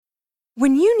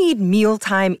When you need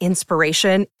mealtime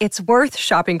inspiration, it's worth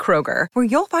shopping Kroger, where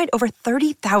you'll find over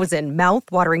 30,000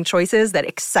 mouth-watering choices that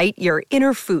excite your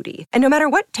inner foodie. And no matter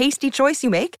what tasty choice you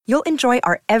make, you'll enjoy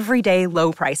our everyday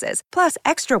low prices, plus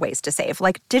extra ways to save,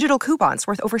 like digital coupons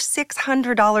worth over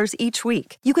 $600 each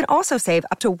week. You can also save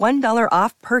up to $1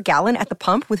 off per gallon at the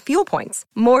pump with fuel points.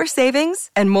 More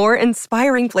savings and more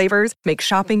inspiring flavors make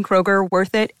shopping Kroger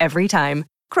worth it every time.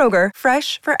 Kroger,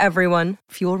 fresh for everyone.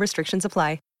 Fuel restrictions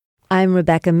apply. I'm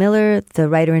Rebecca Miller, the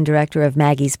writer and director of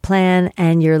Maggie's Plan,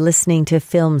 and you're listening to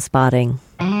Film Spotting.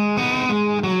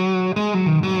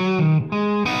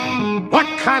 What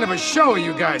kind of a show are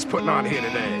you guys putting on here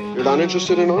today? You're not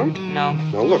interested in art? No.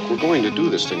 Now look, we're going to do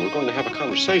this thing. We're going to have a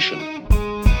conversation.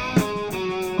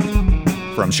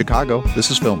 From Chicago, this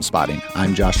is Film Spotting.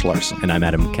 I'm Josh Larsen. And I'm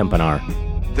Adam Kempenar.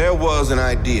 There was an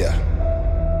idea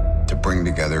to bring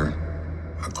together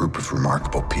a group of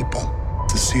remarkable people.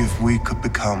 To see if we could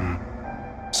become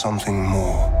something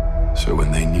more. So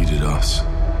when they needed us,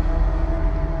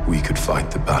 we could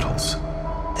fight the battles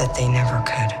That they never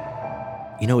could.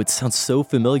 You know, it sounds so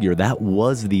familiar. That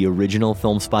was the original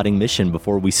Film Spotting mission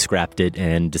before we scrapped it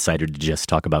and decided to just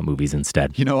talk about movies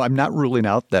instead. You know, I'm not ruling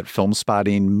out that Film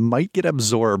Spotting might get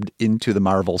absorbed into the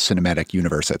Marvel Cinematic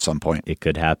Universe at some point. It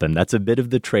could happen. That's a bit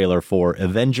of the trailer for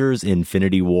Avengers: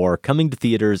 Infinity War, coming to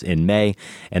theaters in May,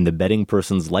 and the betting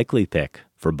person's likely pick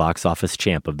for box office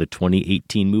champ of the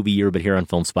 2018 movie year. But here on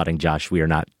Film Spotting, Josh, we are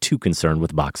not too concerned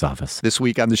with box office. This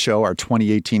week on the show, our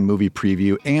 2018 movie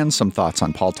preview and some thoughts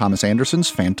on Paul Thomas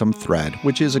Anderson's Phantom Thread,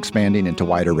 which is expanding into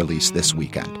wider release this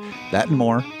weekend. That and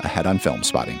more ahead on Film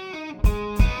Spotting.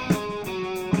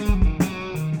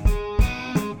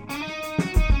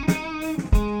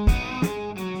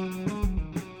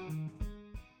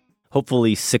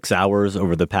 Hopefully 6 hours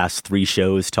over the past 3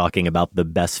 shows talking about the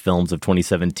best films of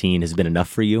 2017 has been enough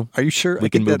for you. Are you sure? We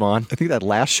can move on? I think that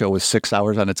last show was 6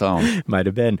 hours on its own. Might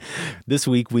have been. This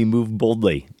week, we move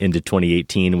boldly into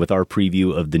 2018 with our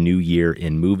preview of the new year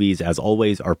in movies. As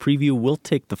always, our preview will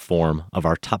take the form of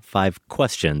our top 5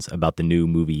 questions about the new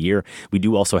movie year. We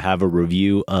do also have a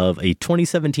review of a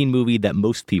 2017 movie that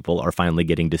most people are finally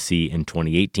getting to see in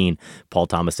 2018, Paul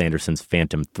Thomas Anderson's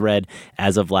Phantom Thread.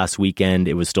 As of last weekend,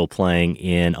 it was still playing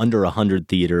in under 100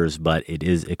 theaters, but it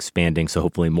is expanding, so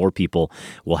hopefully more people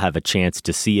will have a chance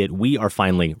to see it. We are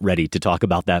finally ready to talk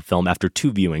about that film after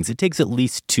 2 viewings. It takes at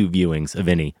least 2 viewings of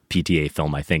any PTA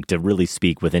film, I think, to really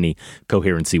speak with any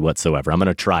coherency whatsoever. I'm going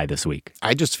to try this week.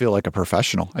 I just feel like a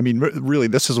professional. I mean, really,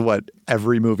 this is what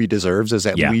every movie deserves, is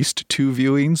at least 2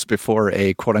 viewings before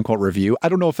a quote-unquote review. I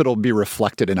don't know if it'll be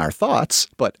reflected in our thoughts,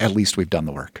 but at least we've done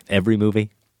the work. Every movie?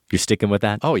 You're sticking with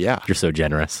that? Oh, yeah. You're so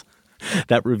generous.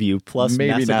 That review plus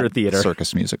Maybe Massacre not Theatre.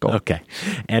 Circus musical. Okay.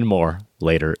 And more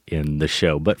later in the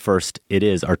show. But first, it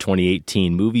is our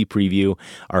 2018 movie preview,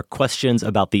 our questions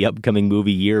about the upcoming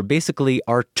movie year, basically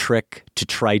our trick to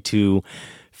try to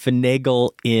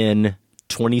finagle in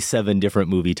 27 different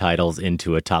movie titles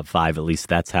into a top 5. At least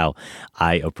that's how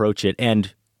I approach it.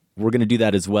 And we're going to do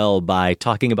that as well by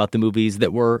talking about the movies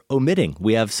that we're omitting.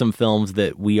 We have some films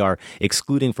that we are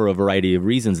excluding for a variety of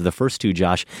reasons. The first 2,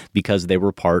 Josh, because they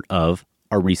were part of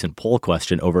our recent poll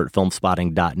question over at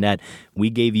filmspotting.net. We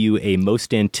gave you a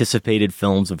most anticipated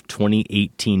films of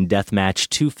 2018 deathmatch,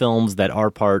 2 films that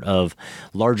are part of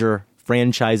larger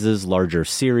franchises, larger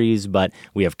series, but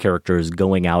we have characters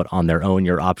going out on their own.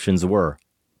 Your options were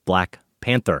Black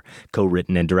Panther,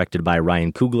 co-written and directed by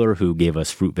Ryan Coogler, who gave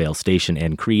us Fruitvale Station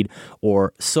and Creed,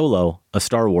 or Solo, a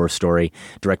Star Wars story,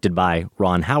 directed by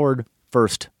Ron Howard,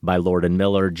 first by Lord and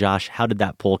Miller. Josh, how did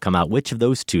that poll come out? Which of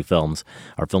those 2 films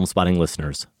are Film Spotting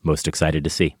listeners most excited to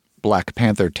see? Black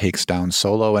Panther takes down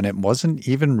Solo, and it wasn't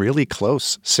even really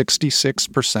close.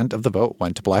 66% of the vote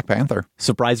went to Black Panther.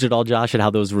 Surprised at all, Josh, at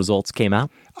how those results came out?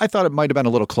 I thought it might have been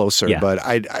a little closer, but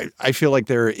I feel like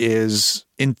there is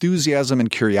enthusiasm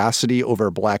and curiosity over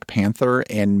Black Panther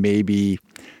and maybe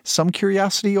some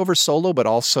curiosity over Solo, but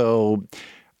also,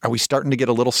 are we starting to get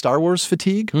a little Star Wars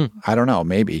fatigue? I don't know,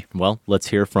 maybe. Well, let's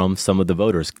hear from some of the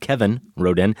voters. Kevin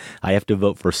wrote in, I have to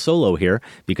vote for Solo here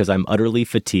because I'm utterly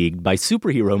fatigued by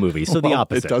superhero movies. So the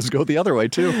opposite. It does go the other way,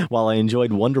 too. While I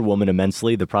enjoyed Wonder Woman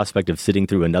immensely, the prospect of sitting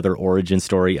through another origin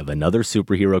story of another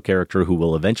superhero character who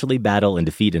will eventually battle and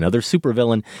defeat another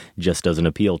supervillain just doesn't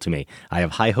appeal to me. I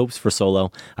have high hopes for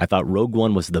Solo. I thought Rogue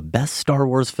One was the best Star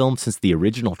Wars film since the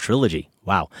original trilogy.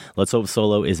 Wow. Let's hope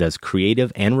Solo is as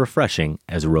creative and refreshing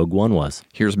as Rogue One was.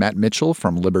 Here's Matt Mitchell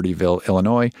from Libertyville,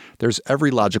 Illinois. There's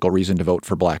every logical reason to vote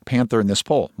for Black Panther in this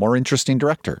poll. More interesting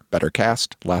director, better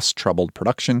cast, less troubled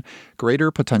production,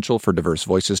 greater potential for diverse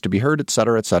voices to be heard,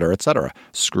 etc., etc., etc.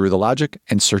 Screw the logic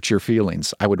and search your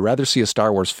feelings. I would rather see a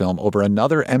Star Wars film over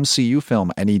another MCU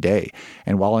film any day.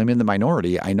 And while I'm in the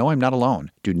minority, I know I'm not alone.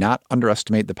 Do not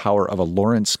underestimate the power of a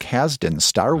Lawrence Kasdan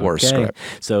Star Wars script.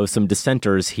 So some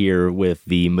dissenters here with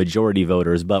the majority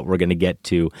voters, but we're going to get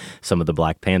to some of the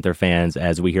Black Panther fans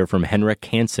as we hear from Henrik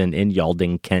Hansen in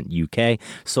Yalding, Kent, UK.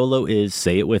 Solo is,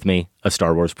 say it with me, a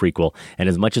Star Wars prequel. And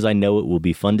as much as I know it will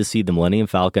be fun to see the Millennium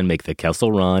Falcon make the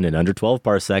Kessel Run in under 12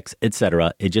 parsecs,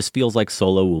 etc., it just feels like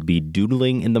Solo will be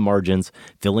doodling in the margins,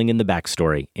 filling in the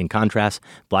backstory. In contrast,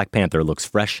 Black Panther looks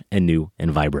fresh and new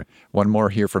and vibrant. One more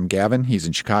here from Gavin. He's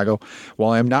in Chicago.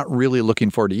 While I'm not really looking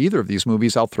forward to either of these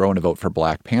movies, I'll throw in a vote for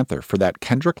Black Panther for that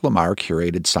Kendrick Lamar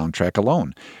curated soundtrack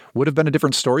alone. Would have been a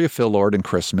different story if Phil Lord and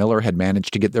Chris Miller had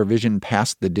managed to get their vision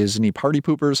past the Disney party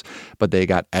poopers, but they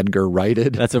got Edgar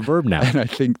righted. That's a verb now. And I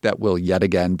think that will yet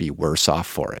again be worse off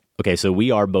for it. Okay, so we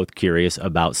are both curious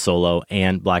about Solo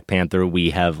and Black Panther. We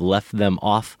have left them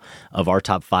off of our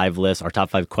top 5 list, our top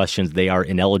 5 questions. They are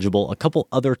ineligible. A couple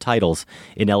other titles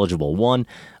ineligible. One,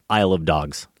 Isle of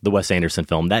Dogs, the Wes Anderson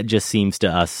film. That just seems to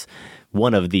us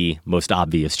one of the most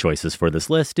obvious choices for this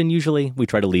list, and usually we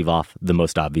try to leave off the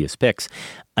most obvious picks.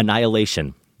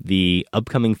 Annihilation, the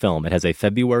upcoming film. It has a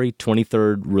February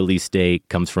 23rd release date,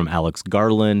 comes from Alex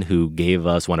Garland, who gave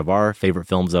us one of our favorite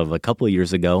films of a couple of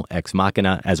years ago, Ex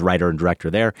Machina, as writer and director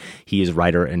there. He is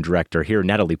writer and director here.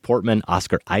 Natalie Portman,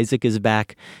 Oscar Isaac is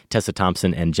back. Tessa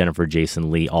Thompson and Jennifer Jason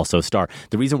Leigh also star.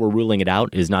 The reason we're ruling it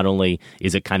out is not only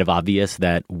is it kind of obvious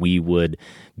that we would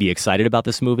be excited about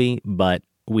this movie, but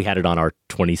we had it on our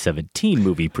 2017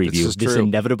 movie preview. This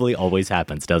inevitably always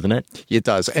happens, doesn't it? It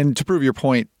does. And to prove your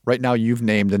point, right now you've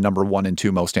named the number 1 and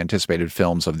 2 most anticipated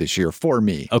films of this year for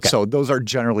me. Okay. So those are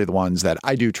generally the ones that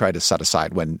I do try to set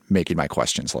aside when making my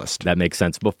questions list. That makes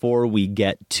sense. Before we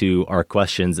get to our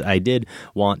questions, I did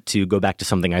want to go back to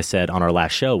something I said on our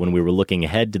last show when we were looking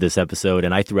ahead to this episode,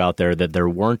 and I threw out there that there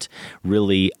weren't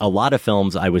really a lot of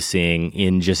films I was seeing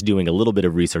in just doing a little bit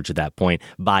of research at that point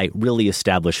by really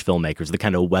established filmmakers, the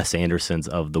kind of Wes Andersons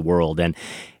of the world. And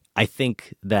I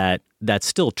think that that's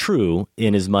still true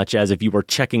in as much as if you were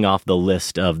checking off the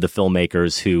list of the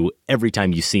filmmakers who every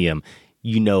time you see them,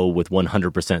 you know with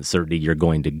 100% certainty you're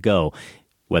going to go.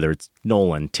 Whether it's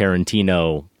Nolan,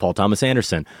 Tarantino, Paul Thomas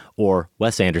Anderson, or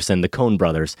Wes Anderson, the Coen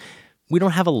brothers. We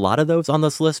don't have a lot of those on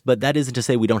this list, but that isn't to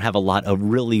say we don't have a lot of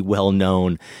really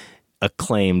well-known,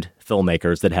 acclaimed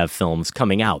filmmakers that have films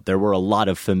coming out. There were a lot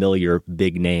of familiar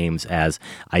big names as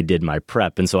I did my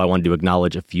prep, and so I wanted to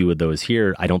acknowledge a few of those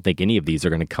here. I don't think any of these are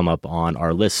going to come up on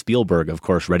our list. Spielberg, of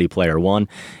course, Ready Player One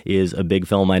is a big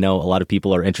film I know a lot of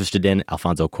people are interested in.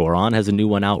 Alfonso Cuarón has a new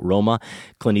one out, Roma.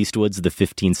 Clint Eastwood's The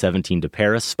 1517 to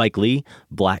Paris. Spike Lee,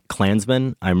 Black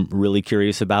Klansman, I'm really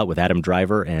curious about with Adam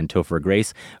Driver and Topher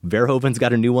Grace. Verhoeven's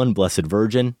got a new one, Blessed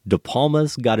Virgin. De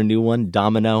Palma's got a new one,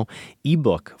 Domino.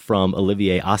 Ebook from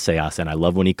Olivier Assayas, and I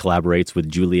love when he collaborates with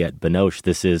Juliette Binoche.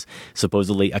 This is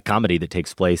supposedly a comedy that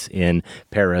takes place in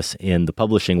Paris in the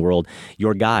publishing world.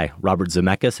 Your Guy, Robert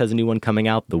Zemeckis, has a new one coming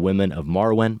out, The Women of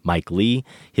Marwen. Mike Leigh,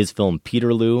 his film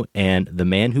Peterloo, and The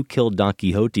Man Who Killed Don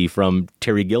Quixote from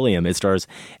Terry Gilliam. It stars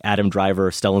Adam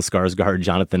Driver, Stellan Skarsgård,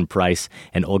 Jonathan Pryce,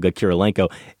 and Olga Kurylenko.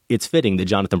 It's fitting that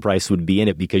Jonathan Pryce would be in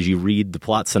it because you read the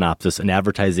plot synopsis, an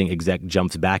advertising exec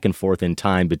jumps back and forth in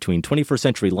time between 21st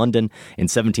century London and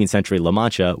 17th century La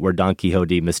Mancha, where Don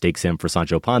Quixote mistakes him for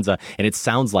Sancho Panza. And it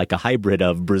sounds like a hybrid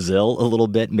of Brazil a little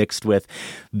bit mixed with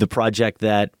the project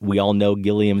that we all know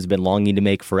Gilliam's been longing to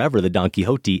make forever, the Don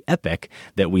Quixote epic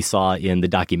that we saw in the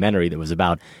documentary that was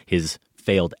about his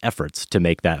failed efforts to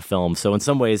make that film. So in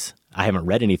some ways, I haven't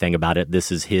read anything about it.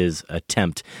 This is his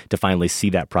attempt to finally see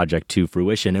that project to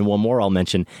fruition. And one more I'll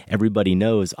mention, everybody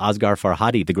knows Asghar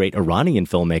Farhadi, the great Iranian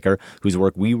filmmaker whose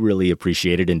work we really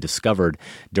appreciated and discovered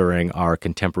during our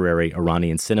contemporary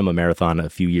Iranian cinema marathon a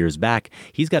few years back.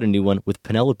 He's got a new one with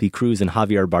Penelope Cruz and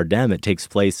Javier Bardem. It takes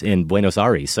place in Buenos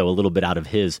Aires, so a little bit out of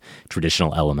his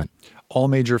traditional element. All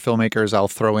major filmmakers. I'll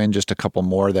throw in just a couple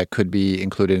more that could be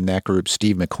included in that group.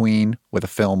 Steve McQueen with a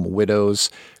film Widows.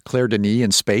 Claire Denis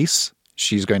in space.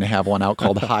 She's going to have one out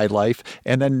called High Life.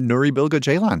 And then Nuri Bilge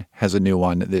Ceylan has a new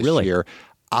one this year.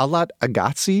 Alat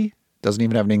Agatsi doesn't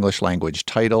even have an English language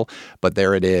title, but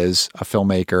there it is. A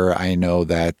filmmaker I know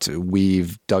that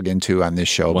we've dug into on this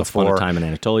show before. Once Upon a Time in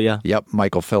Anatolia. Yep.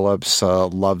 Michael Phillips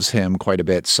loves him quite a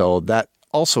bit. So that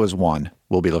also is one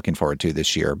we'll be looking forward to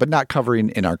this year, but not covering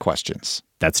in our questions.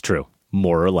 That's true.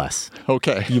 more or less.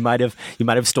 Okay. You might have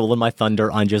stolen my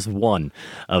thunder on just one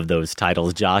of those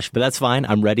titles, Josh, but that's fine.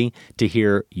 I'm ready to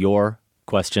hear your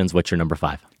questions. What's your number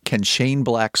 5? Can Shane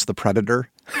Black's The Predator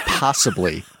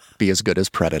possibly be as good as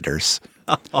Predators?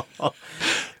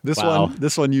 This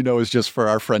one, is just for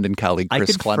our friend and colleague, Chris I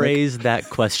could Klemick. phrase that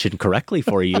question correctly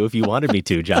for you if you wanted me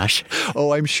to, Josh.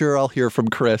 Oh, I'm sure I'll hear from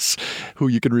Chris, who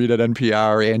you can read at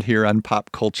NPR and here on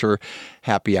Pop Culture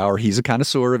Happy Hour. He's a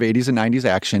connoisseur of 80s and 90s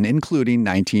action, including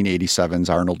 1987's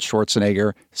Arnold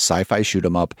Schwarzenegger sci-fi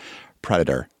shoot-'em-up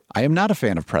Predator. I am not a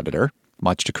fan of Predator,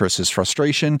 much to Chris's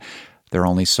frustration. There are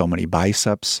only so many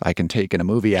biceps I can take in a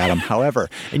movie, Adam. However...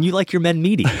 And you like your men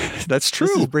meaty. That's true.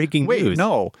 This is breaking news. Wait,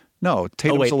 no.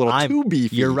 Tatum's a little too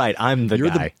beefy. You're right. I'm the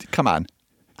guy. Come on.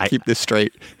 Keep this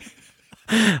straight.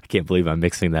 I can't believe I'm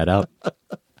mixing that up.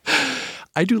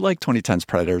 I do like 2010's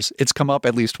Predators. It's come up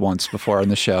at least once before on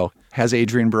the show. Has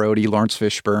Adrian Brody, Lawrence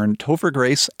Fishburne, Topher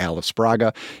Grace, Alice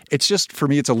Braga. It's just, for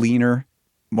me, it's a leaner,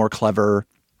 more clever,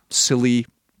 silly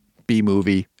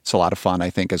B-movie. It's a lot of fun,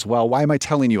 I think, as well. Why am I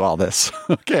telling you all this?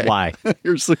 Okay. Why?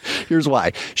 Here's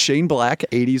why. Shane Black,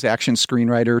 80s action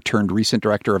screenwriter turned recent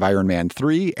director of Iron Man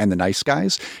 3 and The Nice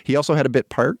Guys. He also had a bit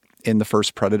part in the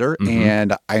first Predator,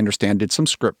 and I understand did some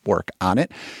script work on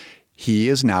it. He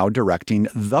is now directing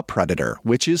The Predator,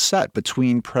 which is set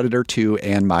between Predator 2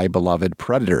 and My Beloved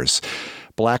Predators.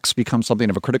 Black's become something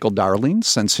of a critical darling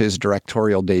since his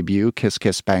directorial debut, Kiss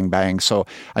Kiss Bang Bang, so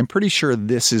I'm pretty sure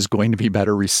this is going to be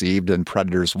better received than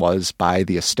Predators was by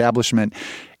the establishment.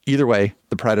 Either way,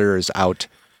 The Predator is out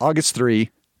August 3.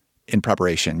 In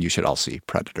preparation, you should all see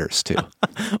Predators, too.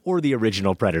 Or the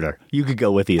original Predator. You could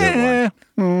go with either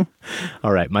one.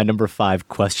 All right, my number 5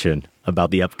 question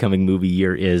about the upcoming movie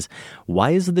year is,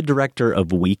 why is the director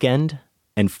of Weekend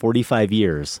and 45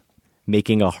 Years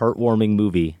making a heartwarming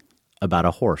movie about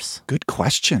a horse? Good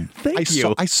question. Thank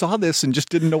you. I saw this and just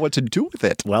didn't know what to do with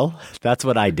it. Well, that's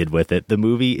what I did with it. The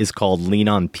movie is called Lean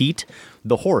on Pete.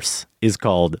 The horse is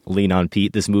called Lean on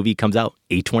Pete. This movie comes out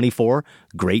A24,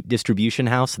 great distribution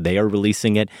house. They are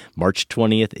releasing it. March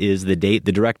 20th is the date.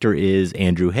 The director is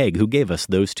Andrew Haigh, who gave us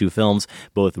those 2 films,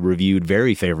 both reviewed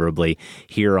very favorably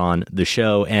here on the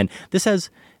show. And this has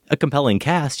a compelling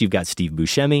cast. You've got Steve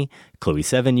Buscemi, Chloe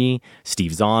Sevigny.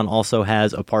 Steve Zahn also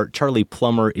has a part. Charlie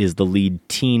Plummer is the lead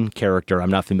teen character. I'm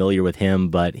not familiar with him,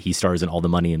 but he stars in All the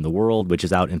Money in the World, which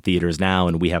is out in theaters now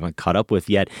and we haven't caught up with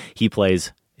yet. He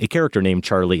plays a character named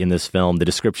Charlie in this film. The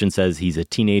description says he's a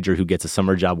teenager who gets a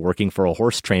summer job working for a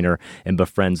horse trainer and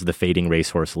befriends the fading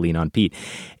racehorse Lean on Pete.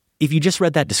 If you just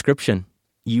read that description,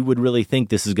 you would really think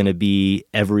this is going to be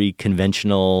every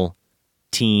conventional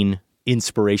teen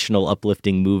inspirational,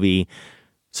 uplifting movie,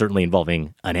 certainly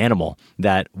involving an animal,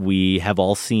 that we have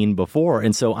all seen before.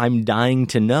 And so I'm dying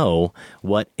to know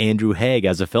what Andrew Haigh,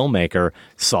 as a filmmaker,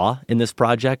 saw in this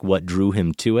project, what drew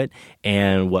him to it,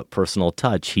 and what personal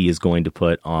touch he is going to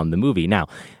put on the movie. Now,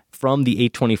 from the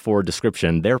A24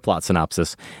 description, their plot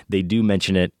synopsis, they do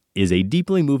mention it is a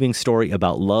deeply moving story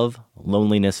about love,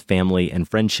 loneliness, family, and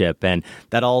friendship. And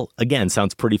that all, again,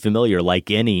 sounds pretty familiar, like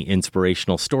any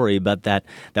inspirational story, but that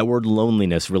word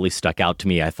loneliness really stuck out to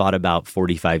me. I thought about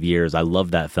 45 Years. I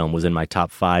love that film, was in my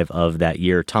top 5 of that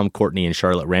year. Tom Courtenay and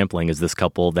Charlotte Rampling is this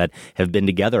couple that have been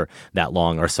together that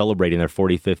long, are celebrating their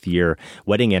 45th year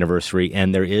wedding anniversary,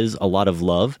 and there is a lot of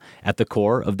love at the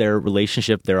core of their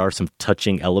relationship. There are some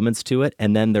touching elements to it,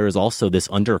 and then there is also this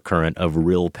undercurrent of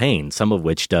real pain, some of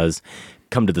which does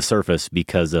come to the surface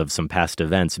because of some past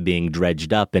events being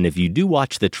dredged up. And if you do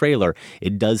watch the trailer,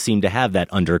 it does seem to have that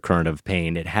undercurrent of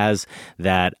pain. It has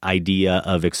that idea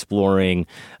of exploring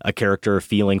a character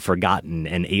feeling forgotten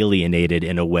and alienated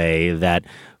in a way that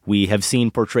we have seen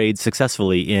portrayed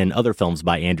successfully in other films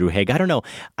by Andrew Haigh. I don't know.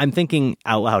 I'm thinking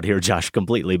out loud here, Josh,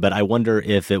 completely, but I wonder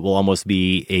if it will almost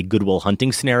be a Good Will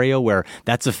Hunting scenario where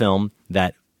that's a film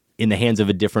that, in the hands of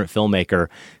a different filmmaker,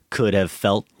 could have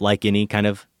felt like any kind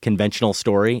of conventional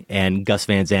story, and Gus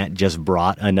Van Sant just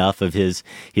brought enough of his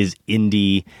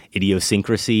indie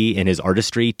idiosyncrasy and his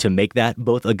artistry to make that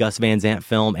both a Gus Van Sant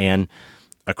film and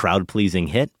a crowd-pleasing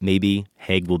hit. Maybe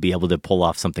Haigh will be able to pull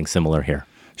off something similar here.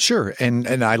 Sure,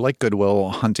 and I like Good Will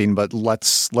Hunting, but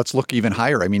let's look even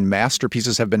higher. I mean,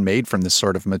 masterpieces have been made from this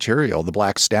sort of material, The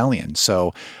Black Stallion.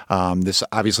 So this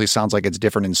obviously sounds like it's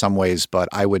different in some ways, but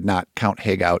I would not count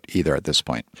Haigh out either at this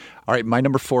point. All right, my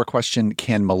number 4 question,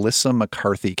 can Melissa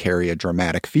McCarthy carry a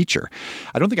dramatic feature?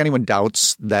 I don't think anyone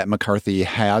doubts that McCarthy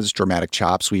has dramatic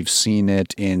chops. We've seen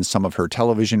it in some of her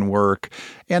television work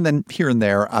and then here and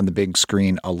there on the big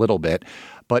screen a little bit.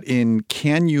 But in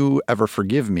Can You Ever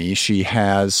Forgive Me, she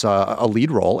has a lead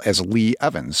role as Lee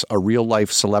Evans, a real-life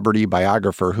celebrity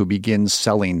biographer who begins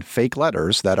selling fake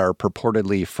letters that are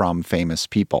purportedly from famous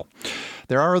people.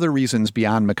 There are other reasons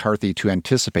beyond McCarthy to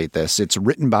anticipate this. It's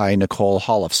written by Nicole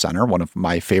Holofcener, one of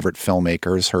my favorite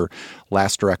filmmakers. Her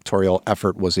last directorial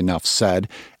effort was Enough Said.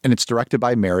 And it's directed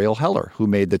by Mariel Heller, who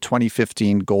made the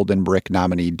 2015 Golden Brick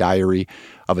nominee Diary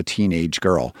of a Teenage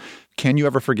Girl. Can You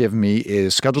Ever Forgive Me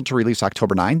is scheduled to release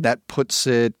October 9. That puts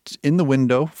it in the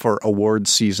window for awards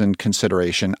season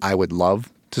consideration. I would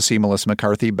love to see Melissa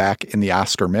McCarthy back in the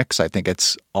Oscar mix. I think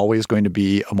it's always going to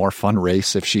be a more fun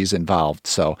race if she's involved.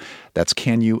 So that's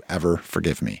Can You Ever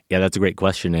Forgive Me? Yeah, that's a great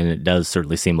question, and it does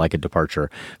certainly seem like a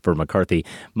departure for McCarthy.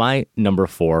 My number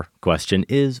 4 question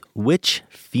is, which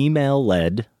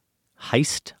female-led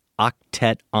heist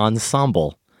octet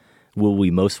ensemble will we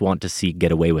most want to see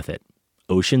get away with it?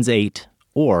 Ocean's 8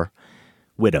 or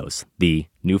Widows, the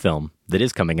new film that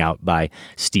is coming out by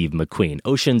Steve McQueen.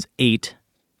 Ocean's 8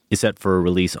 is set for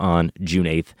release on June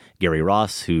 8th. Gary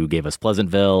Ross, who gave us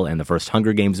Pleasantville and the first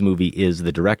Hunger Games movie, is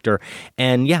the director.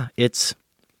 And yeah, it's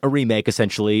a remake,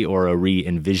 essentially, or a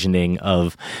re-envisioning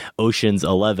of Ocean's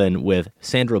 11 with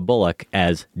Sandra Bullock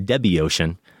as Debbie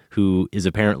Ocean, who is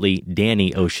apparently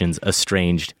Danny Ocean's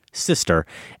estranged sister.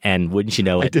 And wouldn't you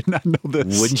know it? I did not know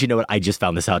this. Wouldn't you know it? I just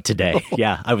found this out today.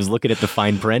 Yeah, I was looking at the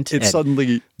fine print. It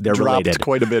suddenly dropped related.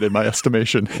 Quite a bit in my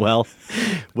estimation. Well,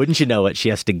 wouldn't you know it? She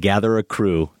has to gather a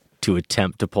crew to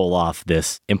attempt to pull off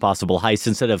this impossible heist.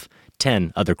 Instead of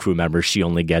 10 other crew members, she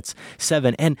only gets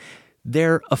 7. And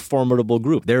they're a formidable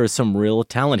group. There is some real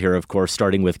talent here, of course,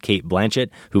 starting with Cate Blanchett,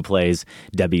 who plays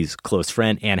Debbie's close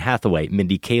friend, Anne Hathaway,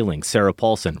 Mindy Kaling, Sarah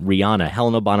Paulson, Rihanna,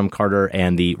 Helena Bonham Carter,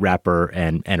 and the rapper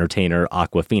and entertainer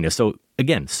Aquafina. So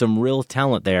again, some real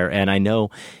talent there, and I know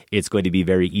it's going to be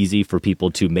very easy for people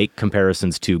to make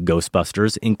comparisons to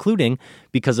Ghostbusters, including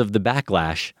because of the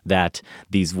backlash that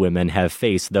these women have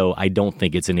faced, though I don't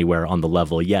think it's anywhere on the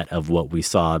level yet of what we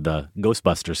saw the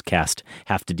Ghostbusters cast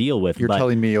have to deal with. You're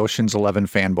telling me Ocean's 11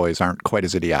 fanboys aren't quite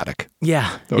as idiotic?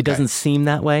 Yeah, okay. It doesn't seem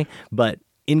that way, but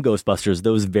in Ghostbusters,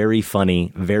 those very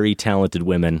funny, very talented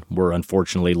women were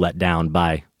unfortunately let down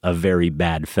by a very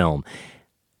bad film.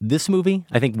 This movie,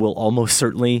 I think, will almost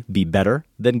certainly be better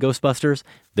than Ghostbusters.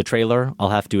 The trailer,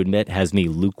 I'll have to admit, has me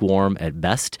lukewarm at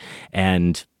best.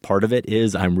 And part of it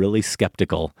is I'm really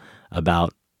skeptical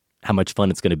about how much fun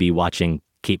it's going to be watching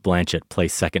Cate Blanchett play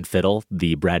second fiddle,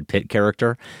 the Brad Pitt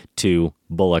character, to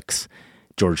Bullock's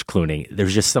George Clooney.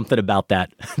 There's just something about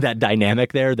that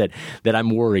dynamic there that I'm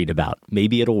worried about.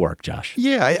 Maybe it'll work, Josh.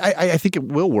 Yeah, I think it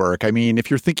will work. I mean,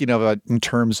 if you're thinking of it in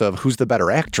terms of who's the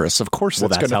better actress, of course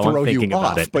that's going to throw you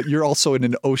off. But you're also in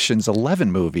an Ocean's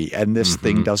 11 movie, and this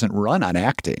thing doesn't run on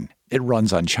acting. It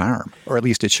runs on charm, or at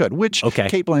least it should, which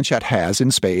Cate Blanchett has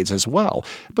in spades as well.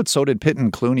 But so did Pitt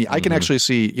and Clooney. I can actually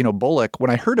see, Bullock,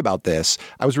 when I heard about this,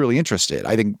 I was really interested.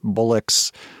 I think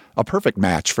Bullock's a perfect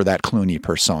match for that Clooney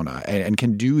persona and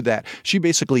can do that. She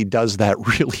basically does that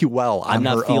really well on her own. I'm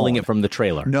not feeling it from the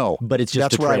trailer. No. But it's just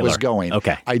that's where I was going.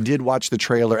 Okay. I did watch the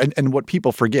trailer. And what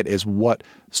people forget is what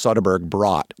Soderbergh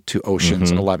brought to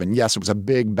Ocean's 11. Yes, it was a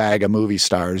big bag of movie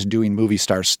stars doing movie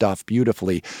star stuff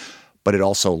beautifully, but it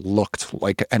also looked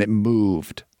like, and it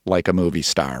moved like a movie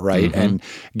star, right? And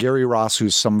Gary Ross,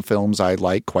 whose some films I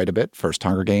like quite a bit, First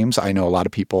Hunger Games, I know a lot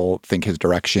of people think his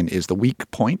direction is the weak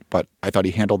point, but I thought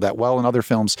he handled that well in other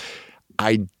films.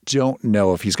 I don't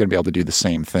know if he's going to be able to do the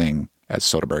same thing as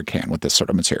Soderbergh can with this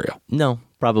sort of material. No,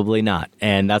 probably not.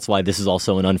 And that's why this is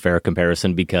also an unfair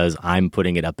comparison, because I'm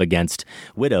putting it up against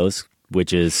Widows,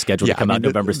 which is scheduled to come out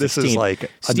November 16th. This is like a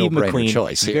Steve no-brainer McQueen,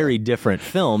 choice here. Very different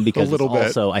film, because it's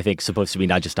also, I think, supposed to be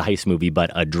not just a heist movie,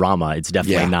 but a drama. It's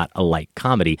definitely not a light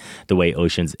comedy the way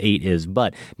Ocean's 8 is.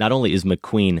 But not only is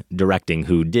McQueen directing,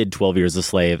 who did 12 Years a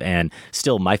Slave, and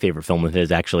still my favorite film of his,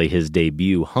 actually his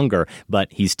debut, Hunger, but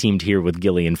he's teamed here with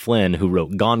Gillian Flynn, who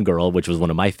wrote Gone Girl, which was one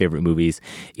of my favorite movies,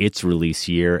 its release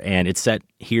year, and it's set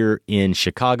here in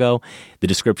Chicago. The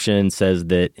description says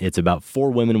that it's about 4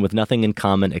 women with nothing in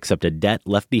common except a debt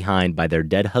left behind by their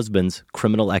dead husbands.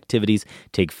 Criminal activities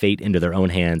take fate into their own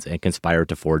hands and conspire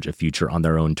to forge a future on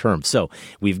their own terms. So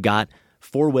we've got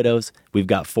 4 widows. We've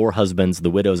got 4 husbands. The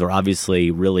widows are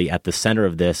obviously really at the center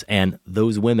of this, and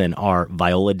those women are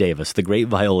Viola Davis, the great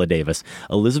Viola Davis,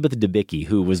 Elizabeth Debicki,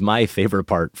 who was my favorite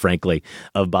part, frankly,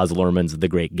 of Baz Luhrmann's The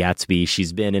Great Gatsby.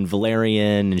 She's been in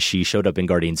Valerian, and she showed up in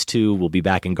Guardians 2. We'll be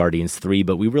back in Guardians 3,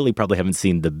 but we really probably haven't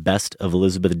seen the best of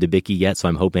Elizabeth Debicki yet, so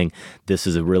I'm hoping this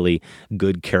is a really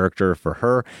good character for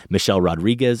her. Michelle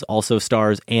Rodriguez also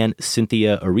stars, and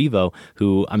Cynthia Erivo,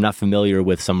 who I'm not familiar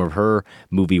with some of her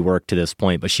movie work to this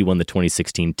point, but she won the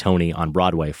 2016 Tony on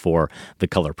Broadway for The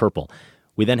Color Purple.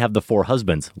 We then have the 4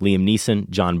 husbands, Liam Neeson,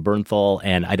 John Bernthal,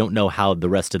 and I don't know how the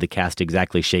rest of the cast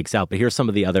exactly shakes out, but here's some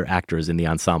of the other actors in the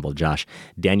ensemble, Josh.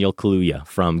 Daniel Kaluuya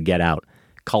from Get Out,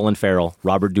 Colin Farrell,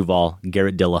 Robert Duvall,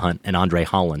 Garrett Dillahunt, and Andre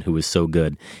Holland, who was so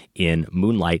good in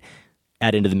Moonlight.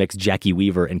 Add into the mix Jackie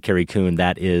Weaver and Carrie Coon.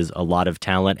 That is a lot of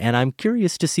talent, and I'm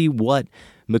curious to see what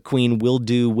McQueen will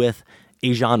do with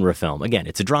a genre film. Again,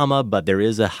 it's a drama, but there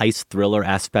is a heist thriller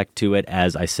aspect to it.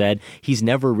 As I said, he's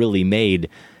never really made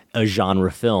a genre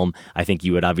film. I think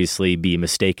you would obviously be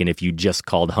mistaken if you just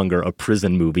called Hunger a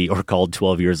prison movie or called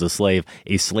 12 Years a Slave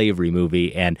a slavery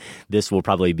movie. And this will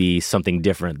probably be something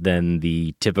different than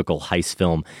the typical heist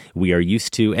film we are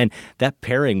used to. And that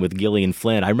pairing with Gillian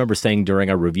Flynn, I remember saying during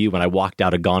our review when I walked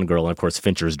out of Gone Girl, and of course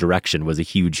Fincher's direction was a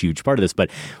huge, huge part of this, but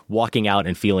walking out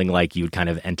and feeling like you'd kind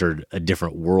of entered a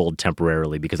different world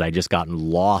temporarily because I just gotten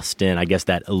lost in, I guess,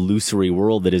 that illusory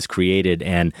world that is created.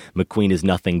 And McQueen is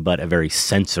nothing but a very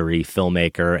sensory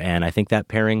filmmaker, and I think that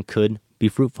pairing could be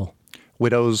fruitful.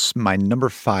 Widow's my number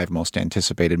 5 most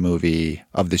anticipated movie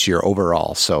of this year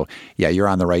overall. So, yeah, you're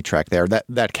on the right track there.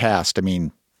 That cast, I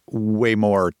mean, way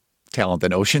more talent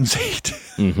than Ocean's 8.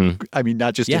 Mm-hmm. I mean,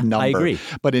 not just in number, I agree,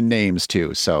 but in names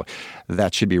too. So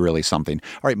that should be really something.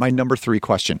 All right, my number 3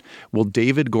 question. Will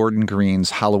David Gordon Green's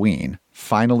Halloween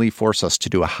finally force us to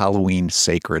do a Halloween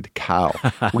sacred cow?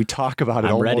 We talk about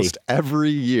it almost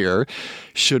every year.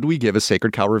 Should we give a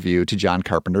sacred cow review to John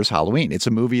Carpenter's Halloween? It's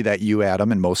a movie that you,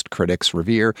 Adam, and most critics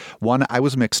revere. One I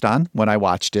was mixed on when I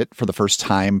watched it for the first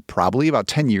time probably about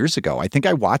 10 years ago. I think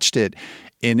I watched it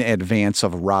in advance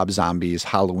of Rob Zombie's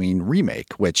Halloween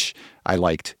remake, which I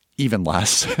liked even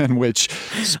less, and which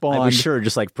spawned... I was sure,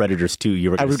 just like Predators 2,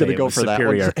 you were going to say go for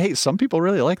superior. That one. Hey, some people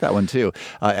really like that one too.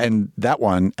 And that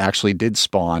one actually did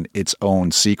spawn its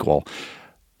own sequel.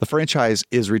 The franchise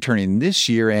is returning this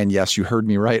year, and yes, you heard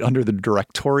me right, under the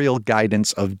directorial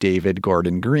guidance of David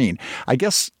Gordon Green. I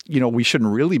guess, we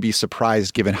shouldn't really be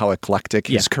surprised given how eclectic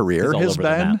his career has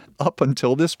been up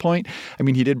until this point. I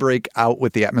mean, he did break out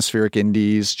with The Atmospheric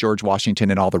Indies, George Washington,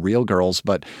 and All the Real Girls,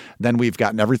 but then we've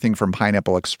gotten everything from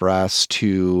Pineapple Express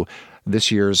to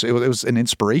this year's, it was an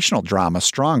inspirational drama,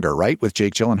 Stronger, right? With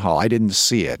Jake Gyllenhaal. I didn't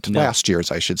see it. No. Last year's,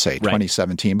 I should say,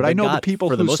 2017. But I know the people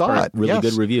who saw it. Really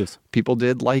good reviews. People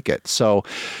did like it. So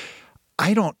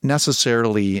I don't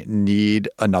necessarily need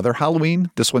another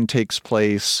Halloween. This one takes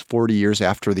place 40 years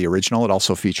after the original. It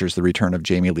also features the return of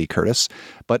Jamie Lee Curtis.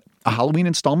 But a Halloween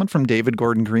installment from David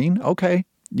Gordon Green? Okay,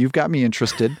 you've got me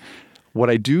interested. What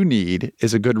I do need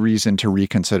is a good reason to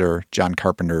reconsider John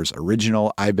Carpenter's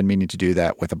original. I've been meaning to do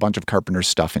that with a bunch of Carpenter's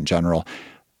stuff in general.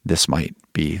 This might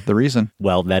be the reason.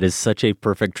 Well, that is such a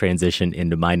perfect transition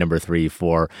into my number 3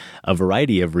 for a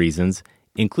variety of reasons,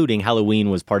 including Halloween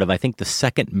was part of, I think, the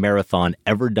second marathon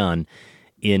ever done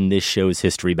in this show's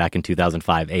history back in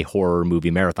 2005, a horror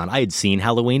movie marathon. I had seen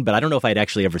Halloween, but I don't know if I'd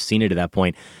actually ever seen it at that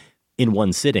point in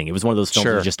one sitting. It was one of those films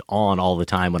that was just on all the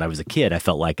time when I was a kid. I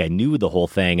felt like I knew the whole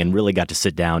thing and really got to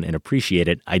sit down and appreciate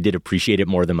it. I did appreciate it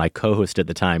more than my co-host at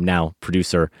the time, now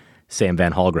producer Sam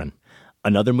Van Halgren.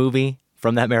 Another movie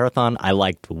from that marathon I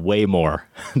liked way more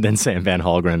than Sam Van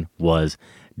Halgren was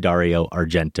Dario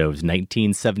Argento's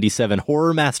 1977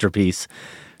 horror masterpiece,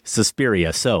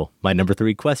 Suspiria. So my number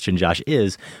 3 question, Josh,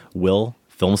 is will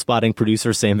Film Spotting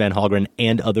producer Sam Van Halgren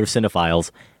and other cinephiles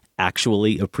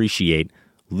actually appreciate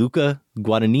Luca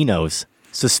Guadagnino's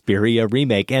Suspiria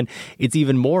remake? And it's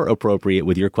even more appropriate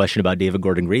with your question about David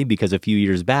Gordon Green because a few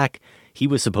years back, he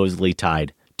was supposedly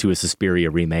tied to a Suspiria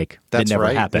remake. That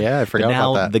never happened. Yeah, I forgot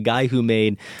about that. Now, the guy who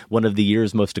made one of the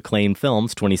year's most acclaimed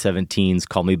films, 2017's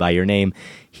Call Me By Your Name,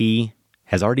 he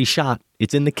has already shot.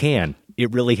 It's in the can.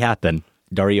 It really happened.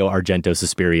 Dario Argento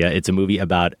Suspiria. It's a movie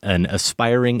about an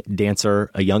aspiring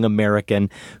dancer, a young American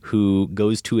who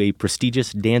goes to a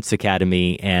prestigious dance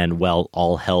academy, and, well,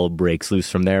 all hell breaks loose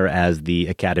from there, as the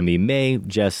academy may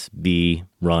just be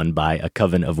run by a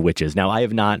coven of witches. Now, I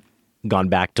have not gone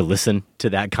back to listen to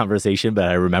that conversation, but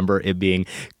I remember it being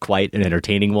quite an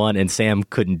entertaining one, and Sam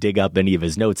couldn't dig up any of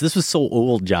his notes. This was so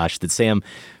old, Josh, that Sam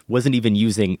wasn't even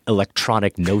using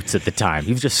electronic notes at the time.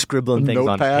 He was just scribbling things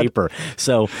on paper.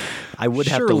 So I would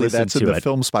have to listen that's to in it. the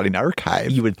Film Spotting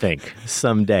archive. You would think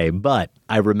someday, but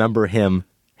I remember him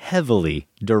heavily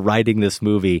deriding this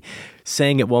movie,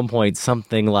 saying at one point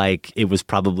something like it was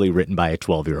probably written by a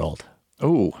 12-year-old.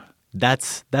 Oh,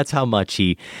 that's how much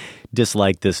he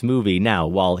disliked this movie. Now,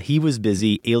 while he was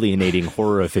busy alienating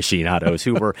horror aficionados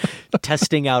who were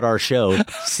testing out our show,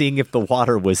 seeing if the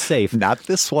water was safe. Not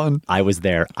this one. I was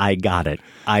there. I got it.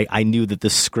 I knew that the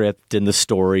script and the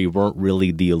story weren't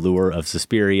really the allure of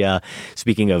Suspiria.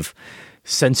 Speaking of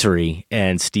sensory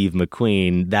and Steve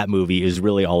McQueen, that movie is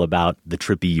really all about the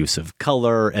trippy use of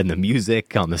color and the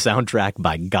music on the soundtrack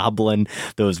by Goblin.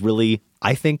 Those really,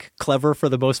 I think, clever for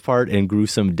the most part and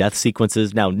gruesome death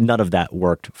sequences. Now, none of that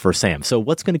worked for Sam. So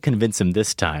what's going to convince him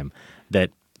this time that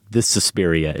this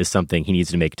Suspiria is something he needs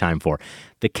to make time for?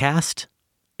 The cast,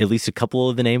 at least a couple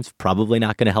of the names, probably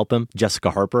not going to help him.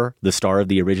 Jessica Harper, the star of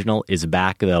the original, is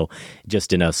back, though,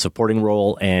 just in a supporting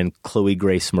role, and Chloe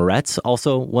Grace Moretz,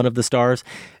 also one of the stars.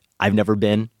 I've never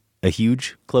been a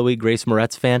huge Chloe Grace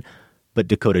Moretz fan, but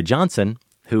Dakota Johnson,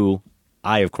 who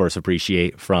I, of course,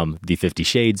 appreciate from the 50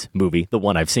 Shades movie, the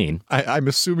one I've seen. I'm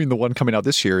assuming the one coming out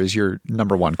this year is your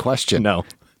number one question. No.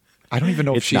 I don't even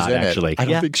know if she's not, in actually. it. I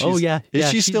don't think she's... Oh, yeah. Is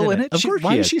she still in it? Of course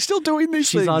Why she is she still doing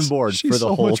these things? She's on board for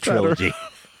the whole trilogy.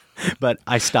 But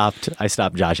I stopped,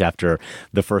 Josh, after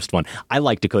the first one. I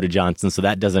like Dakota Johnson, so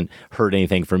that doesn't hurt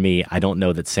anything for me. I don't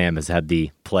know that Sam has had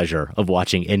the pleasure of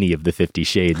watching any of the 50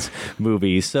 Shades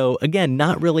movies. So, again,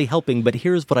 not really helping, but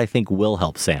here's what I think will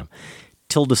help Sam.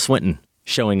 Tilda Swinton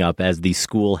showing up as the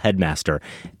school headmaster.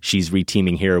 She's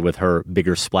reteaming here with her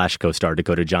Bigger Splash co-star,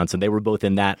 Dakota Johnson. They were both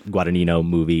in that Guadagnino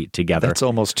movie together. That's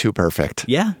almost too perfect.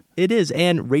 Yeah, it is.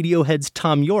 And Radiohead's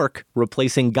Tom York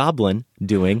replacing Goblin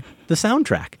doing the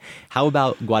soundtrack. How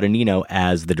about Guadagnino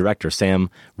as the director?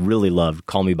 Sam really loved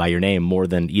Call Me By Your Name more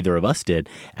than either of us did,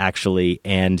 actually.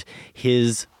 And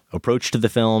his approach to the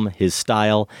film, his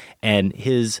style, and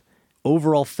his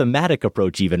overall thematic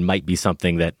approach even might be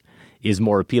something that is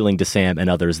more appealing to Sam and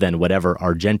others than whatever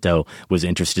Argento was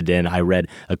interested in. I read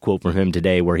a quote from him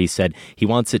today where he said he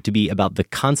wants it to be about the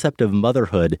concept of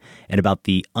motherhood and about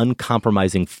the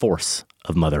uncompromising force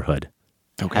of motherhood.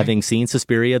 Okay. Having seen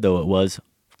Suspiria, though it was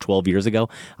 12 years ago,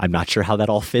 I'm not sure how that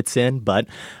all fits in, but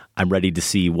I'm ready to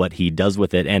see what he does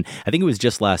with it. And I think it was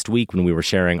just last week when we were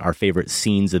sharing our favorite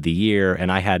scenes of the year,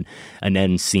 and I had an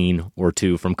end scene or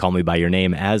two from Call Me By Your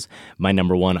Name as my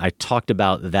number one. I talked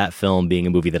about that film being a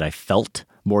movie that I felt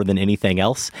more than anything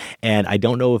else. And I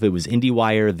don't know if it was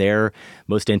IndieWire, their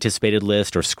most anticipated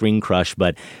list, or Screen Crush,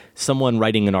 but someone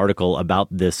writing an article about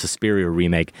this Suspiria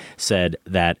remake said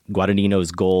that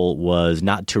Guadagnino's goal was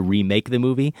not to remake the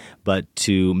movie, but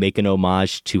to make an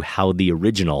homage to how the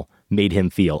original made him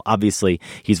feel. Obviously,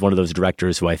 he's one of those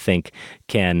directors who I think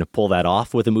can pull that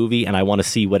off with a movie, and I want to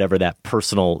see whatever that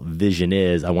personal vision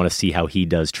is. I want to see how he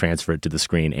does transfer it to the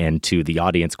screen and to the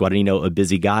audience. Guadagnino, a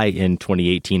busy guy in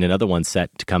 2018. Another one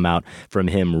set to come out from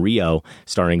him, Rio,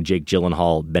 starring Jake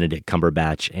Gyllenhaal, Benedict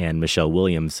Cumberbatch, and Michelle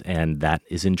Williams, and that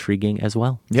is intriguing as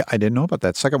well. Yeah, I didn't know about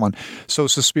that second one. So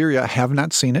Suspiria, I have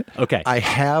not seen it. Okay. I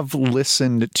have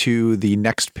listened to the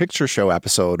Next Picture Show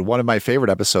episode. One of my favorite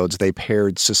episodes, they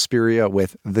paired Suspiria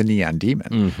with The Neon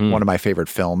Demon, one of my favorite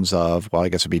films of, well, I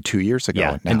guess it'd be 2 years ago.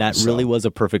 Yeah, now, and that really was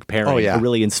a perfect pairing. Oh, yeah. A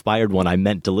really inspired one I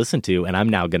meant to listen to, and I'm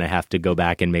now going to have to go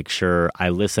back and make sure I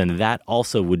listen. That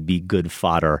also would be good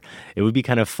fodder. It would be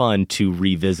kind of fun to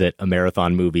revisit a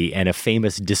marathon movie and a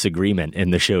famous disagreement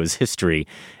in the show's history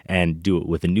and do it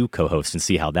with a new co-host and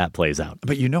see how that plays out.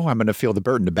 But you know I'm going to feel the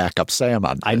burden to back up Sam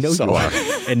on this. I know you are,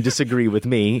 and disagree with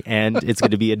me, and it's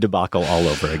going to be a debacle all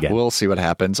over again. We'll see what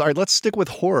happens. All right, let's stick with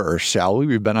horror, shall we?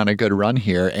 We've been on a good run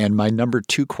here. And my number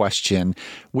 2 question,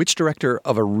 which director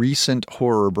of a recent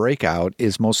horror breakout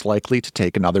is most likely to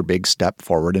take another big step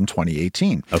forward in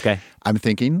 2018? Okay. I'm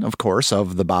thinking, of course,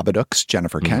 of The Babadook's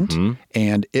Jennifer Kent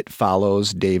and It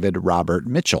Follows David Robert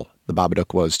Mitchell. The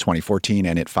Babadook was 2014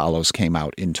 and It Follows came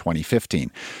out in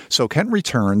 2015. So Kent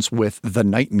returns with The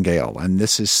Nightingale, and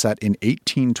this is set in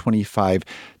 1825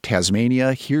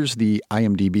 Tasmania. Here's the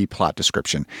IMDb plot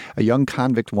description. A young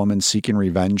convict woman seeking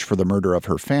revenge for the murder of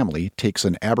her family takes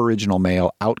an Aboriginal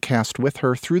male outcast with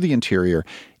her through the interior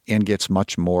and gets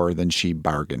much more than she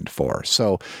bargained for.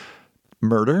 So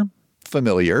murder,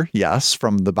 familiar, yes,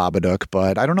 from the Babadook,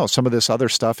 but I don't know. Some of this other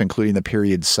stuff, including the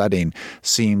period setting,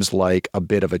 seems like a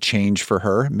bit of a change for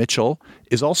her. Mitchell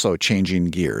is also changing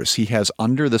gears. He has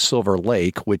Under the Silver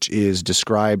Lake, which is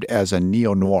described as a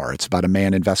neo-noir. It's about a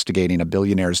man investigating a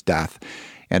billionaire's death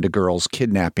and a girl's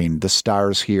kidnapping. The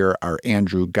stars here are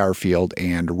Andrew Garfield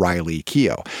and Riley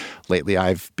Keough. Lately,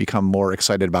 I've become more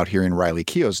excited about hearing Riley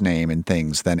Keough's name in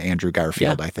things than Andrew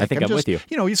Garfield, yeah, I think. I'm with you.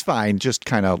 You know, he's fine, just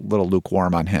kind of a little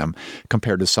lukewarm on him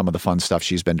compared to some of the fun stuff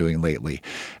she's been doing lately.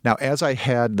 Now, as I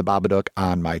had the Babadook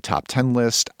on my top 10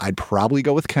 list, I'd probably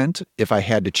go with Kent if I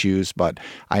had to choose, but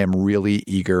I am really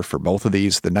eager for both of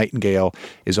these. The Nightingale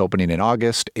is opening in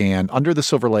August, and Under the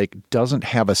Silver Lake doesn't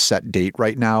have a set date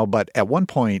right now, but at one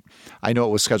point, I know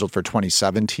it was scheduled for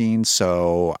 2017,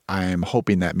 so I'm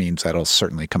hoping that means that'll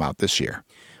certainly come out this year.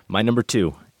 My number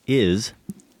 2 is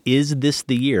this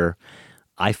the year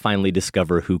I finally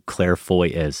discover who Claire Foy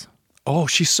is? Oh,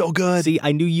 she's so good. See,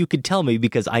 I knew you could tell me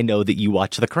because I know that you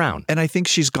watch The Crown. And I think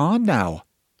she's gone now.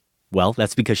 Well,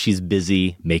 that's because she's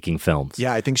busy making films.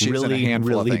 Yeah, I think she's in a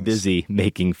handful of things. Busy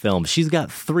making films. She's got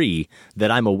 3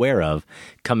 that I'm aware of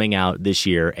coming out this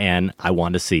year, and I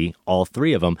want to see all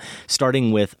 3 of them,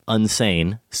 starting with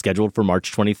Unsane, scheduled for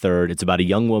March 23rd. It's about a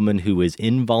young woman who is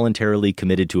involuntarily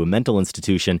committed to a mental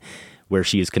institution where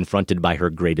she is confronted by her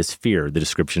greatest fear. The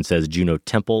description says Juno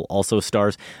Temple also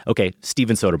stars. Okay,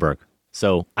 Steven Soderbergh.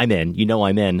 So I'm in. You know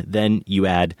I'm in. Then you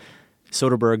add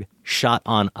Soderbergh shot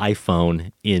on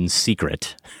iPhone in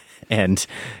secret. And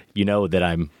you know that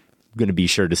I'm going to be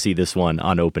sure to see this one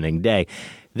on opening day.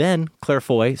 Then Claire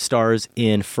Foy stars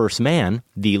in First Man,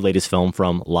 the latest film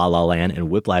from La La Land and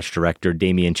Whiplash director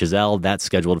Damien Chazelle. That's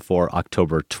scheduled for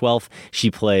October 12th.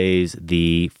 She plays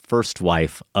the first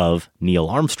wife of Neil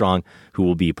Armstrong, who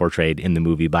will be portrayed in the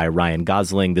movie by Ryan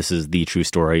Gosling. This is the true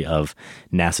story of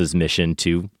NASA's mission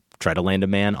to try to land a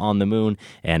man on the moon,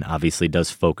 and obviously does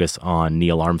focus on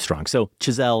Neil Armstrong. So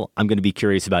Chazelle, I'm going to be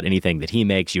curious about anything that he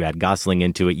makes. You add Gosling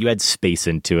into it. You add space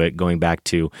into it, going back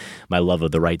to my love of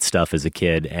The Right Stuff as a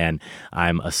kid, and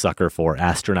I'm a sucker for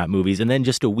astronaut movies. And then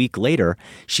just a week later,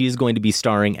 she is going to be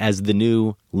starring as the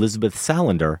new Elizabeth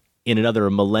Salander in another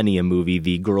Millennium movie,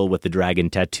 the Girl with the Dragon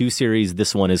Tattoo series.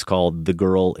 This one is called The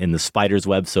Girl in the Spider's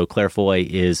Web. So Claire Foy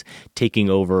is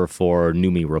taking over for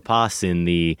Noomi Rapace in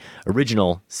the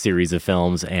original series of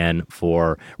films and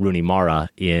for Rooney Mara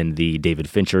in the David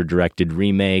Fincher directed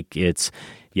remake. It's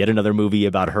yet another movie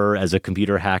about her as a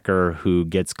computer hacker who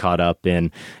gets caught up in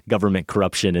government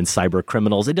corruption and cyber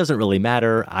criminals. It doesn't really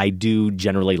matter. I do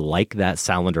generally like that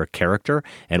Salander character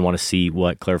and want to see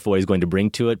what Claire Foy is going to bring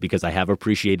to it because I have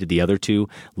appreciated the other 2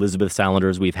 Elizabeth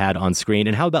Salanders we've had on screen.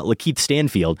 And how about Lakeith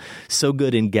Stanfield? So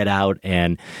good in Get Out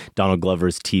and Donald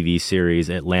Glover's TV series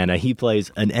Atlanta. He plays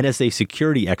an NSA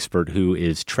security expert who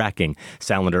is tracking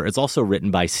Salander. It's also written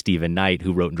by Stephen Knight,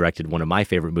 who wrote and directed one of my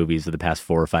favorite movies of the past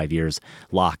 4 or 5 years,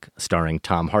 Locke, starring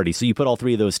Tom Hardy. So you put all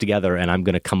 3 of those together, and I'm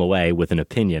going to come away with an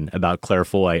opinion about Claire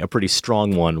Foy, a pretty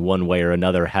strong one way or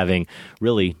another, having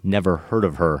really never heard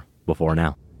of her before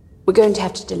now. We're going to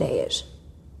have to delay it.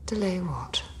 Delay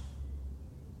what?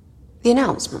 The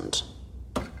announcement.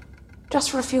 Just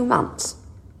for a few months.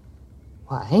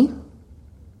 Why?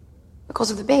 Because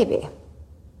of the baby.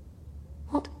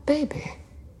 What baby?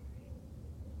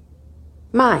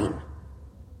 Mine.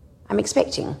 I'm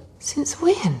expecting. Since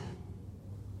when?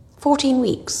 14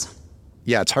 weeks.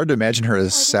 Yeah, it's hard to imagine her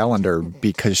as Salander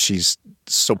because she's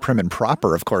so prim and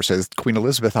proper, of course, as Queen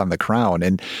Elizabeth on The Crown.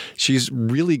 And she's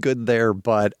really good there,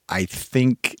 but I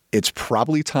think it's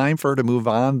probably time for her to move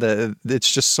on.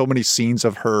 It's just so many scenes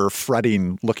of her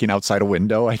fretting, looking outside a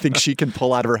window. I think she can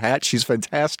pull out of her hat. She's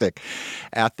fantastic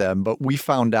at them. But we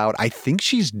found out, I think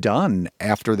she's done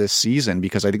after this season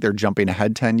because I think they're jumping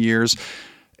ahead 10 years.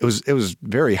 It was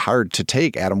very hard to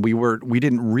take, Adam. We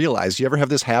didn't realize. You ever have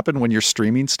this happen when you're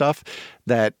streaming stuff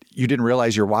that you didn't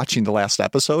realize you're watching the last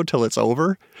episode till it's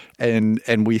over? And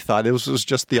we thought it was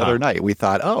just the other night. We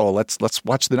thought, oh, let's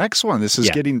watch the next one. This is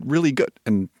getting really good.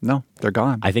 And no, they're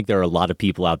gone. I think there are a lot of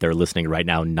people out there listening right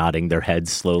now nodding their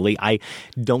heads slowly. I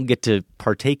don't get to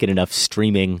partake in enough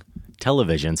streaming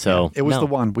television. So it was the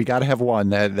one. We got to have one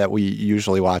that we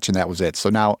usually watch, and that was it.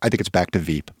 So now I think it's back to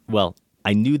Veep. Well,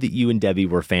 I knew that you and Debbie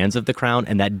were fans of The Crown,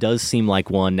 and that does seem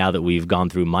like one, now that we've gone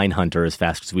through Mindhunter as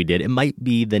fast as we did, it might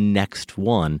be the next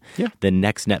one, the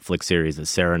next Netflix series that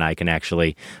Sarah and I can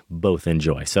actually both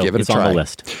enjoy. So it's on the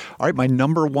list. All right, my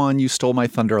number 1, you stole my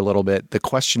thunder a little bit. The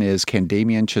question is, can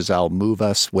Damien Chazelle move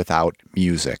us without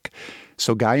music?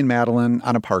 So Guy and Madeline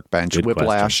on a park bench, Good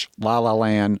Whiplash, question. La La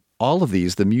Land, all of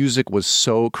these, the music was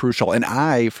so crucial. And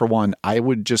I, for one, I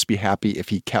would just be happy if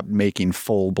he kept making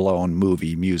full-blown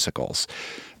movie musicals.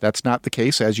 That's not the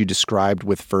case as you described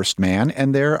with First Man,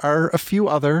 and there are a few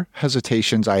other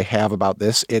hesitations I have about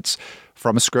this. It's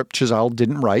from a script Chazelle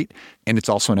didn't write, and it's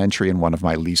also an entry in one of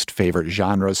my least favorite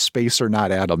genres, space or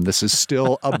not, Adam. This is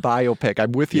still a biopic.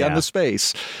 I'm with you on the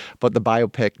space, but the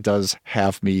biopic does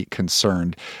have me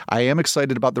concerned. I am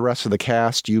excited about the rest of the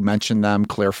cast. You mentioned them,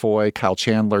 Claire Foy, Kyle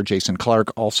Chandler, Jason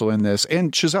Clarke also in this,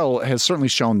 and Chazelle has certainly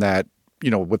shown that,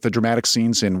 with the dramatic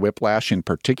scenes in Whiplash in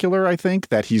particular, I think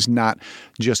that he's not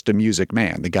just a music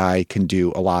man. The guy can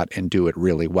do a lot and do it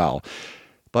really well.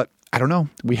 But I don't know.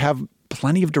 We have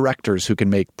plenty of directors who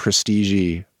can make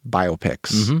prestige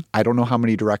biopics. Mm-hmm. I don't know how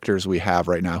many directors we have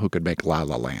right now who could make La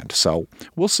La Land. So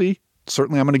we'll see.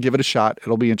 Certainly, I'm going to give it a shot.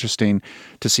 It'll be interesting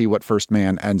to see what First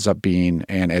Man ends up being.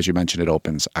 And as you mentioned, it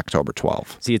opens October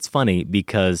 12th. See, it's funny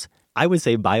because I would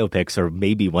say biopics are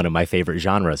maybe one of my favorite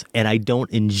genres, and I don't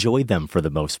enjoy them for the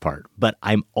most part, but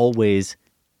I'm always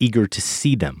eager to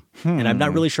see them. And I'm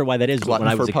not really sure why that is. But when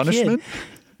I was a kid,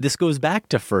 this goes back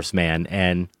to First Man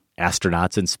and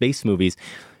astronauts and space movies.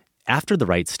 After The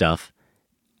Right Stuff,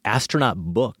 astronaut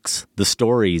books, the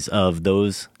stories of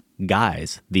those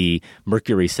guys, the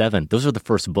Mercury 7, those are the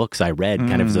first books I read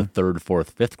kind of as a third, fourth,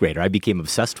 fifth grader. I became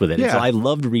obsessed with it. Yeah. And so I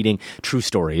loved reading true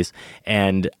stories,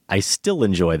 and I still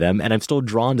enjoy them, and I'm still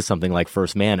drawn to something like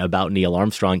First Man about Neil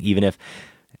Armstrong, even if,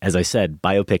 as I said,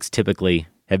 biopics typically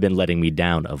have been letting me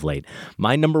down of late.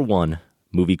 My number one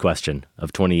movie question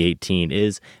of 2018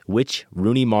 is, which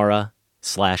Rooney Mara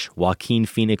 / Joaquin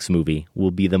Phoenix movie will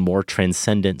be the more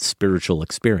transcendent spiritual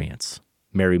experience?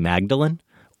 Mary Magdalene?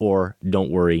 Or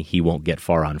Don't Worry, He Won't Get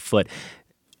Far on Foot?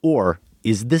 Or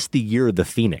is this the year of the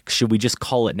Phoenix? Should we just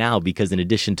call it now? Because in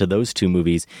addition to those two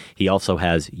movies, he also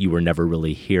has You Were Never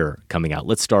Really Here coming out.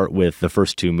 Let's start with the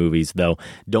first two movies, though.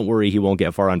 Don't Worry, He Won't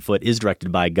Get Far on Foot is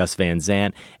directed by Gus Van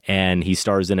Sant, and he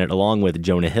stars in it along with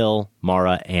Jonah Hill,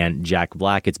 Mara, and Jack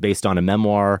Black. It's based on a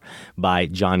memoir by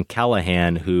John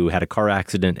Callahan, who had a car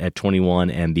accident at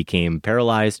 21 and became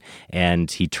paralyzed,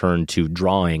 and he turned to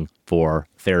drawing for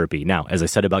therapy. Now, as I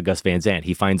said about Gus Van Sant,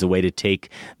 he finds a way to take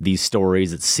these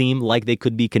stories that seem like they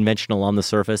could be conventional on the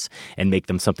surface and make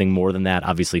them something more than that.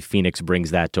 Obviously, Phoenix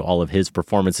brings that to all of his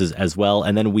performances as well.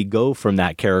 And then we go from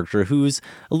that character who's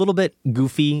a little bit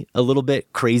goofy, a little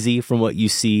bit crazy from what you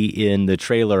see in the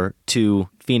trailer, to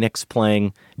Phoenix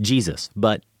playing Jesus.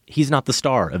 But he's not the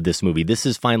star of this movie. This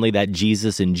is finally that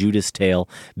Jesus and Judas tale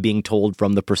being told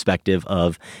from the perspective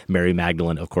of Mary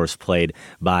Magdalene, of course, played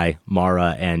by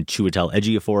Mara, and Chiwetel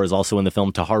Ejiofor is also in the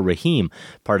film. Tahar Rahim,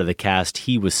 part of the cast.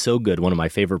 He was so good. One of my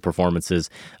favorite performances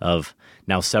of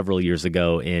now several years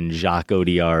ago in Jacques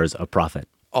Audiard's A Prophet.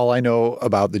 All I know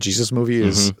about the Jesus movie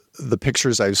is the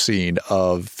pictures I've seen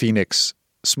of Phoenix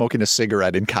smoking a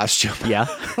cigarette in costume. Yeah.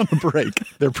 On a break.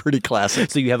 They're pretty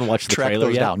classic. So you haven't watched the trailer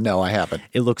those yet? Down. No, I haven't.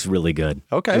 It looks really good.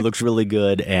 Okay. It looks really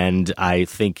good, and I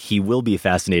think he will be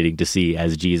fascinating to see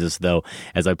as Jesus, though,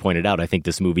 as I pointed out, I think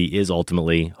this movie is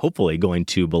ultimately, hopefully, going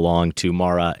to belong to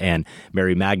Mara and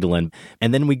Mary Magdalene.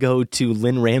 And then we go to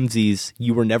Lynn Ramsey's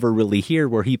You Were Never Really Here,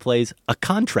 where he plays a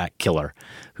contract killer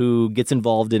who gets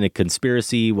involved in a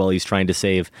conspiracy while he's trying to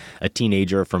save a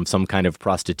teenager from some kind of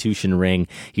prostitution ring.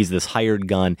 He's this hired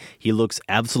gun. He looks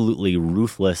absolutely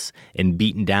ruthless and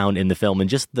beaten down in the film. And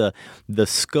just the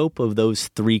scope of those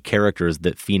three characters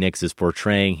that Phoenix is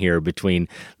portraying here, between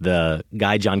the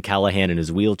guy John Callahan in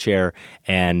his wheelchair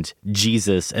and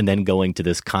Jesus, and then going to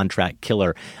this contract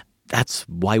killer. That's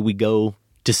why we go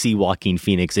to see Joaquin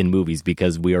Phoenix in movies,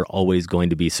 because we are always going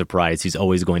to be surprised. He's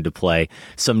always going to play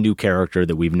some new character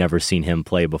that we've never seen him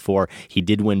play before. He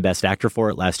did win Best Actor for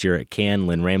it last year at Cannes.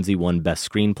 Lynn Ramsey won Best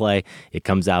Screenplay. It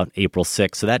comes out April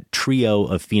 6th. So that trio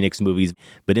of Phoenix movies,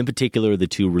 but in particular the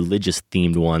two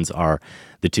religious-themed ones, are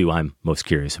the two I'm most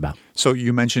curious about. So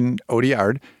you mentioned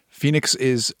Audiard. Phoenix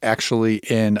is actually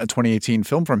in a 2018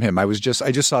 film from him. I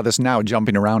just saw this now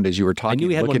jumping around as you were talking. I knew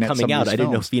he had one coming out. I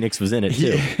didn't know Phoenix was in it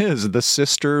too. He is. The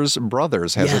Sisters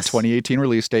Brothers has a 2018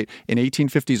 release date. In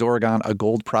 1850s Oregon, a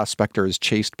gold prospector is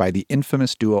chased by the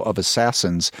infamous duo of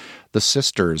assassins, the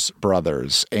Sisters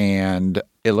Brothers. And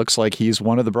it looks like he's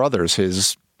one of the brothers.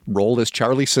 His role is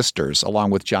Charlie Sisters, along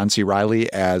with John C.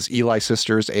 Reilly as Eli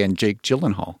Sisters, and Jake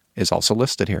Gyllenhaal is also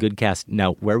listed here. Good cast.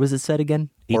 Now, where was it set again?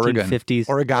 1850s?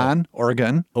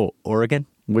 Oregon. Oh, Oregon?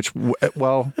 Which,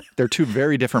 well, they're two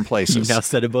very different places. You now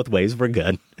said it both ways. We're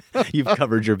good. You've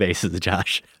covered your bases,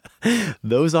 Josh.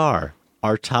 Those are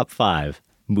our top 5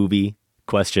 movie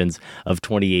questions of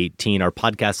 2018. Our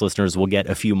podcast listeners will get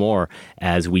a few more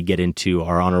as we get into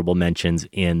our honorable mentions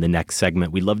in the next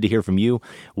segment. We'd love to hear from you.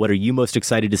 What are you most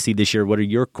excited to see this year? What are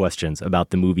your questions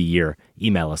about the movie year?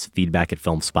 Email us,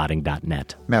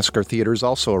 feedback@filmspotting.net. Massacre Theatre is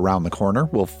also around the corner.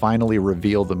 We'll finally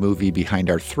reveal the movie behind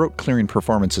our throat-clearing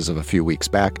performances of a few weeks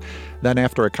back. Then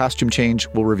after a costume change,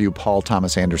 we'll review Paul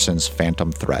Thomas Anderson's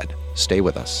Phantom Thread. Stay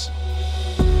with us.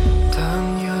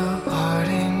 Tonya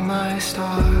Harding, my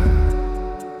star.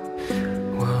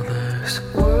 Well, this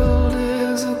world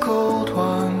is a cold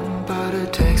one, but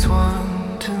it takes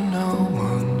one to know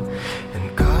one,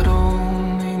 and God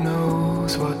only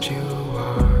knows what you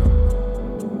are.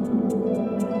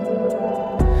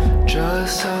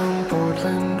 Just some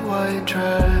Portland white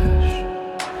trash.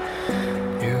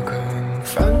 You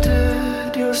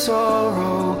confronted your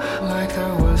sorrow like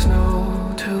there was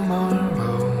no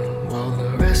tomorrow, while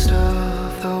the rest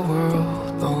of the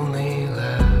world only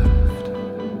laughed.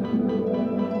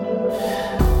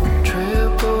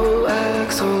 Triple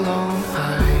axle on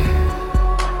high,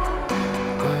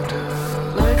 a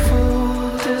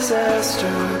delightful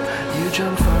disaster. You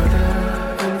jump farther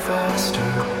and faster.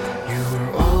 You were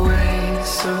always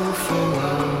so full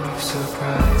of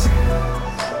surprises.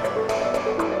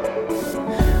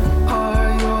 Are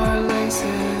your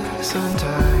laces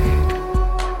untied?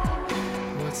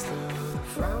 What's the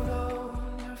frown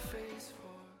on your face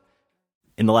for?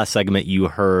 In the last segment, you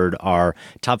heard our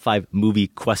top 5 movie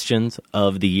questions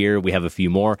of the year. We have a few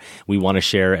more we want to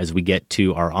share as we get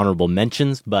to our honorable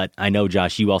mentions. But I know,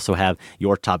 Josh, you also have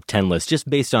your top 10 list just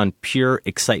based on pure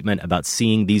excitement about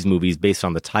seeing these movies based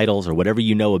on the titles or whatever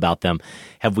you know about them.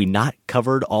 Have we not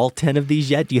covered all 10 of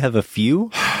these yet? Do you have a few?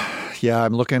 Yeah,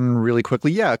 I'm looking really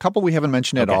quickly. Yeah, a couple we haven't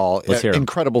mentioned at all. Let's hear 'em.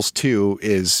 Incredibles 2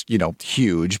 is,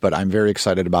 huge, but I'm very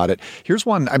excited about it. Here's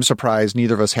one I'm surprised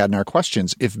neither of us had in our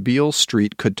questions. If Beale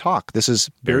Street Could Talk. This is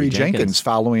Barry Jenkins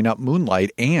following up Moonlight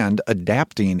and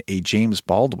adapting a James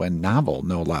Baldwin novel,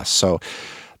 no less. So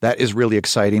that is really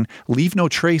exciting. Leave No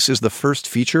Trace is the first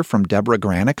feature from Deborah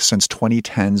Granick since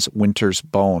 2010's Winter's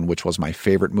Bone, which was my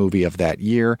favorite movie of that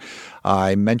year.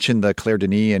 I mentioned the Claire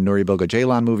Denis and Nuri Bilge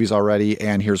Ceylan movies already,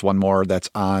 and here's one more that's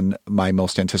on my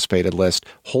most anticipated list.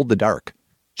 Hold the Dark,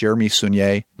 Jeremy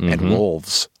Saulnier and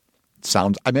Wolves.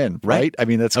 I'm in, right? I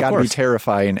mean, that's got to be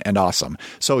terrifying and awesome.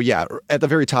 So yeah, at the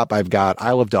very top, I've got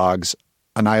Isle of Dogs,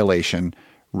 Annihilation,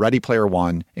 Ready Player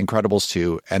One, Incredibles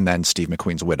 2, and then Steve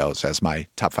McQueen's Widows as my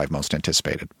top 5 most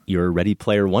anticipated. You're a Ready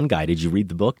Player One guy. Did you read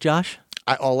the book, Josh?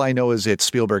 All I know is it's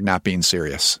Spielberg not being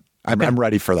serious. I'm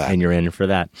ready for that. And you're in for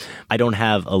that. I don't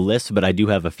have a list, but I do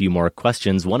have a few more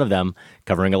questions. One of them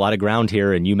covering a lot of ground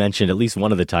here, and you mentioned at least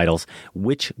one of the titles.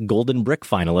 Which Golden Brick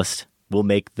finalist will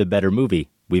make the better movie?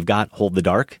 We've got Hold the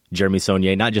Dark, Jeremy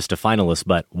Saulnier, not just a finalist,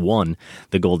 but won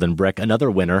the Golden Brick.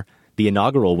 Another winner, the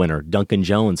inaugural winner, Duncan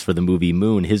Jones, for the movie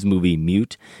Moon. His movie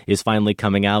Mute is finally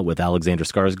coming out with Alexander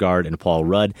Skarsgård and Paul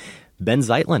Rudd. Ben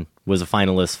Zeitlin was a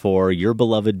finalist for your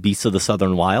beloved Beasts of the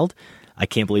Southern Wild. I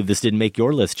can't believe this didn't make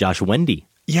your list, Josh. Wendy.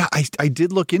 Yeah, I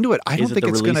did look into it. I don't think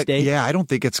it's going to. Yeah, I don't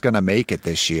think it's going to make it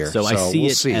this year. So I see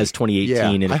it as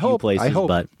 2018 in a few places.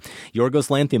 But Yorgos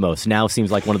Lanthimos now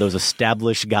seems like one of those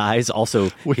established guys. Also,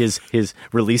 his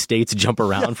release dates jump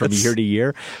around from year to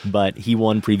year. But he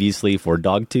won previously for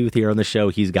Dogtooth here on the show.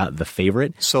 He's got The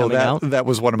Favorite. So that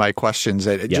was one of my questions.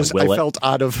 I felt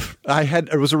out of.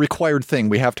 It was a required thing.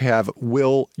 We have to have.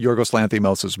 Will Yorgos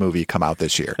Lanthimos' movie come out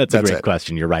this year? That's a great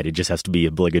question. You're right. It just has to be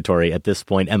obligatory at this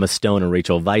point. Emma Stone and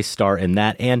Rachel Weisz star in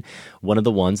that, and one of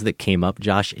the ones that came up,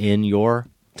 Josh, in your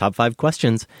top 5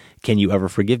 questions, Can You Ever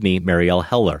Forgive Me, Marielle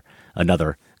Heller,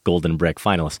 another Golden Brick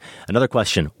finalist. Another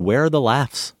question, where are the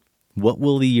laughs? What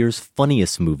will the year's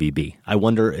funniest movie be? I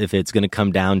wonder if it's going to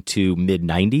come down to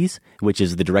mid-90s, which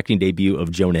is the directing debut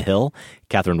of Jonah Hill.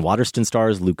 Catherine Waterston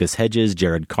stars, Lucas Hedges,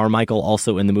 Jared Carmichael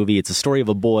also in the movie. It's a story of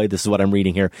a boy, this is what I'm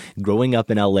reading here, growing up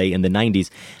in L.A. in the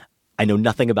 90s. I know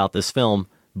nothing about this film,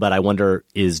 but I wonder,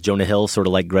 is Jonah Hill sort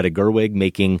of like Greta Gerwig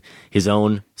making his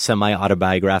own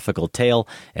semi-autobiographical tale?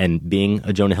 And being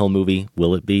a Jonah Hill movie,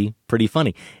 will it be pretty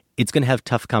funny? It's going to have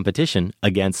tough competition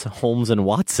against Holmes and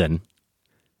Watson.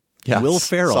 Yes, Will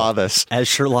Ferrell saw this. as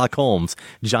Sherlock Holmes,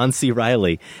 John C.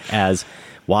 Reilly as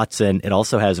Watson. It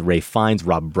also has Ralph Fiennes,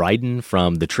 Rob Brydon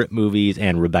from the Trip movies,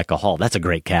 and Rebecca Hall. That's a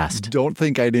great cast. Don't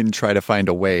think I didn't try to find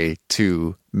a way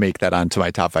to make that onto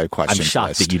my top 5 questions I'm shocked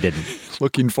list. that you didn't.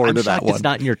 Looking forward to that one. It's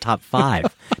not in your top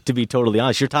 5, to be totally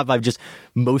honest. Your top 5 just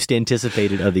most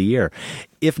anticipated of the year.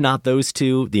 If not those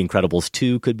two, The Incredibles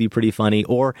 2 could be pretty funny,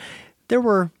 or there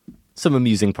were some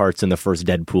amusing parts in the first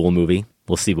Deadpool movie.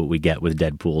 We'll see what we get with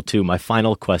Deadpool 2. My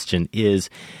final question is,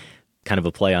 kind of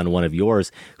a play on one of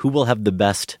yours, who will have the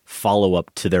best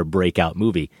follow-up to their breakout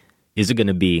movie? Is it going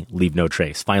to be Leave No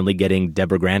Trace, finally getting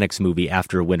Deborah Granick's movie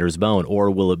after Winter's Bone?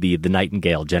 Or will it be The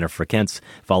Nightingale, Jennifer Kent's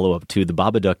follow-up to The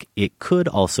Babadook? It could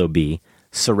also be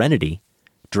Serenity,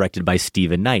 directed by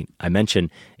Stephen Knight. I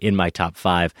mentioned in my top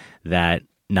 5 that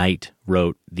Knight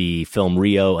wrote the film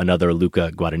Rio, another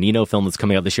Luca Guadagnino film that's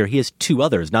coming out this year. He has 2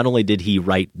 others. Not only did he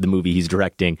write the movie he's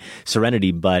directing,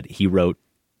 Serenity, but he wrote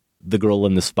The Girl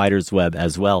in the Spider's Web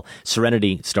as well.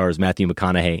 Serenity stars Matthew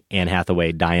McConaughey, Anne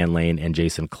Hathaway, Diane Lane, and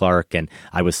Jason Clarke. And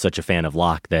I was such a fan of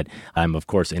Locke that I'm, of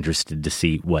course, interested to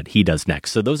see what he does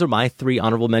next. So those are my 3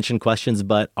 honorable mention questions,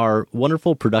 but our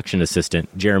wonderful production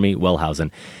assistant, Jeremy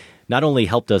Wellhausen, not only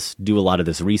helped us do a lot of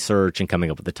this research and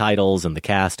coming up with the titles and the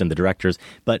cast and the directors,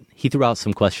 but he threw out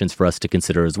some questions for us to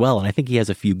consider as well. And I think he has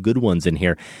a few good ones in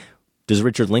here. Does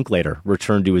Richard Linklater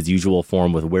return to his usual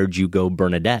form with Where'd You Go,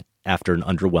 Bernadette? After an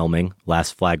underwhelming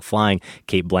Last Flag Flying?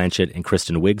 Kate Blanchett and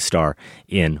Kristen Wiig star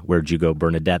in Where'd You Go,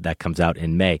 Bernadette? That comes out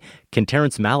in May. Can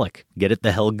Terrence Malick get it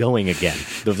the hell going again?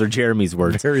 Those are Jeremy's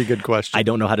words. Very good question. I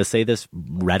don't know how to say this.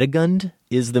 Redegund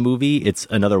is the movie. It's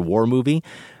another war movie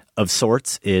of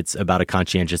sorts. It's about a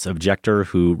conscientious objector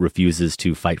who refuses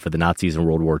to fight for the Nazis in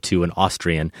World War II, an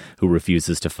Austrian who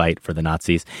refuses to fight for the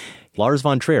Nazis. Lars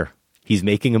von Trier. He's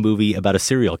making a movie about a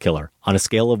serial killer. On a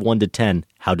scale of 1 to 10,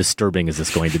 how disturbing is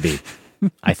this going to be?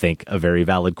 I think a very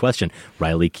valid question.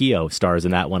 Riley Keough stars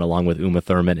in that one along with Uma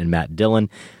Thurman and Matt Dillon.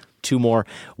 2 more.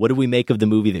 What do we make of the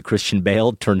movie that Christian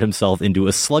Bale turned himself into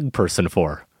a slug person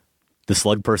for? The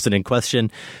slug person in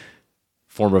question,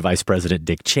 former Vice President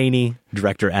Dick Cheney,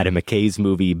 director Adam McKay's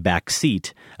movie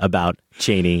Backseat, about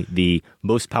Cheney, the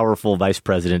most powerful vice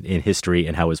president in history,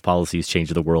 and how his policies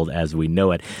changed the world as we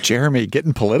know it. Jeremy,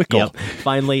 getting political. Yep.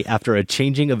 Finally, after a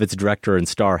changing of its director and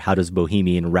star, how does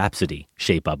Bohemian Rhapsody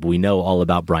shape up? We know all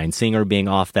about Bryan Singer being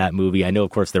off that movie. I know,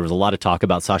 of course, there was a lot of talk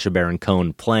about Sacha Baron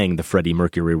Cohen playing the Freddie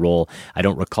Mercury role. I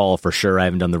don't recall for sure. I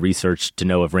haven't done the research to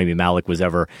know if Rami Malek was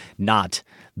ever not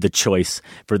the choice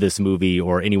for this movie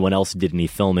or anyone else did any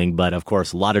filming. But of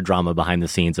course, a lot of drama behind the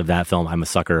scenes of that film. I'm a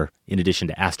sucker, in addition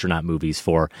to astronaut movies,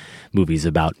 for movies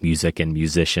about music and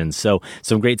musicians. So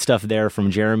some great stuff there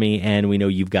from Jeremy. And we know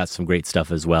you've got some great stuff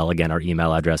as well. Again, our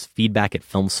email address,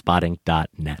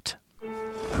 feedback@filmspotting.net.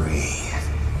 Breathe.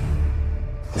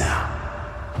 Now,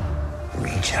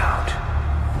 reach out.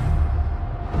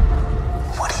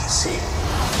 What do you see?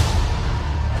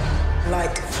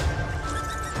 Light.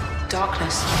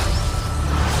 Darkness.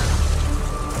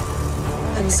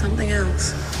 And something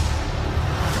else.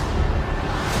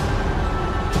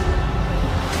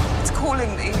 It's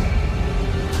calling me.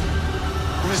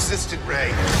 Resist it,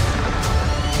 Ray.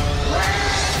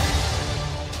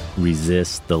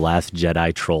 Resist the Last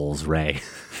Jedi trolls, Ray.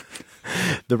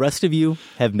 The rest of you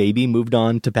have maybe moved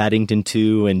on to Paddington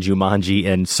 2 and Jumanji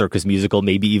and Circus Musical,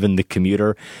 maybe even The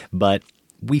Commuter, but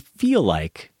we feel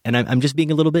like, and I'm just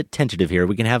being a little bit tentative here,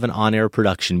 we can have an on-air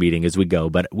production meeting as we go,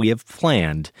 but we have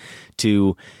planned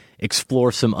to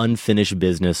explore some unfinished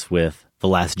business with The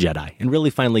Last Jedi and really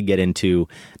finally get into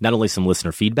not only some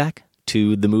listener feedback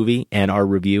to the movie and our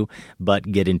review,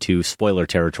 but get into spoiler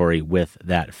territory with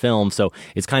that film. So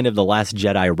it's kind of The Last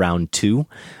Jedi Round 2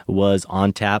 was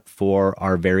on tap for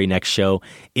our very next show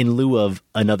in lieu of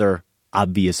another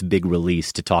obvious big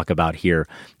release to talk about here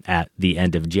at the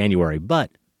end of January. But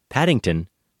Paddington,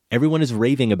 everyone is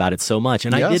raving about it so much,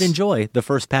 and yes, I did enjoy the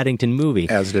first Paddington movie.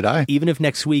 As did I. Even if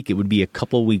next week it would be a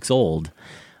couple weeks old,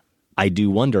 I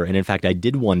do wonder, and in fact I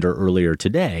did wonder earlier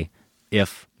today,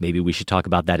 if maybe we should talk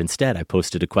about that instead. I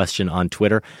posted a question on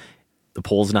Twitter. The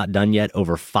poll's not done yet.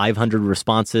 Over 500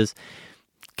 responses.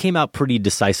 Came out pretty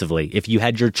decisively. If you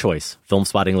had your choice, Film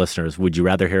Spotting listeners, would you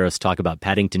rather hear us talk about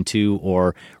Paddington 2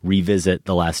 or revisit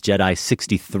The Last Jedi?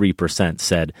 63%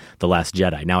 said The Last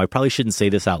Jedi. Now, I probably shouldn't say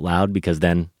this out loud because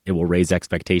then it will raise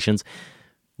expectations.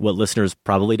 What listeners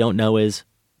probably don't know is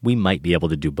we might be able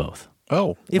to do both.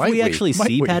 Oh, if we actually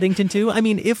see Paddington 2, I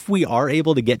mean, if we are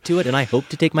able to get to it, and I hope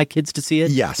to take my kids to see it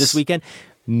this weekend,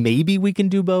 maybe we can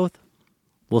do both.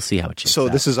 We'll see how it shakes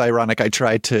out. This is ironic. I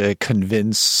tried to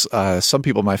convince some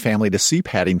people in my family to see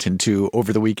Paddington 2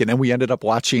 over the weekend, and we ended up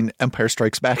watching Empire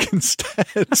Strikes Back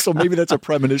instead. So maybe that's a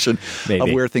premonition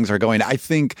of where things are going. I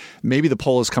think maybe the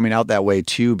poll is coming out that way,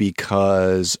 too,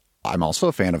 because I'm also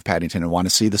a fan of Paddington and want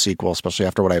to see the sequel, especially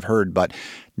after what I've heard, but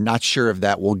not sure if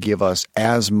that will give us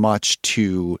as much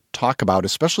to talk about,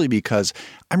 especially because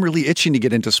I'm really itching to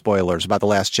get into spoilers about The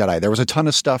Last Jedi. There was a ton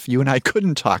of stuff you and I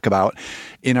couldn't talk about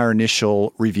in our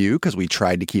initial review because we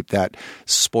tried to keep that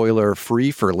spoiler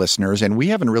free for listeners, and we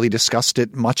haven't really discussed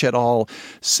it much at all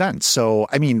since. So,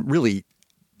 I mean, really,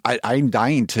 I'm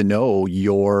dying to know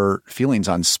your feelings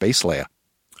on Space Leia,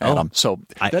 Adam. So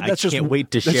that's can't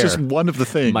wait to share. That's just one of the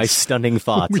things. My stunning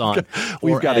thoughts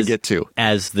we've got to get to.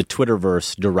 As the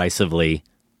Twitterverse derisively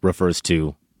refers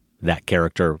to that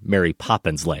character, Mary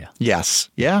Poppins Leia. Yes.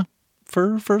 Yeah.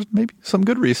 For maybe some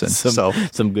good reasons.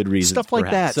 Some good reasons. Stuff like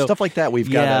perhaps. that. Stuff like that we've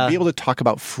got to be able to talk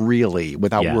about freely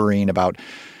without worrying about,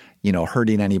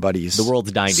 hurting anybody's the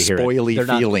world's dying to hear it.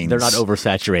 Feelings. They're not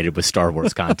oversaturated with Star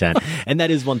Wars content. And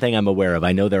that is one thing I'm aware of.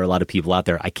 I know there are a lot of people out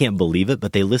there, I can't believe it,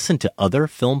 but they listen to other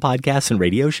film podcasts and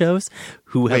radio shows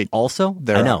who have also...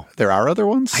 There are other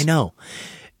ones? I know.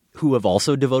 Who have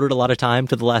also devoted a lot of time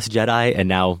to The Last Jedi, and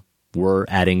now we're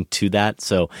adding to that.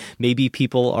 So maybe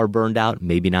people are burned out,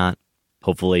 maybe not.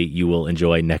 Hopefully you will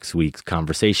enjoy next week's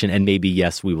conversation, and maybe,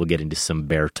 yes, we will get into some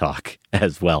bear talk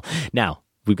as well. Now,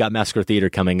 we've got Massacre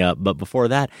Theatre coming up, but before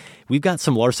that, we've got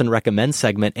some Larsen Recommends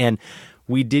segment, and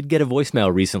we did get a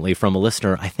voicemail recently from a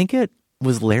listener. I think it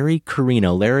was Larry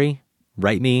Carino. Larry,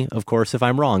 write me, of course, if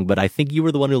I'm wrong, but I think you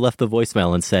were the one who left the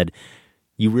voicemail and said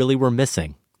you really were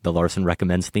missing the Larsen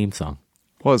Recommends theme song.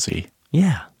 Was he?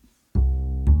 Yeah.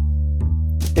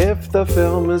 If the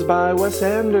film is by Wes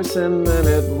Anderson, then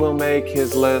it will make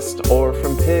his list. Or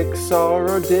from Pixar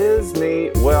or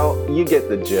Disney, well, you get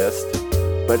the gist.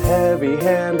 But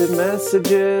heavy-handed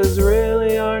messages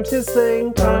really aren't his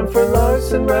thing. Time for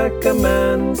Larsen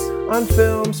Recommends on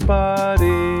Film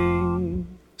Spotty.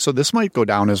 So this might go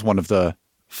down as one of the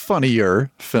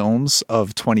funnier films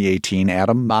of 2018,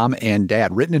 Adam. Mom and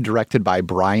Dad, written and directed by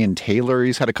Brian Taylor.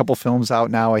 He's had a couple films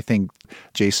out now. I think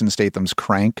Jason Statham's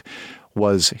Crank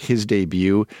was his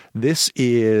debut. It's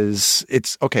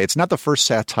not the first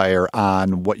satire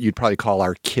on what you'd probably call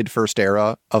our kid first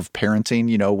era of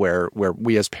parenting, where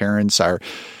we as parents are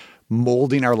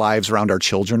molding our lives around our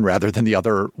children rather than the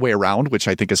other way around, which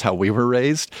I think is how we were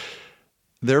raised.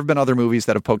 There have been other movies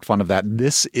that have poked fun of that.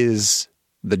 This is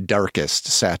the darkest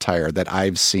satire that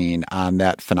I've seen on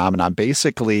that phenomenon,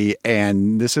 basically,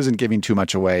 and this isn't giving too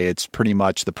much away. It's pretty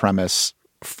much the premise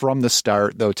from the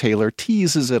start, though Taylor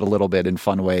teases it a little bit in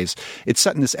fun ways. It's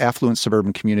set in this affluent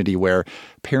suburban community where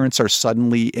parents are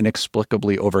suddenly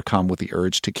inexplicably overcome with the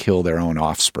urge to kill their own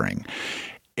offspring.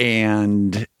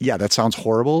 And yeah, that sounds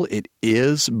horrible. It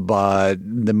is, but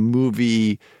the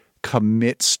movie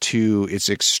commits to its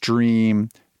extreme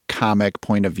comic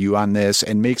point of view on this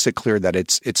and makes it clear that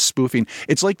it's spoofing.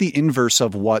 It's like the inverse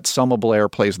of what Selma Blair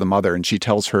plays the mother, and she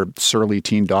tells her surly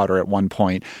teen daughter at one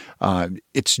point,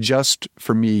 it's just,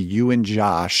 for me, you and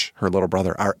Josh, her little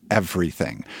brother, are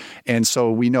everything. And so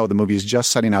we know the movie is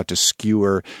just setting out to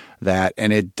skewer that,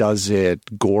 and it does it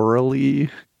gorily,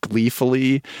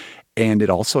 gleefully, and it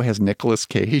also has Nicolas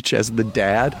Cage as the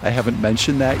dad. I haven't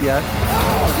mentioned that yet.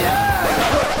 Oh,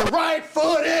 yeah! Put your right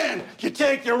foot in! You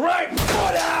take your right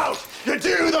foot out! You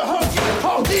do the hook, you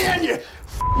poke in, you...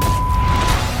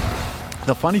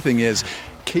 The funny thing is,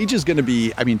 Cage is going to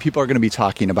be, people are going to be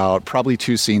talking about probably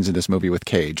two scenes in this movie with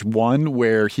Cage. One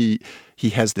where he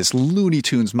has this Looney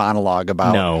Tunes monologue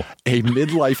about his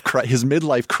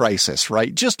midlife crisis,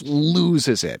 right? Just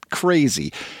loses it.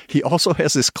 Crazy. He also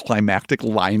has this climactic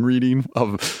line reading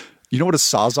of, you know what a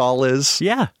sawzall is?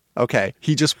 Yeah. Okay.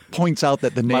 He just points out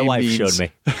that the name My wife means... showed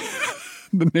me.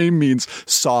 The name means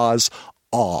saws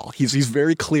all. He's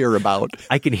very clear about...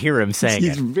 I can hear him saying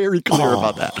He's very clear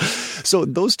about that. So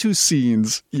those two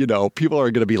scenes, people are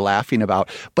going to be laughing about.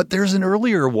 But there's an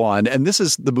earlier one, and this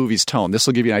is the movie's tone. This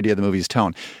will give you an idea of the movie's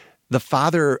tone. The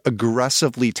father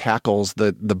aggressively tackles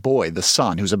the boy, the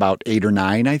son, who's about 8 or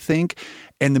 9, I think.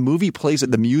 And the movie plays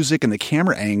it, the music and the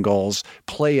camera angles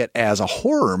play it as a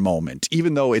horror moment,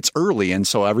 even though it's early and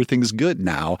so everything's good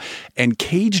now. And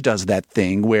Cage does that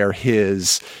thing where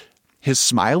his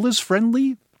smile is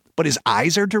friendly, but his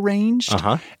eyes are deranged.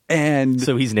 Uh-huh. And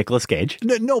so he's Nicolas Cage?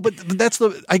 No, but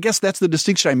I guess that's the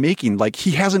distinction I'm making. Like,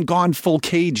 he hasn't gone full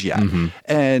Cage yet. Mm-hmm.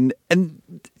 And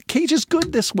Cage is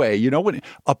good this way, when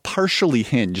a partially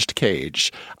hinged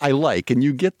Cage I like, and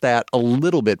you get that a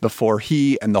little bit before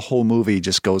he and the whole movie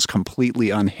just goes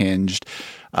completely unhinged.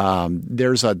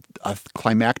 There's a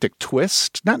climactic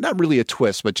twist, not really a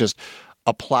twist, but just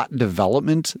a plot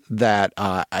development that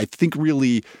I think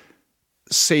really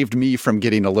saved me from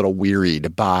getting a little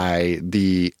wearied by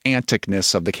the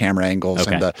anticness of the camera angles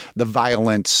and the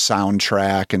violent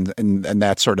soundtrack and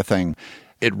that sort of thing.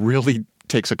 It really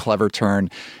takes a clever turn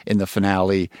in the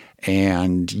finale.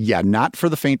 And yeah, not for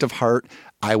the faint of heart.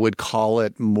 I would call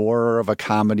it more of a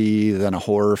comedy than a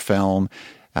horror film.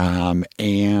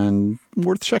 and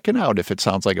worth checking out if it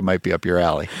sounds like it might be up your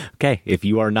alley. Okay, if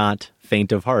you are not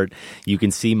faint of heart, you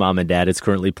can see Mom and Dad. It's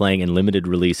currently playing in limited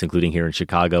release, including here in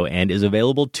Chicago, and is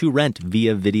available to rent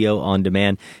via video on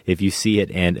demand. If you see it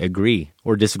and agree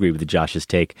or disagree with Josh's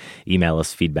take, email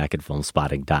us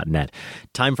feedback@filmspotting.net.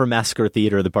 Time for Massacre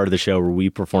Theatre, the part of the show where we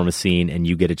perform a scene and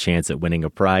you get a chance at winning a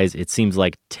prize. It seems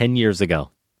like 10 years ago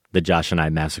that Josh and I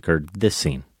massacred this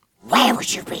scene. Where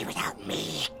would you be without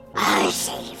me? I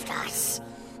saved us.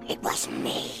 It was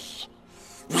me.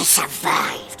 We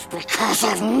survived because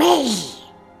of me.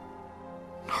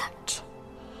 Not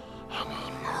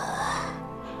anymore.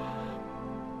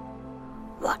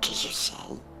 What did you say?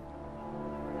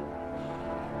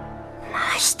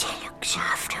 Master looks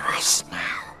after us now.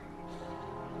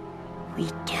 We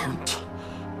don't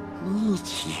need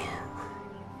you.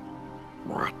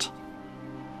 What?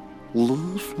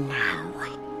 Leave now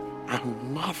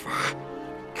and never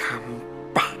come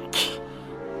back.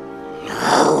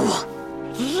 No!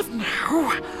 Leave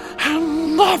now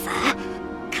and never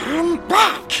come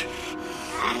back.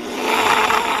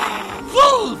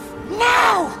 Leave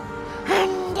now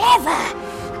and never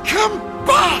come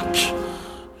back.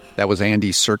 That was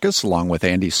Andy Serkis, along with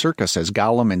Andy Serkis as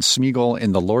Gollum and Smeagol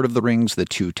in The Lord of the Rings, The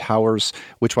Two Towers.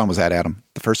 Which one was that, Adam?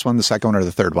 The first one, the second one, or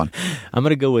the third one? I'm going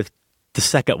to go with the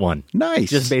second one. Nice.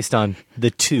 Just based on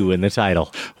the 2 in the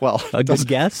title. Well, a good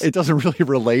guess? It doesn't really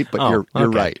relate, but you're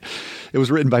okay. right. It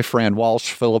was written by Fran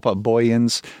Walsh, Philippa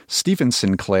Boyens, Stephen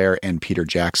Sinclair, and Peter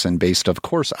Jackson, based, of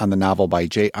course, on the novel by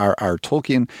J.R.R.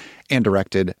 Tolkien and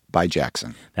directed by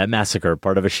Jackson. That Massacre,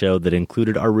 part of a show that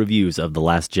included our reviews of The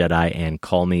Last Jedi and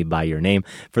Call Me By Your Name.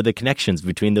 For the connections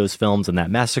between those films and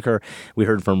that massacre, we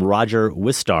heard from Roger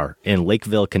Wistar in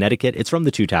Lakeville, Connecticut. It's from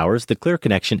The Two Towers. The clear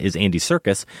connection is Andy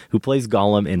Serkis, who plays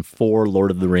Gollum in 4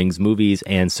 Lord of the Rings movies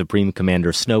and Supreme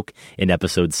Commander Snoke in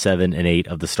episodes 7 and 8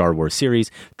 of the Star Wars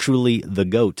series. Truly the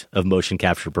GOAT of motion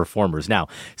capture performers. Now,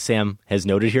 Sam has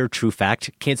noted here, true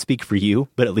fact, can't speak for you,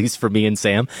 but at least for me and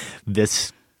Sam,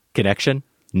 this connection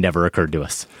never occurred to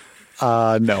us.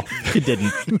 No. It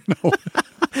didn't. No.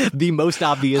 The most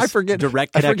obvious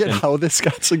direct connection. I forget how this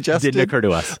got suggested. Didn't occur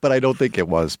to us. But I don't think it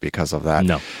was because of that.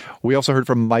 No. We also heard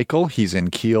from Michael. He's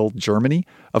in Kiel, Germany.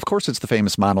 Of course, it's the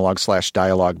famous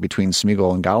monologue/dialogue between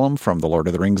Smeagol and Gollum from The Lord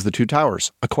of the Rings, The Two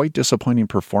Towers. A quite disappointing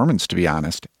performance, to be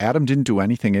honest. Adam didn't do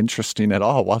anything interesting at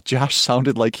all, while Josh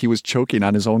sounded like he was choking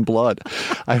on his own blood.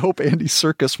 I hope Andy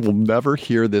Serkis will never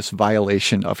hear this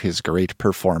violation of his great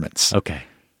performance. Okay.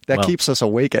 That keeps us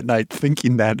awake at night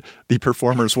thinking that the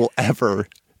performers will ever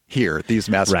hear these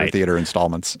Massacre Theatre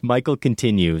installments. Michael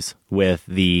continues with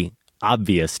the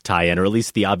obvious tie-in, or at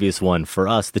least the obvious one for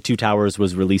us. The Two Towers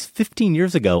was released 15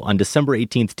 years ago on December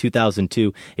 18th,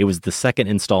 2002. It was the second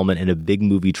installment in a big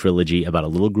movie trilogy about a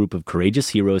little group of courageous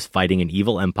heroes fighting an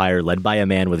evil empire led by a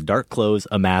man with dark clothes,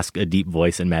 a mask, a deep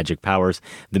voice, and magic powers.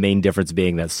 The main difference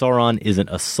being that Sauron isn't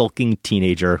a sulking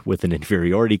teenager with an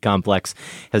inferiority complex.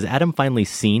 Has Adam finally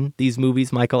seen these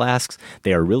movies, Michael asks?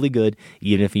 They are really good,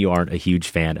 even if you aren't a huge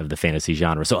fan of the fantasy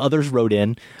genre. So others wrote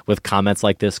in with comments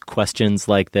like this, questions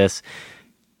like this.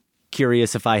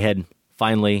 Curious if I had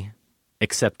finally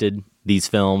accepted these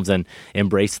films and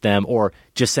embraced them, or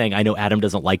just saying, I know Adam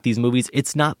doesn't like these movies.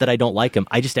 It's not that I don't like them.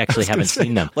 I just actually haven't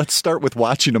seen them. Let's start with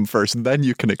watching them first, and then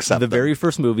you can accept them. The very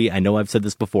first movie, I know I've said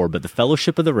this before, but The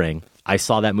Fellowship of the Ring, I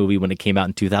saw that movie when it came out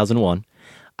in 2001.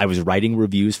 I was writing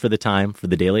reviews for the time, for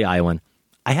the Daily Iowan.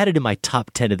 I had it in my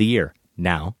top 10 of the year.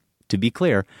 Now, to be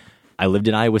clear, I lived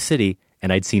in Iowa City,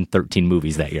 and I'd seen 13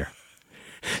 movies that year.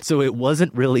 So it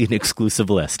wasn't really an exclusive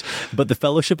list, but The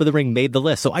Fellowship of the Ring made the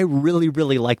list. So I really,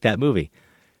 really like that movie.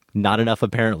 Not enough,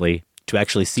 apparently, to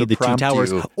actually see The Two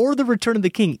Towers or The Return of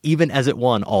the King, even as it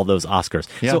won all those Oscars.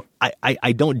 Yeah. So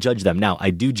I don't judge them. Now,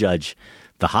 I do judge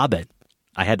The Hobbit.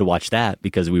 I had to watch that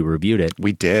because we reviewed it.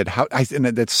 We did. And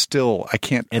that's still, I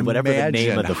can't imagine the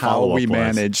name of the how we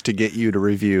managed to get you to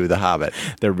review The Hobbit.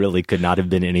 There really could not have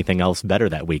been anything else better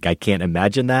that week. I can't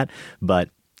imagine that, but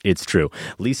it's true.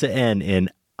 Lisa N. in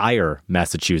Ayer,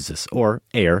 Massachusetts, or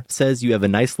Ayer, says you have a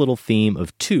nice little theme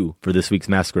of 2 for this week's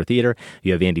Massacre Theatre.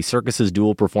 You have Andy Serkis'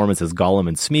 dual performance as Gollum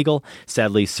and Smeagol.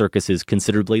 Sadly, Serkis is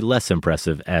considerably less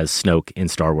impressive as Snoke in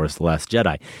Star Wars The Last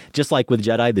Jedi. Just like with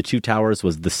Jedi, The Two Towers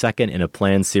was the second in a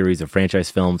planned series of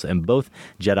franchise films, and both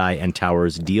Jedi and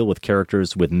Towers deal with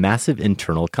characters with massive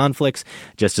internal conflicts.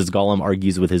 Just as Gollum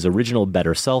argues with his original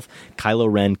better self, Kylo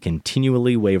Ren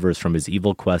continually wavers from his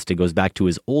evil quest and goes back to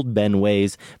his old Ben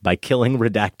ways by killing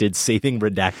redacted Redacted, saving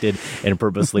Redacted, and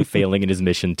purposely failing in his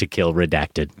mission to kill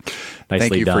Redacted. Nicely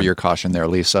Thank you done. for your caution there,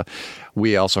 Lisa.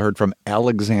 We also heard from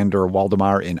Alexander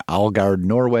Waldemar in Algard,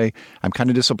 Norway. I'm kind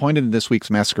of disappointed in this week's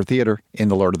Massacre Theatre. In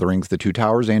The Lord of the Rings, The Two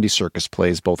Towers, Andy Serkis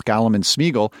plays both Gollum and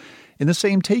Smeagol in the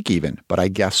same take even. But I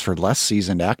guess for less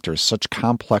seasoned actors, such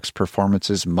complex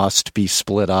performances must be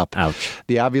split up. Ouch.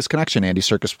 The obvious connection, Andy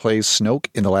Serkis plays Snoke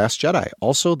in The Last Jedi.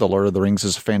 Also, The Lord of the Rings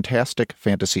is a fantastic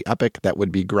fantasy epic that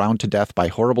would be ground to death by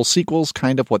horrible sequels,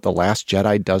 kind of what The Last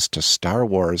Jedi does to Star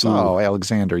Wars. Ooh. Oh,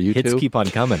 Alexander, you Hits too? keep on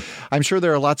coming. I'm sure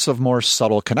there are lots of more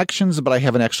subtle connections, but I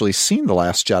haven't actually seen The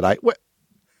Last Jedi.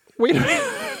 Wait a minute.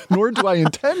 Nor do I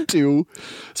intend to,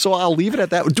 so I'll leave it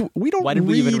at that. Why did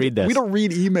we even read this? We don't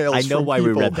read emails. I know from why we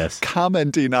people read this.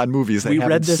 Commenting on movies they We haven't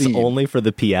read this seen. only for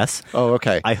the PS. Oh,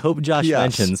 okay. I hope Josh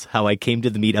mentions how I came to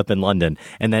the meetup in London,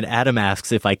 and then Adam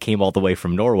asks if I came all the way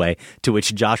from Norway, to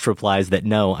which Josh replies that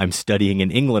no, I'm studying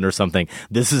in England or something.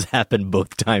 This has happened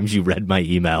both times you read my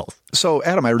emails. So,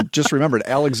 Adam, I just remembered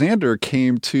Alexander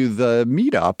came to the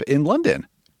meetup in London.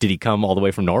 Did he come all the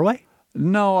way from Norway?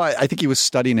 No, I think he was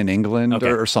studying in England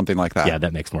or something like that. Yeah,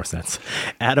 that makes more sense.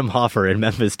 Adam Hoffer in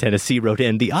Memphis, Tennessee wrote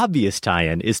in, the obvious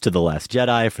tie-in is to The Last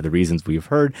Jedi for the reasons we've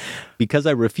heard. Because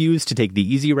I refuse to take the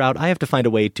easy route, I have to find a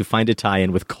way to find a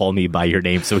tie-in with Call Me By Your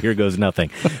Name, so here goes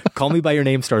nothing. Call Me By Your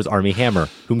Name stars Armie Hammer,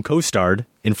 whom co-starred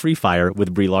in Free Fire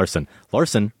with Brie Larson.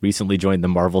 Larson recently joined the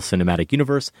Marvel Cinematic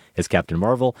Universe as Captain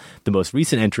Marvel. The most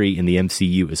recent entry in the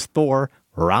MCU is Thor,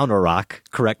 Ragnarok,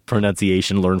 correct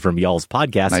pronunciation learned from y'all's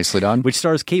podcast. Nicely done. Which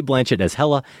stars Cate Blanchett as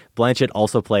Hela. Blanchett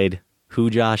also played, who,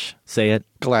 Josh? Say it.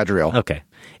 Galadriel. Okay.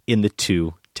 In The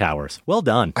Two Towers. Well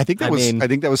done. I think that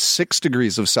was 6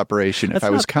 degrees of separation, if I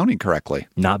was counting correctly.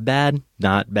 Not bad.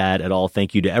 Not bad at all.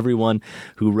 Thank you to everyone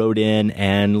who wrote in.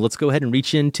 And let's go ahead and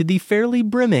reach into the fairly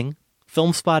brimming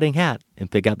Film Spotting hat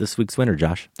and pick out this week's winner,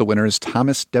 Josh. The winner is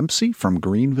Thomas Dempsey from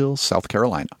Greenville, South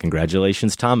Carolina.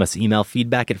 Congratulations, Thomas. Email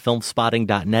feedback at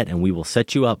filmspotting.net and we will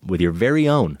set you up with your very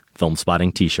own Film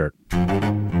Spotting t-shirt.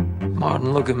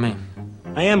 Martin, look at me.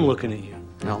 I am looking at you.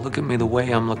 Now look at me the way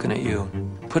I'm looking at you.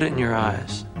 Put it in your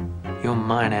eyes. You're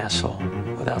mine, asshole,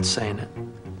 without saying it.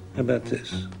 How about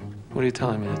this? What are you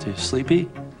telling me? That you're sleepy?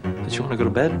 That you want to go to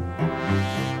bed?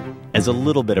 As a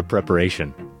little bit of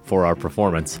preparation for our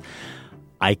performance,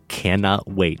 I cannot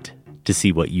wait to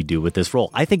see what you do with this role.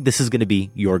 I think this is going to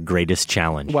be your greatest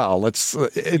challenge. Well, it's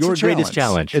your greatest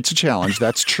challenge. It's a challenge.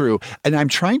 That's true. And I'm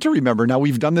trying to remember. Now,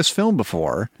 we've done this film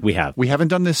before. We have. We haven't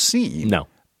done this scene. No.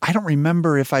 I don't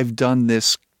remember if I've done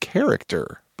this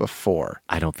character before.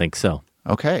 I don't think so.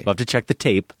 Okay. We'll have to check the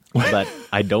tape, but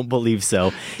I don't believe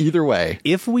so. Either way.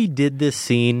 If we did this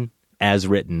scene as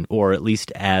written, or at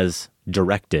least as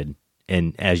directed,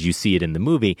 and as you see it in the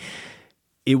movie,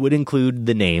 it would include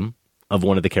the name of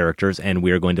one of the characters, and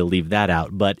we are going to leave that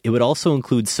out. But it would also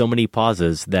include so many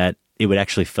pauses that it would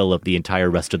actually fill up the entire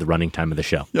rest of the running time of the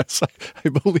show. Yes, I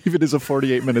believe it is a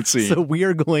 48-minute scene. So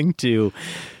we're going to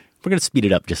speed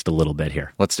it up just a little bit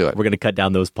here. Let's do it. We're going to cut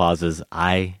down those pauses.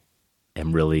 I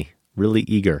am really, really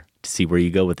eager to see where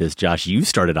you go with this. Josh, you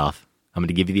started off. I'm going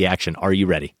to give you the action. Are you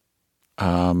ready?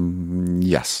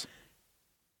 Yes.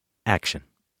 Action.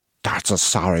 That's a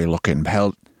sorry-looking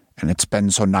pelt, and it's been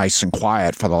so nice and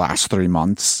quiet for the last 3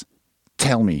 months.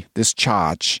 Tell me, this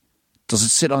charge, does it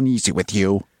sit uneasy with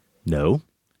you? No,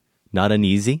 not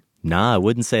uneasy. Nah, I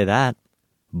wouldn't say that.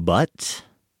 But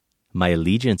my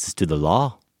allegiance is to the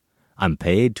law. I'm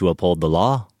paid to uphold the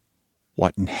law.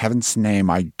 What in heaven's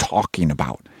name are you talking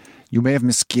about? You may have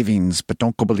misgivings, but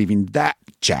don't go believing that,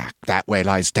 Jack. That way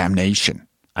lies damnation.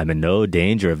 I'm in no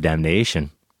danger of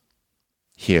damnation.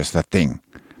 Here's the thing.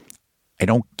 I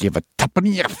don't give a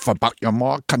tuppenny F about your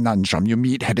moral conundrum, you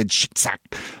meat-headed shitsack.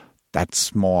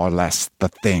 That's more or less the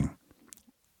thing.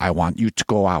 I want you to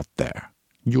go out there.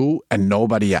 You and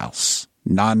nobody else.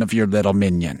 None of your little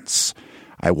minions.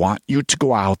 I want you to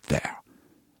go out there.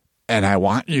 And I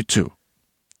want you to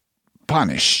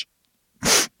punish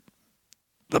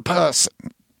the person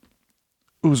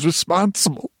who's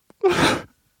responsible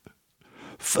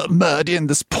for murdering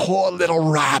this poor little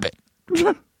rabbit.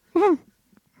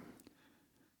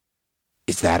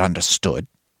 Is that understood?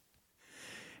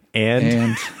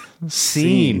 And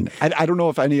scene. I don't know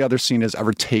if any other scene has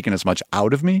ever taken as much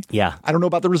out of me. Yeah. I don't know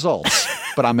about the results,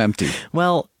 but I'm empty.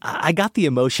 Well, I got the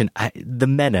emotion. The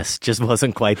menace just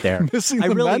wasn't quite there. Missing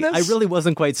the menace? I really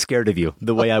wasn't quite scared of you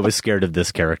the way I was scared of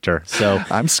this character. So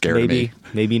I'm scared of me.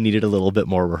 Maybe needed a little bit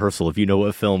more rehearsal. If you know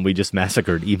what film we just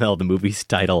massacred, email the movie's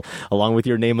title along with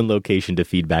your name and location to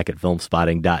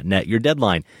feedback@filmspotting.net. Your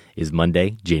deadline is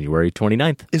Monday, January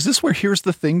 29th. Is this where Here's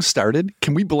the Thing started?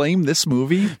 Can we blame this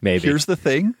movie? Maybe. Here's the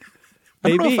Thing? I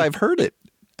don't know if I've heard it.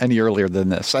 any earlier than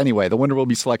this. Anyway, the winner will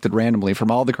be selected randomly from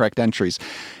all the correct entries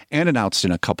and announced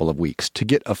in a couple of weeks. To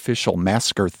get official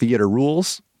Massacre Theatre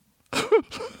rules,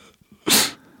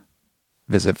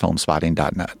 visit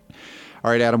filmspotting.net. All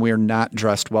right, Adam, we are not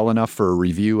dressed well enough for a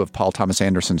review of Paul Thomas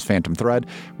Anderson's Phantom Thread.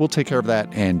 We'll take care of that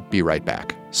and be right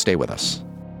back. Stay with us.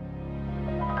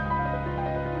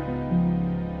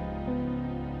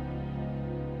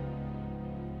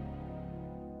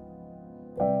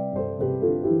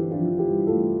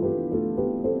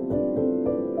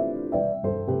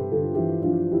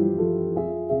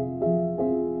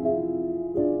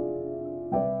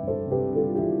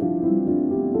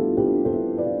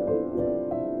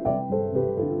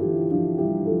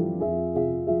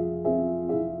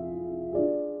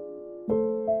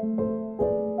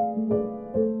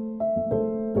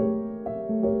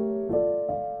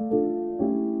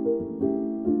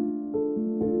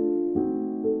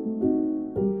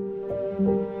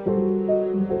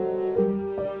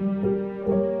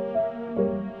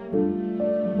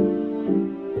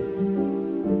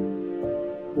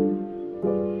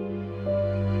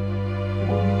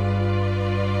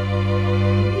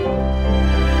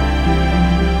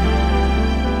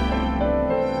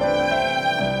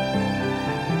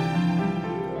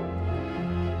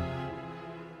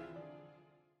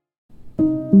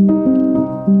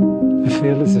 I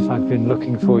feel as if I've been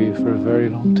looking for you for a very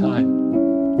long time.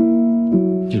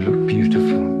 You look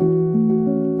beautiful.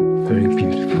 Very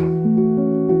beautiful.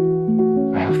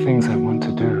 I have things I want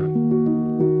to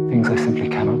do. Things I simply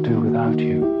cannot do without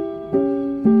you.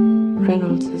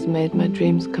 Reynolds has made my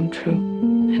dreams come true,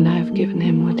 and I have given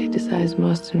him what he desires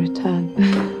most in return.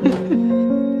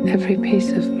 Every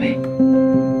piece of me.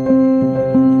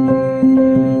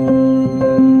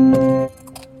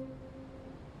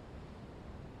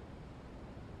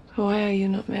 Why are you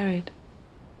not married?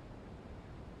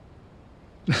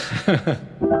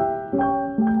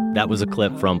 That was a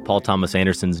clip from Paul Thomas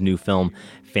Anderson's new film,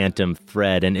 Phantom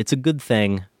Thread. And it's a good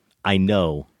thing I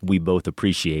know we both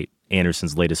appreciate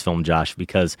Anderson's latest film, Josh,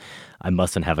 because I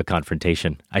mustn't have a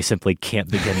confrontation. I simply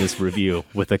can't begin this review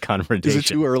with a confrontation. Is it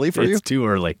too early for you? It's too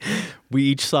early. We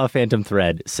each saw Phantom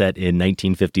Thread set in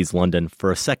 1950s London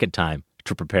for a second time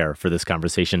to prepare for this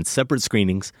conversation. Separate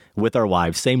screenings with our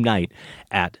wives, same night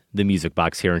at the Music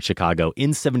Box here in Chicago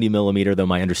in 70 millimeter, though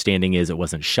my understanding is it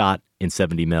wasn't shot in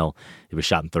 70 mil. It was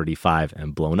shot in 35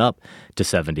 and blown up to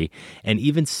 70. And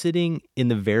even sitting in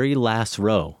the very last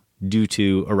row due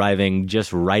to arriving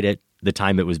just right at the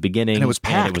time it was beginning. And it was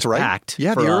packed, right? Packed.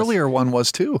 Yeah, the earlier one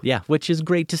was too. Yeah, which is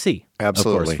great to see.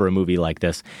 Absolutely. Of course, for a movie like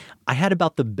this. I had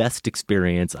about the best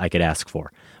experience I could ask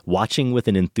for. Watching with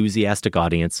an enthusiastic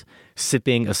audience,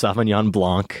 sipping a Sauvignon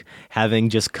Blanc, having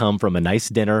just come from a nice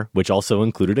dinner, which also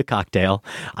included a cocktail.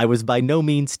 I was by no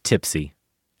means tipsy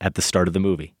at the start of the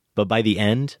movie. But by the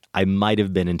end, I might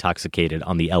have been intoxicated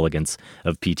on the elegance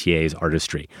of PTA's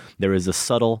artistry. There is a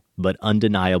subtle but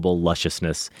undeniable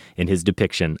lusciousness in his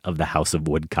depiction of the House of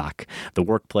Woodcock, the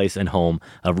workplace and home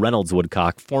of Reynolds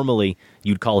Woodcock. Formerly,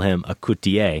 you'd call him a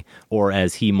couturier, or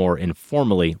as he more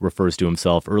informally refers to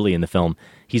himself early in the film,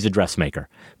 he's a dressmaker,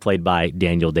 played by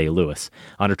Daniel Day-Lewis.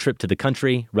 On a trip to the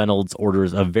country, Reynolds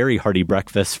orders a very hearty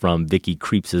breakfast from Vicky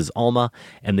Creeps' Alma,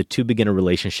 and the two begin a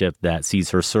relationship that sees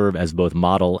her serve as both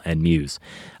model and muse.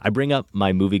 I bring up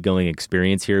my movie-going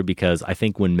experience here because I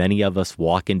think when many of us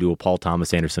walk into a Paul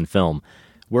Thomas Anderson film,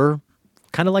 we're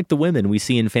kind of like the women we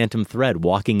see in Phantom Thread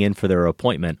walking in for their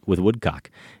appointment with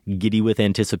Woodcock, giddy with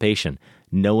anticipation,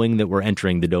 knowing that we're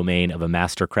entering the domain of a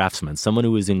master craftsman, someone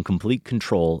who is in complete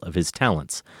control of his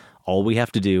talents. All we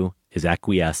have to do is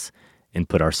acquiesce and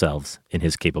put ourselves in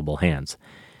his capable hands.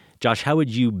 Josh, how would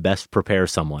you best prepare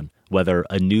someone, whether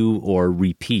a new or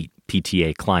repeat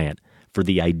PTA client, for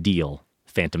the ideal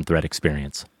Phantom Thread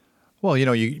experience? Well,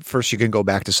 you can go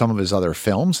back to some of his other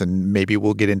films, and maybe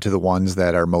we'll get into the ones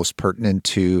that are most pertinent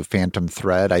to Phantom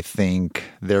Thread. I think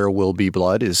There Will Be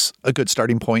Blood is a good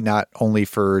starting point, not only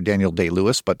for Daniel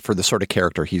Day-Lewis, but for the sort of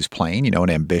character he's playing, an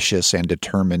ambitious and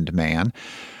determined man.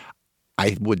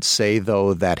 I would say,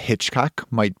 though, that Hitchcock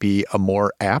might be a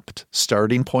more apt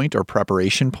starting point or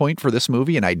preparation point for this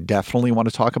movie, and I definitely want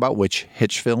to talk about which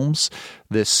Hitch films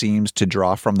this seems to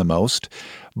draw from the most.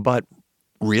 But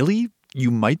really, you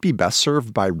might be best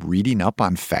served by reading up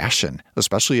on fashion,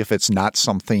 especially if it's not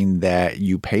something that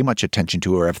you pay much attention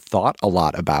to or have thought a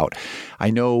lot about. I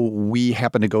know we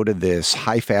happened to go to this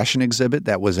high fashion exhibit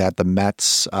that was at the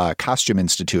Met's Costume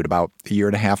Institute about a year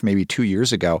and a half, maybe 2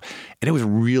 years ago. And it was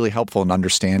really helpful in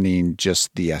understanding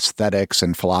just the aesthetics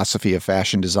and philosophy of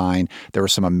fashion design. There were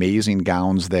some amazing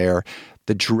gowns there.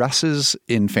 The dresses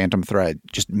in Phantom Thread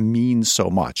just mean so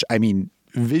much. I mean,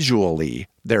 visually,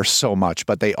 There's so much,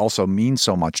 but they also mean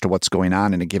so much to what's going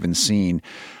on in a given scene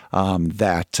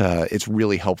that it's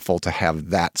really helpful to have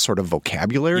that sort of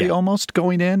vocabulary almost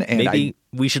going in. And maybe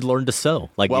we should learn to sew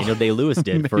like Daniel Day-Lewis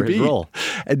did for his role.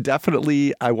 And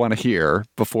definitely I want to hear,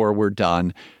 before we're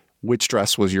done, which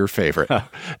dress was your favorite?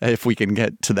 If we can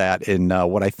get to that in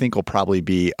what I think will probably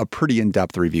be a pretty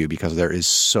in-depth review, because there is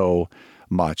so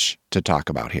much to talk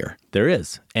about here. There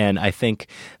is. And I think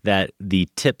that the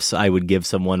tips I would give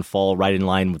someone fall right in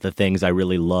line with the things I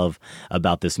really love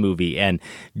about this movie. And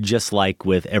just like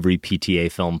with every PTA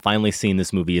film, finally seeing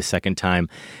this movie a second time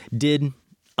did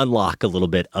unlock a little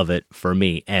bit of it for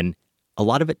me. And a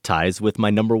lot of it ties with my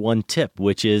number one tip,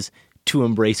 which is to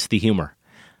embrace the humor.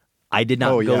 I did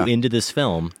not go into this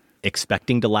film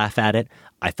expecting to laugh at it.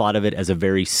 I thought of it as a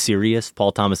very serious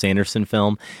Paul Thomas Anderson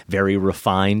film, very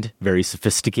refined, very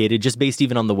sophisticated, just based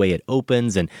even on the way it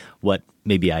opens and what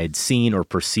maybe I had seen or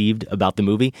perceived about the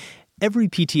movie. Every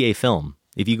PTA film,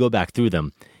 if you go back through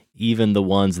them, even the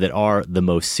ones that are the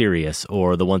most serious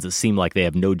or the ones that seem like they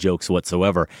have no jokes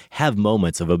whatsoever, have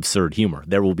moments of absurd humor.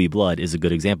 There Will Be Blood is a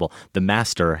good example. The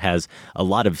Master has a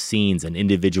lot of scenes and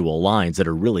individual lines that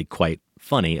are really quite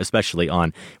funny, especially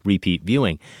on repeat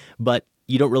viewing. But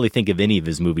you don't really think of any of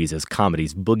his movies as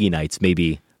comedies. Boogie Nights may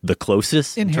be the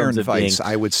closest. Inherent Vice,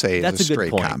 I would say, is a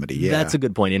straight comedy. Yeah. That's a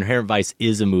good point. Inherent Vice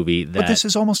is a movie that... But this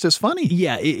is almost as funny.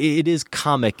 Yeah, it is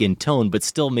comic in tone, but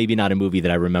still maybe not a movie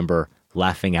that I remember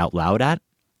laughing out loud at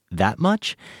that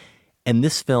much. And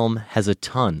this film has a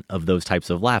ton of those types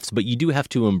of laughs, but you do have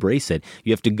to embrace it.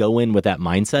 You have to go in with that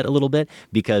mindset a little bit,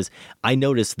 because I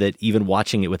noticed that even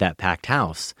watching it with that packed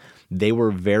house, they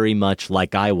were very much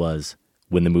like I was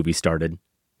when the movie started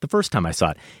the first time I saw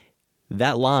it.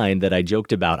 That line that I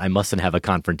joked about, I mustn't have a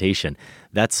confrontation,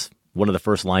 that's one of the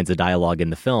first lines of dialogue in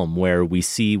the film, where we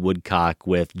see Woodcock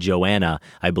with Joanna,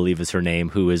 I believe is her name,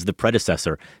 who is the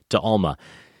predecessor to Alma.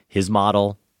 His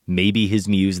model, maybe his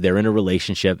muse, they're in a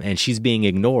relationship, and she's being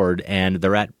ignored, and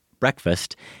they're at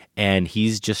breakfast, and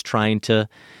he's just trying to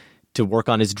work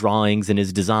on his drawings and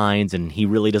his designs, and he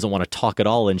really doesn't want to talk at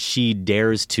all, and she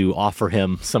dares to offer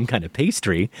him some kind of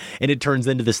pastry, and it turns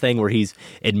into this thing where he's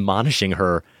admonishing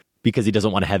her because he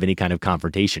doesn't want to have any kind of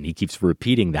confrontation. He keeps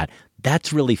repeating that.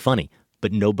 That's really funny,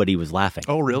 but nobody was laughing.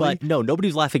 Oh, really? But no, nobody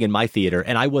was laughing in my theater,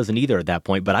 and I wasn't either at that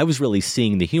point, but I was really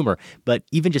seeing the humor. But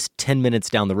even just 10 minutes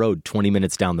down the road, 20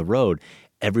 minutes down the road,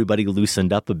 everybody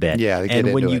loosened up a bit. Yeah,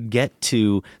 and when you get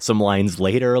to some lines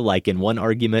later, like in one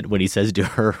argument when he says to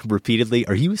her repeatedly,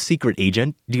 "Are you a secret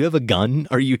agent? Do you have a gun?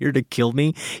 Are you here to kill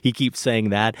me?" He keeps saying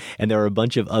that. And there are a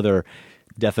bunch of other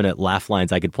definite laugh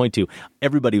lines I could point to.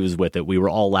 Everybody was with it. We were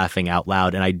all laughing out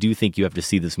loud. And I do think you have to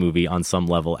see this movie on some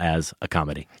level as a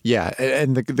comedy. Yeah.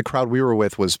 And the crowd we were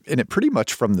with was in it pretty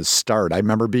much from the start. I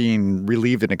remember being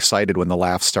relieved and excited when the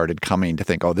laughs started coming to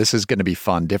think, oh, this is going to be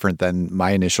fun, different than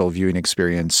my initial viewing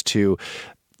experience too.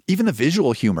 Even the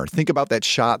visual humor. Think about that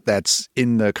shot that's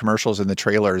in the commercials and the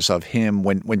trailers of him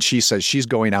when she says she's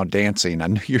going out dancing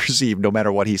on New Year's Eve, no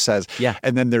matter what he says. Yeah.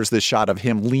 And then there's this shot of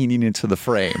him leaning into the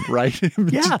frame, right?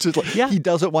 Yeah. He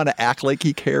doesn't want to act like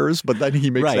he cares, but then he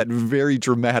makes that very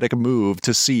dramatic move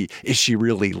to see, is she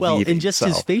really leaving? And just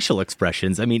his facial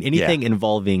expressions. I mean, anything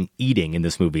involving eating in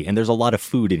this movie, and there's a lot of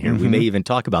food in here. Mm-hmm. We may even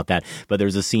talk about that, but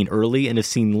there's a scene early and a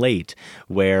scene late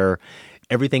where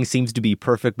everything seems to be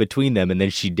perfect between them, and then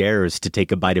she dares to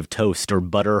take a bite of toast or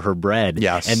butter her bread.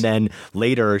 Yes. And then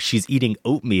later she's eating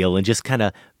oatmeal and just kind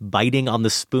of biting on the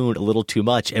spoon a little too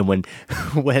much. And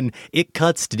when it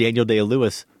cuts to Daniel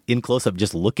Day-Lewis in close-up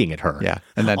just looking at her,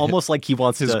 and then almost like he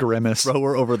wants his to grimace. Throw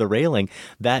her over the railing,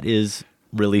 that is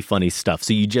really funny stuff.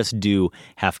 So you just do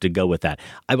have to go with that.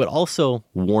 I would also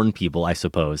warn people, I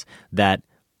suppose, that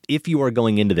if you are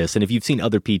going into this, and if you've seen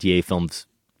other PTA films,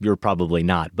 you're probably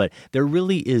not, but there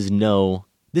really is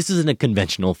this isn't a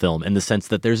conventional film in the sense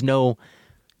that there's no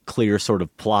clear sort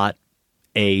of plot,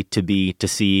 A to B to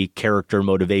C, character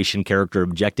motivation, character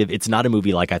objective. It's not a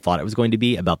movie like I thought it was going to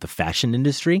be about the fashion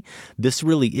industry. This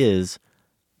really is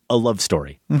a love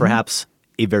story, perhaps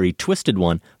a very twisted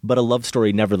one, but a love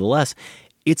story nevertheless.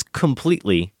 It's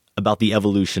completely about the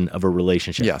evolution of a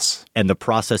relationship. Yes. And the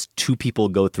process two people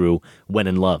go through when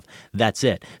in love. That's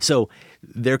it. So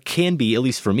there can be, at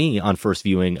least for me on first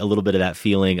viewing, a little bit of that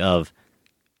feeling of,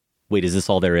 wait, is this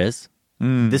all there is?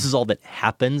 This is all that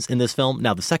happens in this film?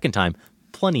 Now, the second time,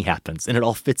 plenty happens, and it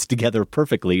all fits together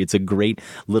perfectly. It's a great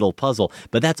little puzzle,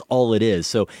 but that's all it is.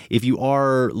 So if you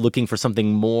are looking for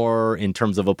something more in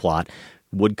terms of a plot,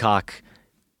 Woodcock,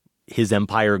 his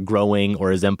empire growing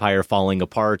or his empire falling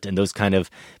apart and those kind of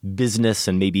business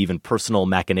and maybe even personal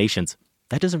machinations,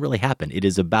 That doesn't really happen. It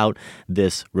is about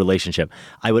this relationship.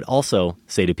 I would also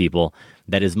say to people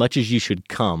that as much as you should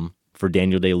come for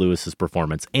Daniel Day-Lewis's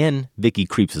performance and Vicky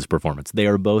Krieps' performance, they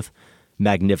are both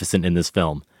magnificent in this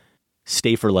film.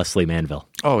 Stay for Leslie Manville.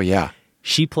 Oh, yeah.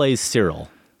 She plays Cyril,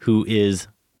 who is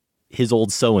his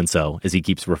old so-and-so, as he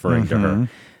keeps referring to her,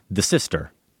 the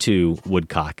sister to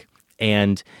Woodcock.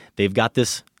 And they've got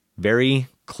this very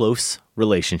close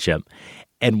relationship.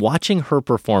 And watching her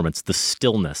performance, the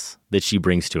stillness that she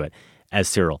brings to it as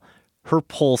Cyril, her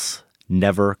pulse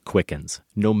never quickens,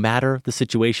 no matter the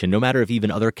situation, no matter if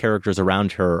even other characters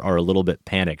around her are a little bit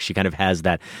panicked. She kind of has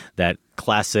that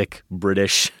classic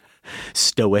British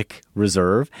stoic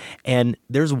reserve. And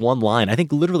there's one line, I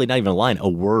think literally not even a line, a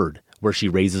word, where she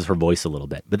raises her voice a little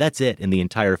bit. But that's it in the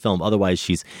entire film. Otherwise,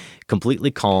 she's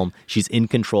completely calm. She's in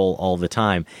control all the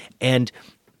time. And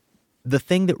the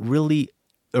thing that really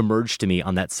emerged to me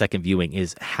on that second viewing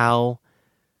is how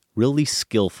really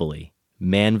skillfully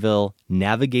Manville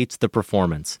navigates the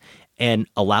performance and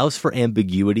allows for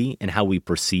ambiguity in how we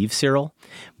perceive Cyril,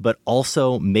 but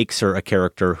also makes her a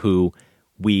character who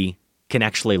we can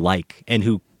actually like and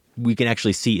who we can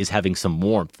actually see is having some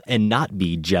warmth and not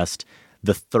be just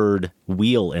the third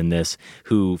wheel in this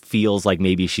who feels like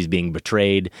maybe she's being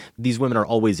betrayed. These women are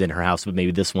always in her house, but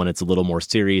maybe this one it's a little more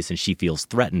serious and she feels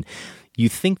threatened. You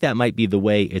think that might be the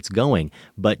way it's going,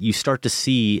 but you start to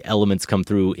see elements come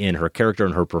through in her character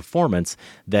and her performance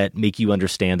that make you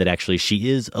understand that actually she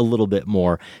is a little bit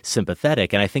more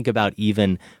sympathetic. And I think about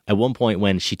even at one point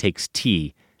when she takes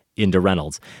tea into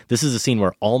Reynolds. This is a scene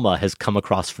where Alma has come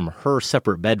across from her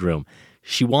separate bedroom.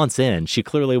 She wants in. She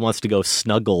clearly wants to go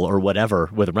snuggle or whatever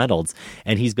with Reynolds.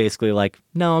 And he's basically like,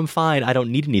 no, I'm fine. I don't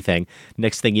need anything.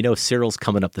 Next thing you know, Cyril's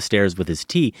coming up the stairs with his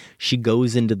tea. She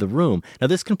goes into the room. Now,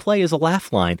 this can play as a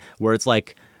laugh line where it's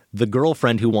like the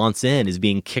girlfriend who wants in is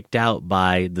being kicked out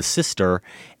by the sister.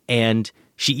 And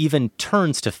she even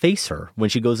turns to face her when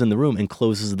she goes in the room and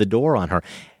closes the door on her.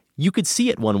 You could see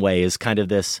it one way as kind of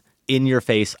this in your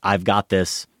face, I've got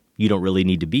this. You don't really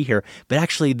need to be here. But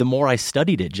actually, the more I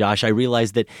studied it, Josh, I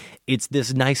realized that it's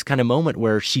this nice kind of moment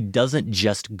where she doesn't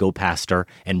just go past her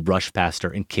and brush past her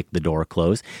and kick the door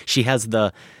closed. She has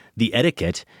the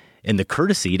etiquette and the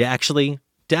courtesy to actually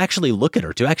look at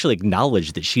her, to actually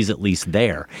acknowledge that she's at least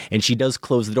there. And she does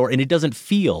close the door, and it doesn't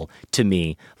feel to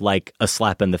me like a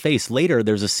slap in the face. Later,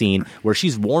 there's a scene where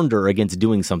she's warned her against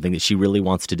doing something that she really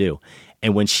wants to do.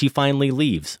 And when she finally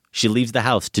leaves, she leaves the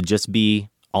house to just be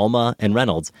Alma and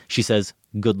Reynolds, she says,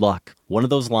 good luck. One of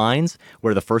those lines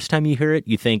where the first time you hear it,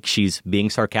 you think she's being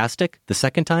sarcastic. The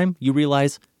second time, you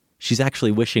realize she's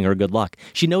actually wishing her good luck.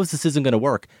 She knows this isn't going to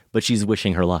work, but she's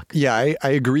wishing her luck. Yeah, I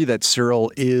agree that Cyril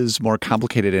is more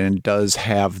complicated and does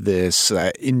have this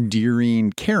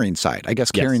endearing, caring side. I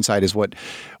guess caring side is what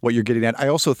you're getting at. I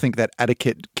also think that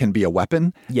etiquette can be a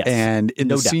weapon. Yes, and in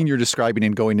no the scene you're describing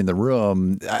and going in the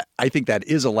room, I think that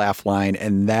is a laugh line,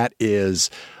 and that is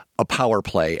a power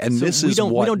play. And so this is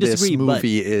what this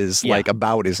movie is like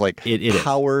about, is like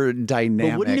power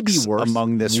dynamics wouldn't it be worse,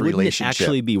 among this relationship. Wouldn't it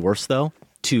actually be worse, though,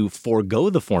 to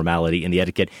forego the formality and the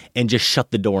etiquette and just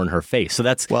shut the door in her face? So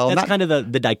that's kind of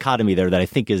the dichotomy there that I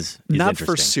think is not interesting.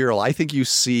 For Cyril. I think you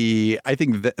see, I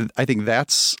think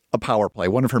that's a power play,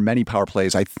 one of her many power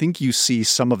plays. I think you see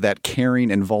some of that caring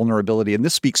and vulnerability. And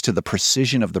this speaks to the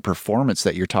precision of the performance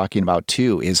that you're talking about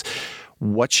too, is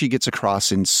what she gets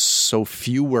across in so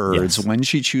few words when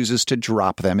she chooses to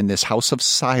drop them in this house of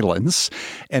silence.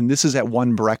 And this is at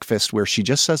one breakfast where she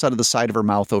just says out of the side of her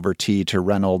mouth over tea to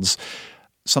Reynolds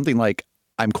something like,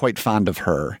 I'm quite fond of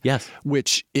her. Yes.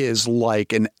 Which is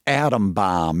like an atom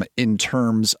bomb in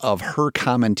terms of her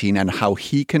commenting on how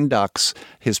he conducts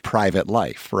his private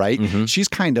life, right? Mm-hmm. She's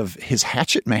kind of his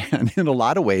hatchet man in a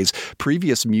lot of ways.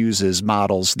 Previous muses,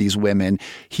 models, these women,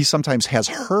 he sometimes has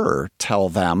her tell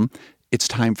them it's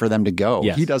time for them to go.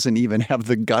 Yes. He doesn't even have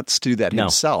the guts to do that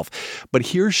himself. But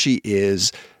here she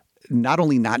is, not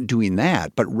only not doing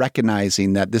that, but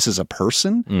recognizing that this is a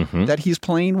person that he's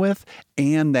playing with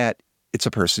and that it's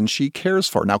a person she cares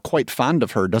for. Now, quite fond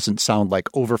of her doesn't sound like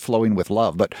overflowing with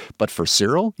love, but for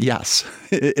Cyril, yes,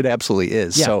 it absolutely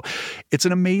is. Yeah. So it's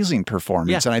an amazing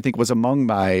performance, and I think was among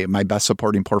my best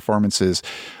supporting performances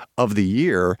of the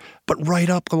year, but right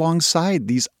up alongside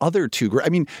these other two. I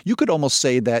mean, you could almost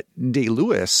say that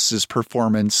Day-Lewis's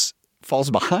performance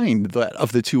falls behind that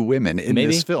of the two women in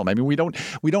this film. I mean, we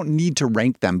don't need to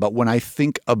rank them, but when I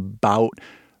think about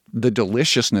the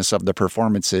deliciousness of the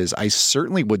performances, I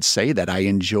certainly would say that I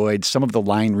enjoyed some of the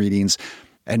line readings,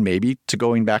 and maybe, to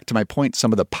going back to my point,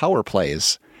 some of the power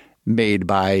plays made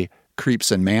by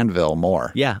creeps in Manville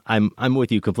more. Yeah, I'm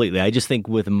with you completely. I just think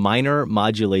with minor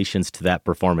modulations to that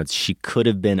performance, she could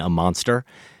have been a monster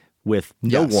with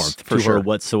no warmth to her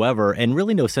whatsoever, and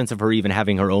really no sense of her even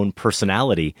having her own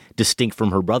personality distinct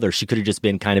from her brother. She could have just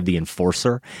been kind of the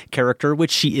enforcer character, which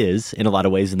she is in a lot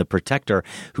of ways, and the protector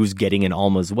who's getting in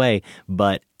Alma's way.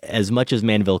 But as much as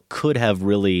Manville could have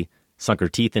really sunk her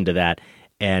teeth into that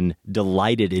and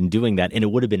delighted in doing that, and it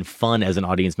would have been fun as an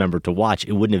audience member to watch,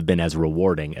 it wouldn't have been as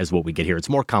rewarding as what we get here. It's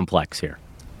more complex here.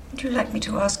 Would you like me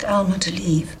to ask Alma to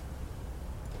leave?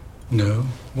 No.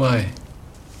 Why?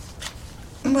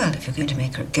 Well, if you're going to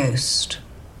make her a ghost,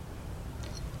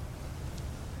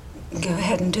 go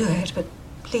ahead and do it, but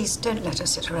please don't let her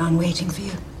sit around waiting for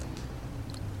you.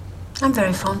 I'm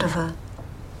very fond of her.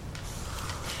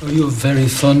 Oh, you're very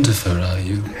fond of her, are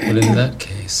you? Well, in that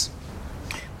case...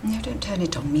 No, don't turn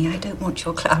it on me. I don't want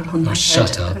your cloud on my head.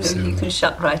 Shut up, no, Sue. You can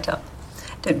shut right up.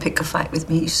 Don't pick a fight with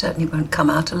me. You certainly won't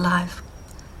come out alive.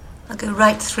 I'll go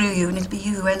right through you, and it'll be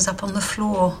you who ends up on the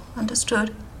floor.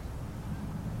 Understood?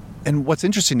 And what's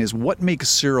interesting is what makes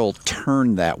Cyril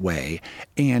turn that way,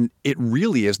 and it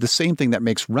really is the same thing that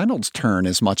makes Reynolds turn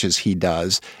as much as he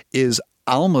does, is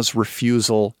Alma's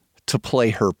refusal to play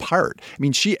her part. I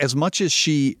mean, she, as much as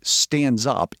she stands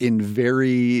up in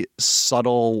very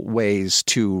subtle ways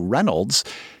to Reynolds,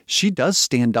 she does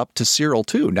stand up to Cyril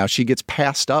too. Now she gets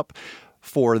passed up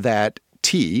for that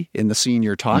tea in the scene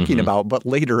you're talking about, but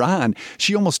later on,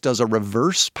 she almost does a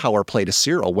reverse power play to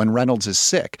Cyril when Reynolds is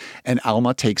sick, and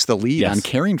Alma takes the lead on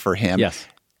caring for him.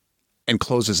 And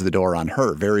closes the door on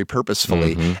her very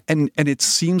purposefully. And it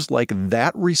seems like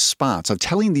that response of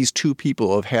telling these two people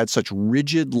who have had such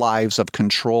rigid lives of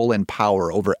control and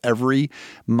power over every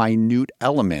minute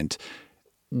element,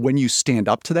 when you stand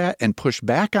up to that and push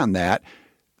back on that,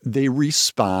 they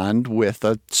respond with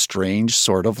a strange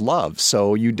sort of love.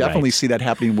 So you definitely see that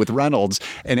happening with Reynolds.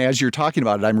 And as you're talking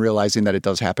about it, I'm realizing that it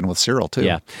does happen with Cyril too.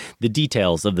 Yeah. The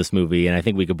details of this movie, and I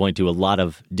think we could point to a lot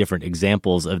of different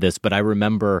examples of this, but I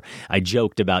remember I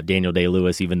joked about Daniel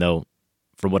Day-Lewis, even though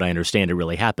from what I understand it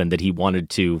really happened, that he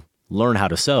wanted to learn how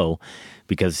to sew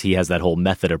because he has that whole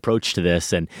method approach to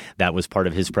this, and that was part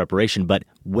of his preparation. But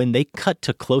when they cut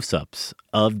to close-ups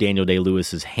of Daniel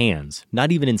Day-Lewis's hands,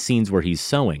 not even in scenes where he's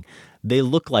sewing, they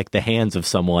look like the hands of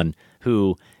someone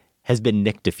who has been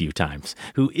nicked a few times,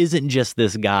 who isn't just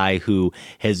this guy who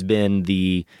has been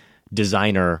the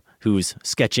designer who's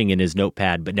sketching in his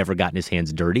notepad but never gotten his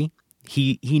hands dirty.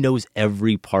 He knows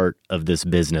every part of this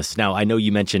business. Now, I know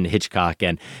you mentioned Hitchcock,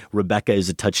 and Rebecca is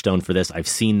a touchstone for this. I've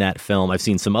seen that film. I've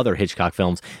seen some other Hitchcock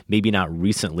films, maybe not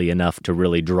recently enough to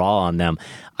really draw on them.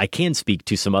 I can speak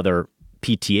to some other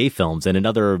PTA films, and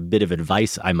another bit of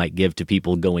advice I might give to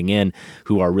people going in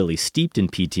who are really steeped in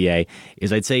PTA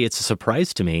is I'd say it's a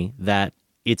surprise to me that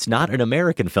it's not an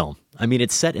American film. I mean,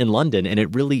 it's set in London, and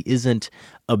it really isn't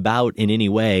about in any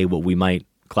way what we might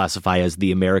classify as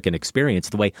the American experience,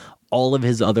 the way all of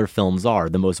his other films are.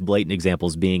 The most blatant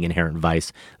examples being Inherent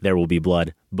Vice, There Will Be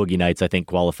Blood, Boogie Nights, I think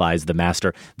qualifies, The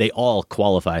Master. They all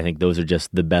qualify. I think those are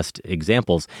just the best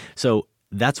examples. So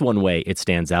that's one way it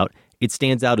stands out. It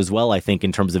stands out as well, I think,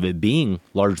 in terms of it being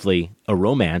largely a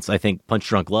romance. I think Punch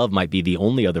Drunk Love might be the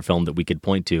only other film that we could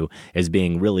point to as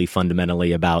being really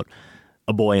fundamentally about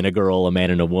a boy and a girl, a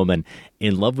man and a woman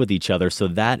in love with each other. So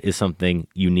that is something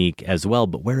unique as well.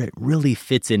 But where it really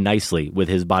fits in nicely with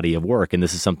his body of work, and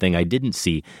this is something I didn't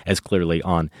see as clearly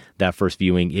on that first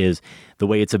viewing, is the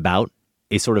way it's about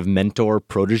a sort of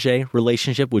mentor-protege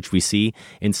relationship, which we see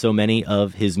in so many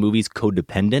of his movies,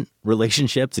 codependent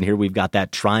relationships. And here we've got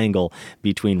that triangle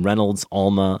between Reynolds,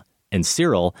 Alma, and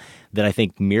Cyril that I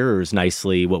think mirrors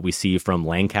nicely what we see from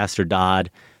Lancaster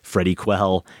Dodd, Freddie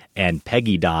Quell, and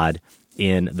Peggy Dodd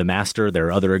in The Master. There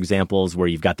are other examples where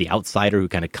you've got the outsider who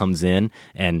kind of comes in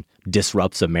and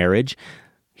disrupts a marriage.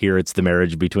 Here it's the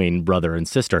marriage between brother and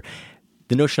sister.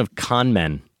 The notion of con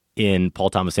men in Paul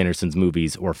Thomas Anderson's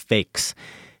movies, or fakes,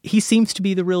 he seems to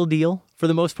be the real deal for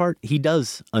the most part. He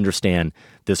does understand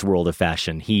this world of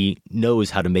fashion. He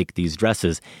knows how to make these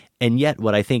dresses. And yet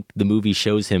what I think the movie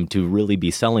shows him to really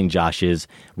be selling, Josh, is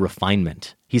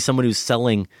refinement. He's someone who's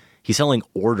selling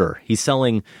order. He's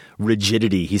selling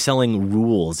rigidity. He's selling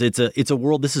rules. It's a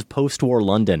world, this is post-war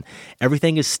London.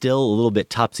 Everything is still a little bit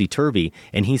topsy-turvy,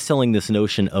 and he's selling this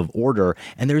notion of order.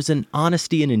 And there's an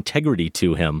honesty and integrity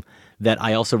to him that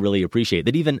I also really appreciate,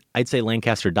 that even I'd say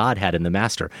Lancaster Dodd had in The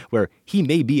Master, where he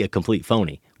may be a complete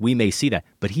phony. We may see that,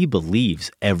 but he believes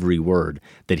every word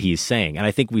that he's saying. And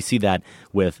I think we see that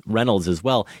with Reynolds as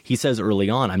well. He says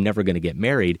early on, I'm never going to get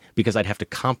married because I'd have to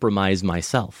compromise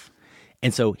myself.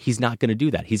 And so he's not going to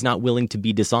do that. He's not willing to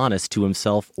be dishonest to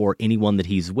himself or anyone that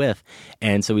he's with.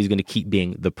 And so he's going to keep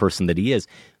being the person that he is.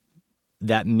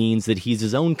 That means that he's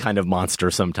his own kind of monster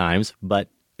sometimes, but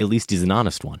at least he's an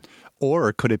honest one.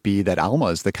 Or could it be that Alma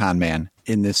is the con man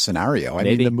in this scenario? I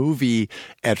mean, the movie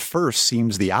at first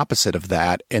seems the opposite of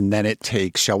that. And then it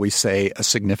takes, shall we say, a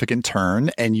significant turn.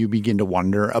 And you begin to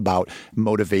wonder about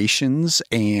motivations.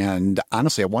 And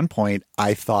honestly, at one point,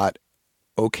 I thought,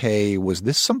 okay, was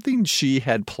this something she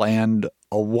had planned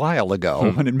a while ago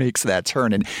when it makes that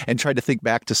turn, and tried to think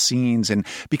back to scenes. And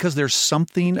because there's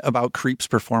something about Creep's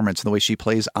performance and the way she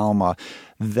plays Alma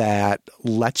that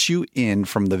lets you in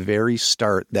from the very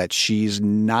start that she's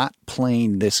not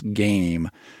playing this game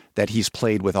that he's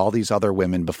played with all these other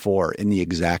women before in the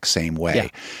exact same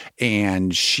way. Yeah.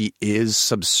 And she is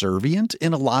subservient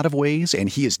in a lot of ways, and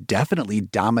he is definitely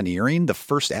domineering. The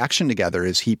first action together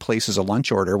is he places a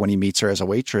lunch order when he meets her as a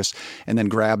waitress and then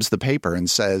grabs the paper and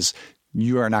says,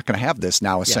 you are not going to have this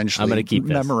now, essentially. I'm going to keep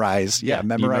this. Memorize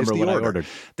the order.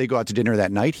 They go out to dinner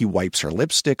that night. He wipes her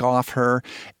lipstick off her,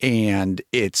 and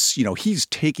it's, he's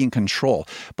taking control.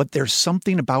 But there's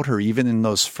something about her, even in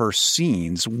those first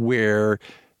scenes, where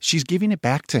she's giving it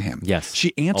back to him. Yes.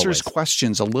 She answers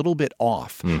questions a little bit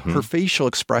off. Mm-hmm. Her facial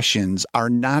expressions are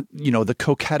not, the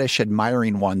coquettish,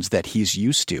 admiring ones that he's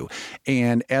used to.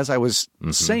 And as I was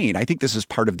saying, I think this is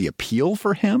part of the appeal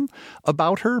for him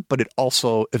about her, but it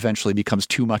also eventually becomes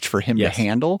too much for him to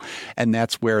handle. And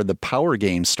that's where the power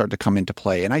games start to come into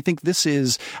play. And I think this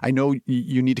is, I know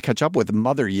you need to catch up with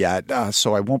Mother yet,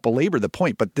 so I won't belabor the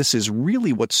point, but this is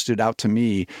really what stood out to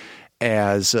me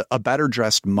as a better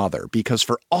dressed Mother, because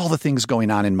for all the things going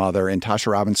on in Mother, and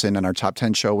Tasha Robinson on our top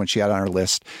 10 show, when she had on her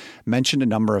list, mentioned a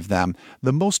number of them,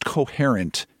 the most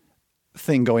coherent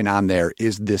thing going on there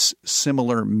is this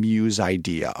similar muse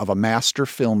idea of a master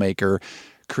filmmaker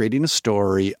creating a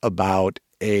story about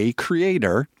a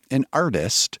creator, an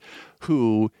artist,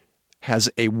 who has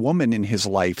a woman in his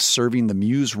life serving the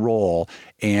muse role,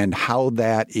 and how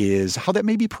that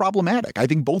may be problematic. I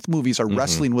think both movies are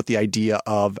wrestling with the idea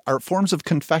of art forms of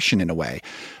confession in a way.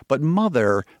 But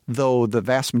Mother, though the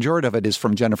vast majority of it is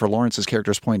from Jennifer Lawrence's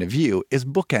character's point of view, is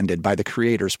bookended by the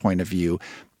creator's point of view,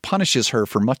 punishes her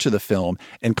for much of the film,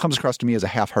 and comes across to me as a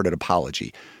half-hearted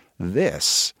apology.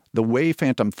 This, the way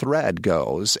Phantom Thread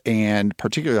goes, and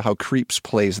particularly how Creeps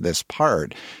plays this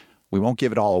part, we won't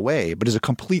give it all away, but is a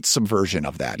complete subversion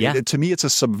of that. Yeah. To me, it's a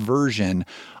subversion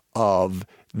of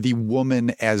the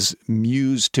woman as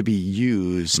muse to be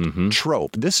used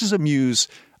trope. This is a muse.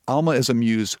 Alma is a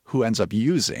muse who ends up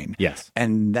using. Yes.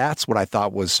 And that's what I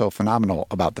thought was so phenomenal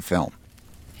about the film.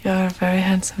 You're a very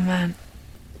handsome man.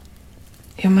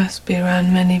 You must be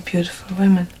around many beautiful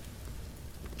women.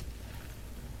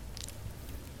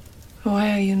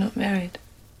 Why are you not married?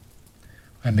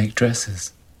 I make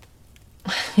dresses.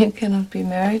 You cannot be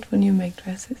married when you make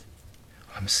dresses.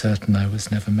 I'm certain I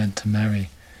was never meant to marry.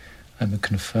 I'm a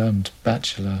confirmed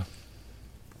bachelor.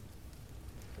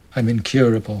 I'm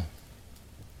incurable.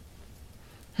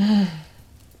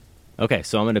 Okay,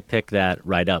 so I'm going to pick that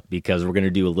right up because we're going to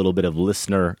do a little bit of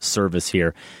listener service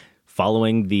here.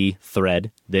 Following the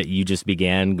thread that you just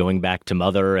began, going back to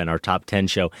Mother and our top 10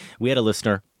 show, we had a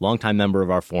listener, longtime member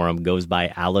of our forum, goes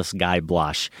by Alice Guy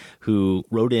Blosh, who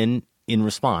wrote in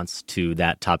response to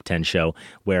that top 10 show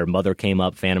where Mother came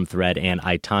up, Phantom Thread, and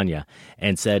I, Tonya,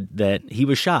 and said that he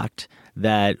was shocked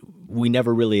that we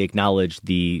never really acknowledged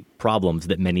the problems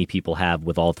that many people have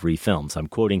with all three films. I'm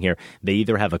quoting here, they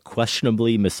either have a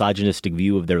questionably misogynistic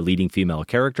view of their leading female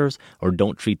characters or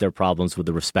don't treat their problems with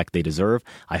the respect they deserve.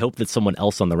 I hope that someone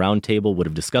else on the round table would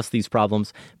have discussed these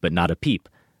problems, but not a peep.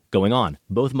 Going on,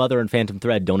 both Mother and Phantom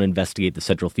Thread don't investigate the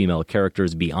central female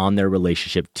characters beyond their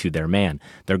relationship to their man.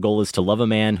 Their goal is to love a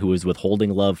man who is withholding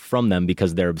love from them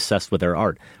because they're obsessed with their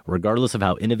art. Regardless of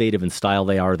how innovative in style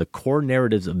they are, the core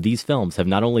narratives of these films have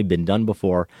not only been done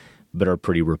before, but are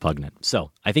pretty repugnant.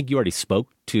 So I think you already spoke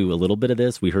to a little bit of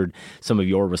this. We heard some of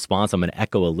your response. I'm going to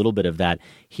echo a little bit of that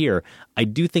here. I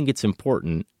do think it's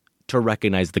important to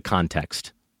recognize the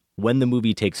context when the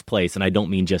movie takes place, and I don't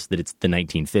mean just that it's the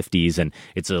 1950s and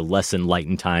it's a less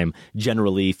enlightened time,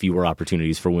 generally fewer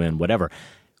opportunities for women, whatever.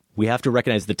 We have to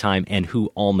recognize the time and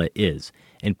who Alma is.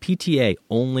 And PTA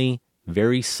only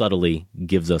very subtly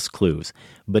gives us clues.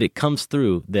 But it comes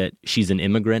through that she's an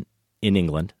immigrant in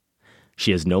England.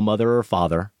 She has no mother or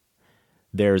father.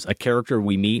 There's a character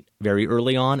we meet very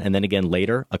early on, and then again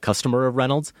later, a customer of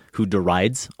Reynolds who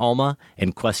derides Alma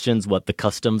and questions what the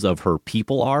customs of her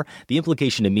people are. The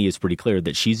implication to me is pretty clear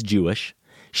that she's Jewish.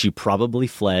 She probably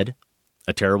fled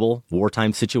a terrible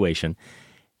wartime situation,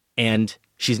 and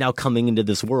she's now coming into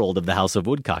this world of the House of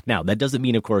Woodcock. Now, that doesn't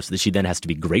mean, of course, that she then has to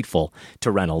be grateful to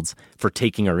Reynolds for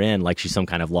taking her in like she's some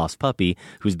kind of lost puppy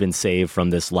who's been saved from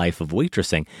this life of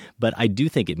waitressing. But I do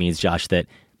think it means, Josh, that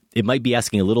it might be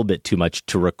asking a little bit too much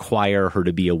to require her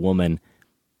to be a woman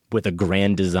with a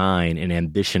grand design and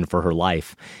ambition for her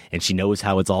life, and she knows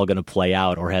how it's all going to play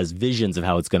out or has visions of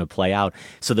how it's going to play out,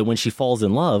 so that when she falls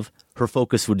in love, her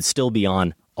focus would still be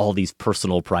on all these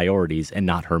personal priorities and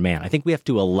not her man. I think we have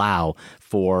to allow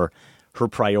for her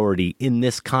priority in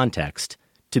this context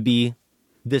to be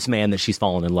this man that she's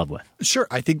fallen in love with. Sure,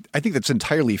 I think that's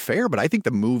entirely fair, but I think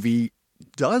the movie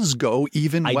does go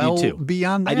even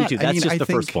beyond that. I do too. That's the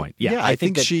first point. Yeah, I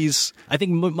think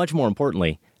much more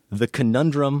importantly, the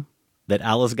conundrum that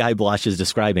Alice Guy Blosch is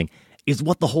describing is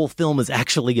what the whole film is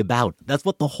actually about. That's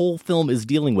what the whole film is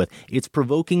dealing with. It's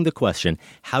provoking the question,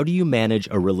 how do you manage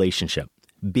a relationship?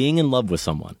 Being in love with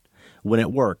someone, when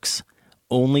it works,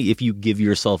 only if you give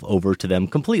yourself over to them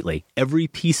completely. Every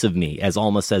piece of me, as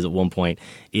Alma says at one point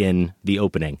in the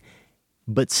opening,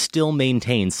 but still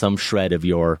maintain some shred of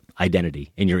your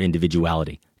identity and your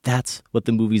individuality. That's what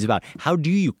the movie's about. How do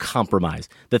you compromise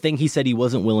the thing he said he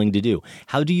wasn't willing to do?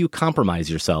 How do you compromise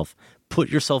yourself, put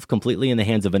yourself completely in the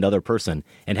hands of another person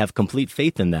and have complete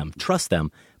faith in them, trust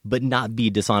them, but not be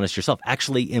dishonest yourself?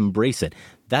 Actually embrace it.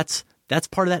 That's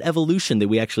part of that evolution that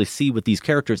we actually see with these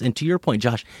characters. And to your point,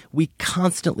 Josh, we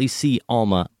constantly see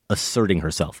Alma asserting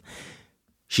herself.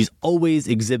 She's always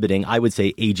exhibiting, I would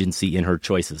say, agency in her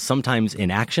choices, sometimes in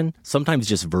action, sometimes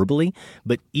just verbally,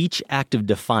 but each act of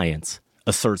defiance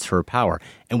asserts her power.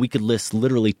 And we could list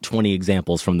literally 20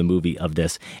 examples from the movie of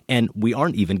this. And we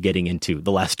aren't even getting into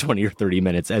the last 20 or 30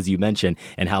 minutes, as you mentioned,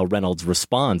 and how Reynolds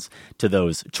responds to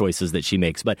those choices that she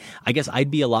makes. But I guess I'd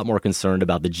be a lot more concerned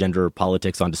about the gender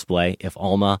politics on display if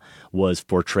Alma was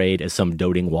portrayed as some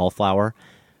doting wallflower.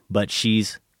 But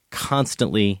she's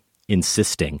constantly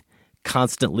insisting,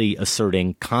 constantly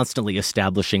asserting, constantly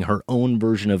establishing her own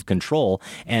version of control.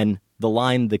 And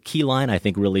the key line, I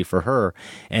think, really for her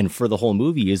and for the whole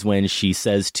movie is when she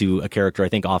says to a character, I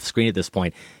think off screen at this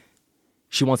point,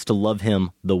 she wants to love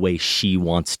him the way she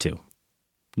wants to.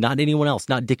 Not anyone else,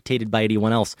 not dictated by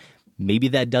anyone else. Maybe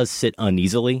that does sit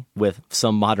uneasily with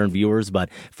some modern viewers, but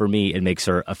for me, it makes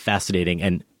her a fascinating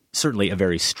and certainly a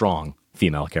very strong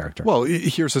female character. Well,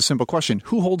 here's a simple question.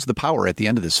 Who holds the power at the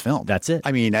end of this film? That's it.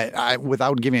 I mean,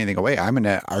 without giving anything away, I'm going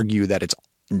to argue that it's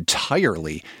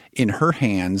entirely in her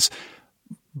hands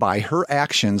by her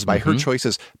actions, by her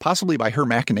choices, possibly by her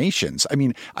machinations. I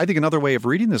mean, I think another way of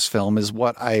reading this film is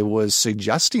what I was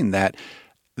suggesting, that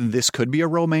this could be a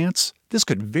romance. This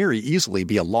could very easily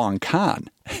be a long con.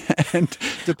 And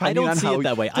depending I don't see it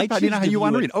that way. Depending on how you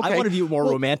want to read it. Okay. I want to view it more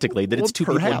romantically, that it's two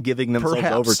people giving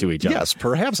themselves over to each other. Yes,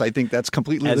 perhaps. I think that's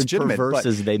completely legitimate. As perverse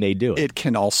as they may do it. It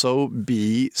can also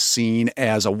be seen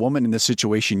as a woman in the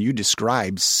situation you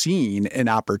described, seeing an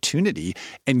opportunity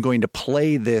and going to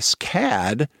play this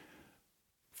cad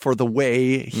for the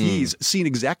way he's seen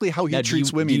exactly how he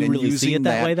treats women, do you and really using see it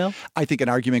that way, though? I think an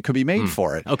argument could be made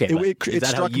for it. Okay, it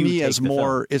struck me as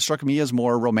more. It struck me as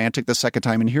more romantic the second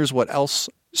time, and here's what else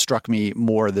struck me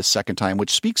more the second time,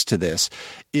 which speaks to this,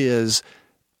 is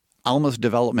Alma's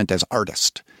development as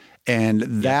artist. And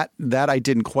that I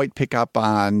didn't quite pick up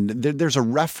on. There's a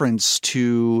reference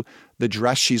to the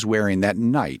dress she's wearing that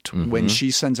night when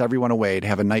she sends everyone away to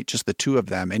have a night just the two of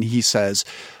them. And he says,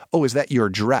 "Oh, is that your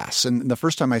dress?" And the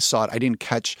first time I saw it, I didn't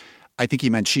catch. I think he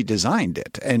meant she designed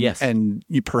it, and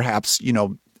you perhaps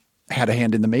had a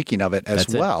hand in the making of it as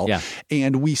well. Yeah.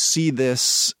 And we see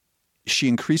this. She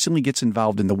increasingly gets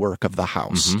involved in the work of the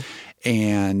house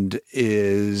and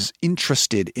is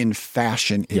interested in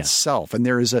fashion itself. And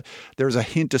there is a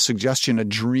hint, a suggestion, a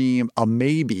dream, a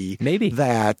maybe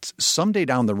that someday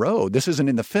down the road, this isn't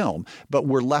in the film, but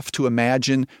we're left to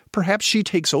imagine perhaps she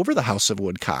takes over the House of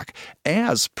Woodcock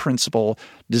as principal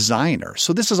designer.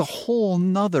 So this is a whole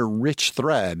nother rich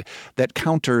thread that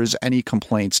counters any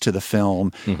complaints to the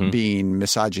film being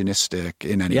misogynistic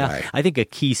in any way. I think a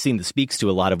key scene that speaks to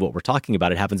a lot of what we're talking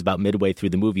about, it happens about midway through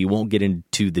the movie. You won't get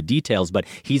into the details, but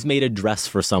he's made a dress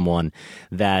for someone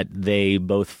that they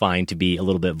both find to be a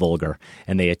little bit vulgar,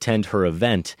 and they attend her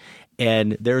event.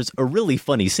 And there's a really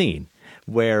funny scene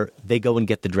where they go and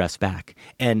get the dress back,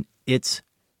 and it's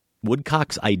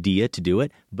Woodcock's idea to do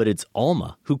it, but it's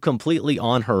Alma who completely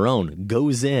on her own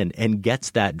goes in and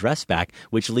gets that dress back,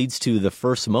 which leads to the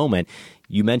first moment.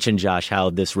 You mentioned, Josh,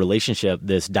 how this relationship,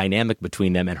 this dynamic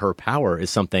between them and her power is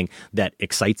something that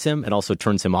excites him and also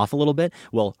turns him off a little bit.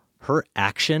 Well, her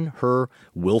action, her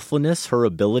willfulness, her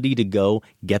ability to go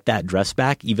get that dress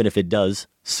back, even if it does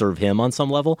serve him on some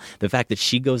level, the fact that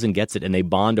she goes and gets it and they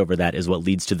bond over that is what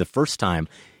leads to the first time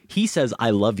he says,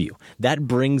 I love you. That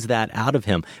brings that out of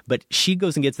him. But she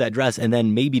goes and gets that dress and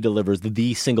then maybe delivers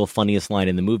the single funniest line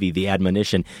in the movie, the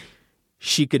admonition.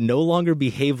 She could no longer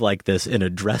behave like this in a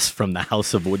dress from the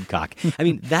House of Woodcock. I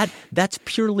mean, that's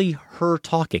purely her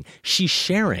talking. She's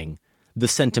sharing the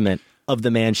sentiment of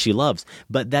the man she loves,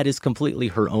 but that is completely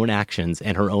her own actions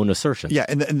and her own assertions. Yeah,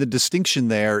 and the distinction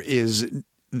there is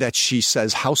that she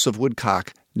says House of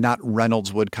Woodcock, not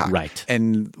Reynolds Woodcock. Right.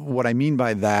 And what I mean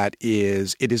by that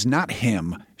is it is not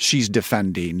him she's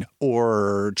defending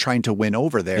or trying to win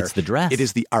over there. It's the dress. It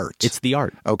is the art. It's the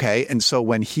art. Okay. And so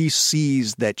when he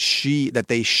sees that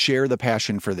they share the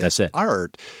passion for this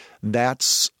art,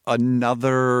 that's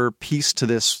another piece to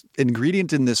this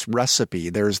ingredient in this recipe.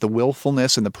 There's the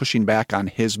willfulness and the pushing back on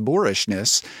his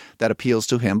boorishness that appeals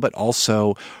to him, but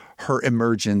also her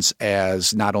emergence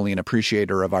as not only an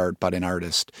appreciator of art, but an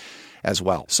artist as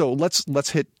well. So let's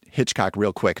hit Hitchcock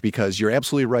real quick, because you're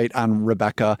absolutely right on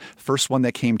Rebecca. First one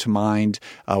that came to mind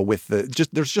with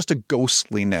there's just a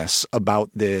ghostliness about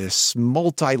this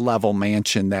multi-level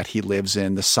mansion that he lives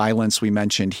in. The silence we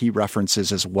mentioned, he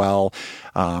references as well.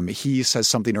 He says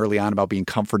something early on about being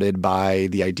comforted by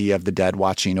the idea of the dead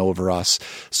watching over us.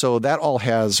 So that all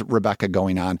has Rebecca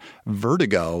going on.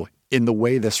 Vertigo, in the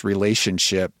way this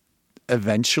relationship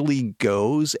eventually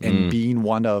goes and being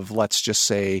one of, let's just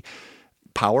say,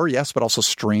 power, yes, but also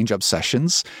strange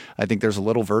obsessions. I think there's a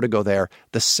little Vertigo there.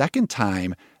 The second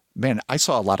time, man, I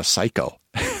saw a lot of Psycho.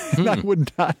 And I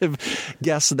would not have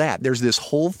guessed that. There's this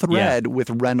whole thread with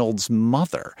Reynolds'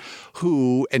 mother,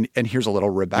 who, and here's a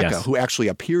little Rebecca, who actually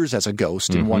appears as a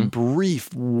ghost in one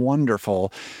brief,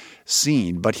 wonderful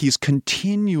scene, but he's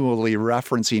continually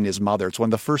referencing his mother. It's one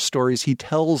of the first stories he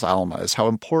tells Alma is how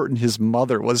important his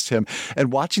mother was to him.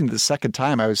 And watching the second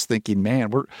time, I was thinking,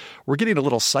 man, we're getting a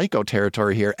little Psycho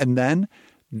territory here. And then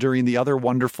during the other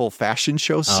wonderful fashion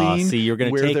show scene, you're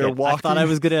going to take it. Walking, I thought I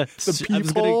was going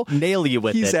to nail you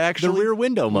with he's it. Actually the rear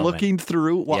window moment. Looking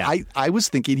through. Well, I was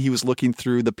thinking he was looking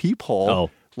through the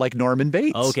peephole. Like Norman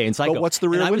Bates. Okay, and Psycho. But what's the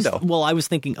rear window? I was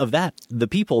thinking of that, the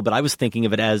people, but I was thinking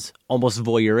of it as almost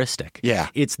voyeuristic. Yeah.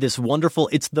 It's this wonderful,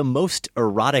 it's the most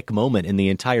erotic moment in the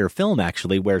entire film,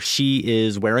 actually, where she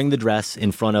is wearing the dress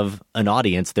in front of an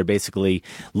audience. They're basically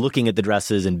looking at the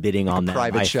dresses and bidding on them.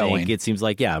 Private showing. It seems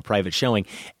like, a private showing.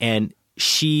 And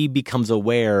she becomes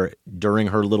aware during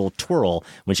her little twirl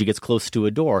when she gets close to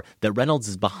a door that Reynolds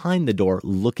is behind the door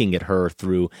looking at her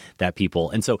through that peephole.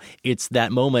 And so it's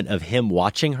that moment of him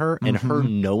watching her and her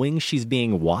knowing she's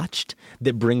being watched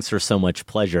that brings her so much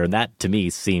pleasure. And that, to me,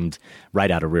 seemed right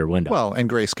out of Rear Window. Well, and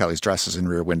Grace Kelly's dress is in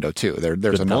Rear Window, too.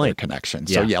 There's another connection.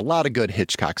 So, a lot of good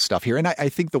Hitchcock stuff here. And I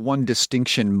think the one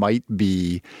distinction might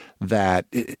be that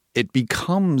it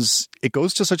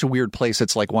goes to such a weird place.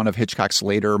 It's like one of Hitchcock's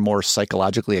later, more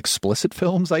psychologically explicit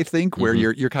films, I think, where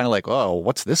you're kind of like, oh,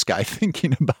 what's this guy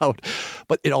thinking about?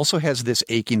 But it also has this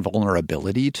aching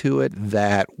vulnerability to it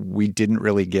that we didn't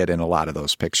really get in a lot of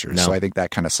those pictures. No. So I think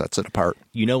that kind of sets it apart.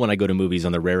 You know, when I go to movies,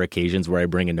 on the rare occasions where I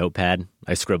bring a notepad,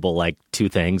 I scribble like 2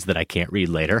 things that I can't read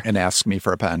later. And ask me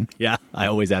for a pen. Yeah, I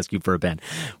always ask you for a pen.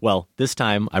 Well, this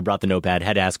time I brought the notepad,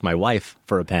 had to ask my wife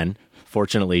for a pen.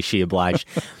 Fortunately, she obliged.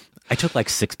 I took like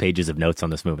 6 pages of notes on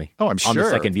this movie. Oh, I'm sure. On the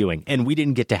second viewing. And we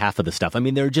didn't get to half of the stuff. I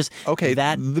mean, there are just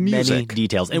the music. Many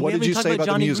details. And what did you say about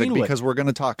Jonny the music? Greenwood. Because we're going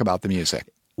to talk about the music.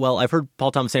 Well, I've heard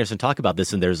Paul Thomas Anderson talk about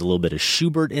this, and there's a little bit of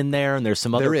Schubert in there, and there's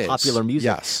some other popular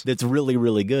music that's really,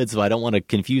 really good, so I don't want to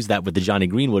confuse that with the Jonny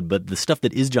Greenwood, but the stuff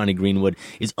that is Jonny Greenwood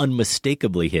is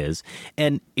unmistakably his,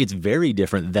 and it's very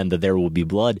different than the There Will Be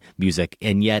Blood music,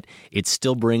 and yet it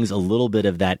still brings a little bit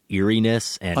of that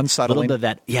eeriness and unsettling. A little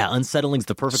bit of that, unsettling's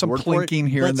the perfect word for it,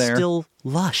 here and there. But still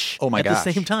lush at the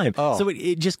same time. Oh. So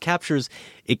it just captures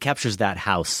that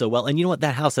house so well, and you know what,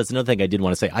 that house, that's another thing I did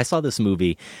want to say. I saw this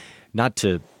movie, not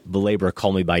to belabor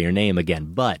Call Me By Your Name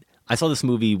again, but I saw this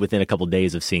movie within a couple of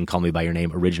days of seeing Call Me By Your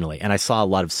Name originally, and I saw a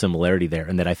lot of similarity there,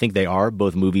 and that I think they are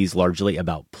both movies largely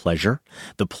about pleasure,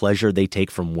 the pleasure they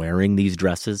take from wearing these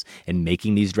dresses and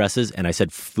making these dresses, and I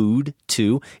said food,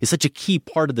 too, is such a key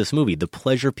part of this movie, the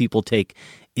pleasure people take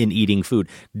in eating food.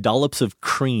 Dollops of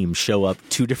cream show up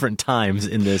 2 different times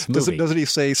in this movie. Doesn't he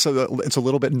say so that it's a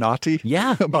little bit naughty?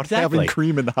 Yeah, about having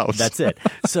cream in the house. That's it.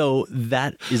 So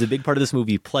that is a big part of this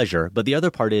movie, pleasure. But the other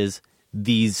part is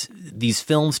these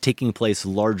films taking place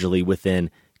largely within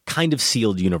kind of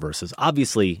sealed universes.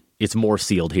 Obviously, it's more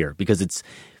sealed here because it's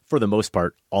for the most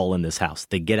part, all in this house.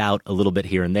 They get out a little bit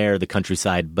here and there, the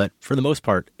countryside, but for the most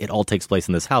part, it all takes place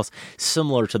in this house,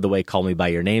 similar to the way Call Me By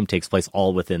Your Name takes place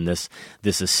all within this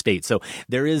estate. So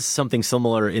there is something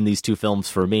similar in these two films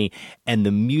for me, and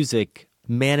the music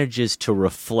manages to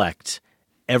reflect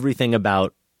everything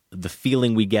about the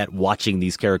feeling we get watching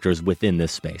these characters within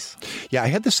this space. Yeah, I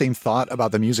had the same thought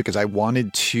about the music as I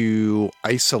wanted to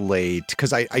isolate,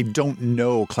 because I don't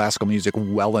know classical music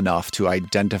well enough to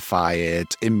identify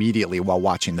it immediately while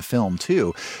watching the film,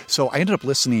 too. So I ended up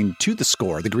listening to the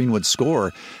score, the Greenwood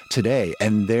score, today,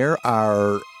 and there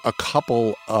are a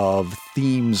couple of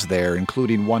themes there,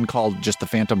 including one called just the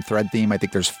Phantom Thread theme. I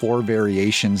think there's 4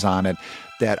 variations on it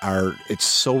that are, it's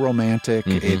so romantic.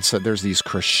 Mm-hmm. There's these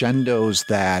crescendos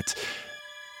that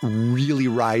really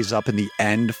rise up in the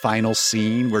end final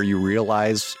scene where you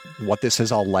realize what this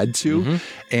has all led to. Mm-hmm.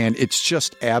 And it's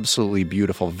just absolutely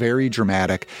beautiful, very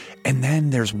dramatic. And then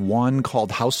there's one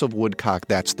called House of Woodcock.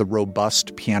 That's the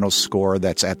robust piano score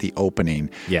that's at the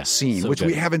opening scene, which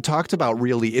we haven't talked about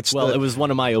really. It was one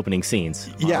of my opening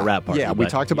scenes on a rap party. Yeah, we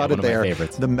talked about it there.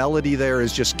 The melody there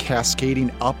is just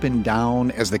cascading up and down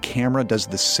as the camera does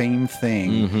the same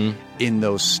thing in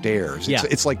those stairs.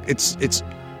 It's like it's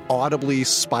audibly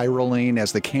spiraling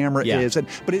as the camera is,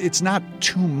 but it's not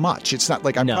too much. It's not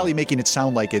like I'm probably making it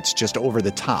sound like it's just over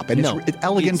the top. And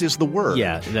elegant is the word.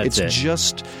 Yeah, that's it's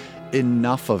just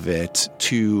enough of it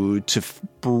to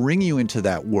bring you into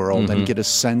that world and get a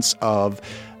sense of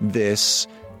this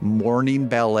morning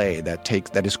ballet that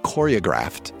is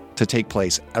choreographed to take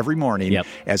place every morning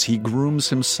as he grooms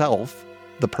himself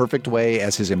the perfect way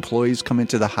as his employees come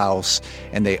into the house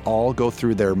and they all go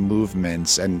through their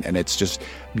movements and it's just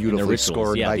beautifully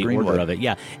scored by Greenwood. Order of it.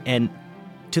 Yeah. And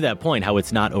to that point, how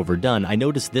it's not overdone, I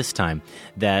noticed this time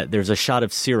that there's a shot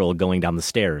of Cyril going down the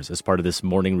stairs as part of this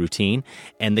morning routine,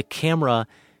 and the camera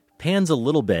pans a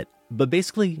little bit, but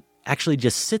basically actually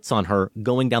just sits on her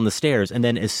going down the stairs. And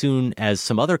then as soon as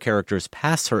some other characters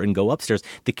pass her and go upstairs,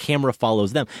 the camera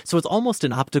follows them. So it's almost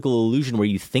an optical illusion where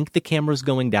you think the camera's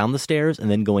going down the stairs and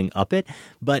then going up it,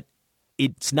 but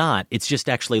it's not. It's just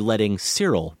actually letting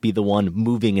Cyril be the one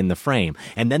moving in the frame.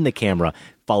 And then the camera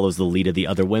follows the lead of the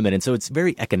other women. And so it's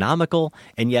very economical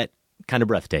and yet kind of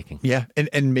breathtaking. Yeah,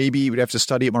 and maybe we'd have to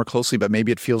study it more closely, but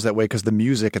maybe it feels that way because the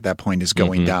music at that point is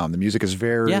going down. The music is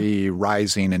very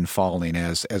rising and falling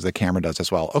as the camera does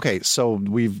as well. Okay, so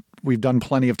we've done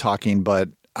plenty of talking, but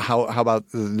how about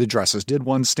the dresses? Did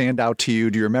one stand out to you?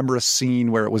 Do you remember a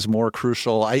scene where it was more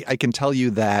crucial? I can tell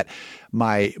you that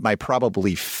my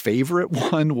probably favorite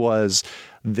one was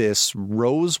this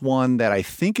rose one that I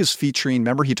think is featuring,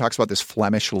 remember he talks about this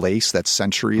Flemish lace that's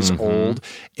centuries old,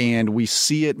 and we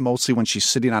see it mostly when she's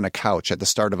sitting on a couch at the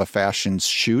start of a fashion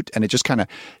shoot, and it just kind of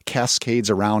cascades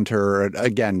around her.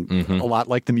 Again, a lot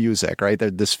like the music, right?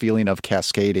 This feeling of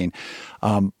cascading.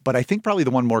 But I think probably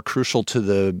the one more crucial to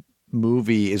the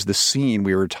movie is the scene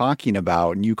we were talking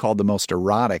about, and you called the most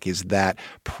erotic, is that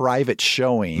private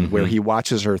showing where he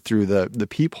watches her through the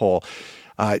peephole.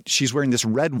 She's wearing this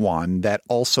red one that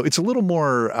also, it's a little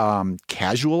more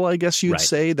casual, I guess you'd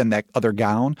say, than that other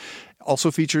gown. Also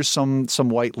features some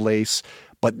white lace,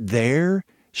 but there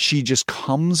she just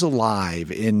comes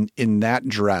alive in that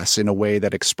dress in a way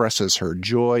that expresses her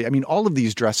joy. I mean, all of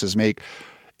these dresses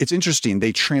it's interesting.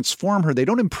 They transform her. They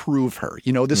don't improve her.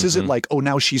 You know, this isn't like, oh,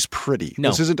 now she's pretty. No.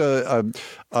 This isn't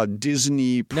a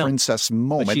Disney princess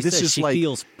moment. She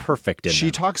feels perfect in She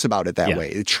them. talks about it that way.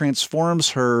 It transforms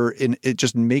her. It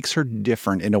just makes her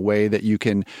different in a way that you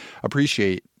can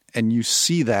appreciate. And you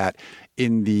see that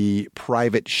in the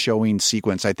private showing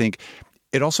sequence. I think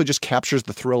it also just captures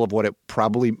the thrill of what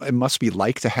it must be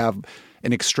like to have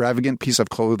an extravagant piece of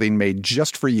clothing made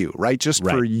just for you, right? Just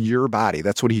for your body.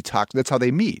 That's what he talked. That's how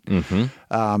they meet.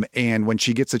 And when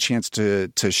she gets a chance to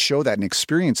show that and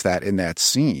experience that in that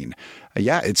scene,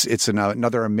 it's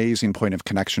another amazing point of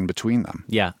connection between them.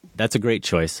 Yeah, that's a great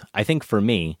choice. I think for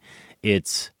me,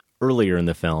 it's earlier in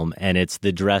the film, and it's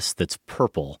the dress that's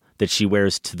purple that she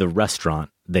wears to the restaurant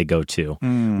they go to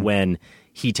when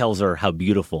he tells her how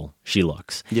beautiful she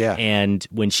looks. Yeah. And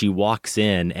when she walks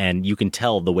in, and you can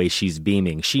tell the way she's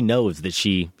beaming, she knows that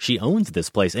she owns this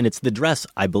place. And it's the dress,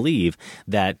 I believe,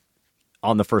 that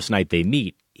on the first night they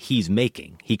meet, he's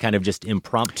making. He kind of just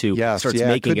impromptu starts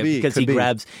making it because he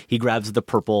grabs the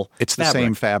purple It's fabric. The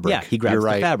same fabric. Yeah, he grabs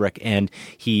the fabric and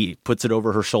he puts it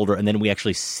over her shoulder, and then we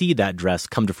actually see that dress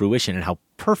come to fruition and how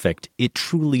perfect it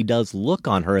truly does look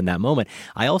on her in that moment.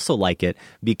 I also like it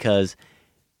because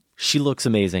she looks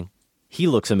amazing. He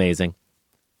looks amazing.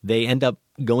 They end up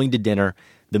going to dinner.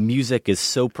 The music is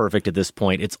so perfect at this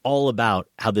point. It's all about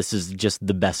how this is just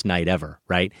the best night ever,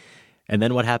 right? And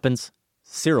then what happens?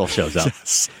 Cyril shows up.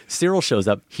 Yes. Cyril shows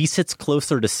up. He sits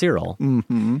closer to Cyril.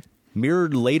 Mm-hmm.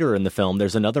 Mirrored later in the film,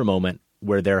 there's another moment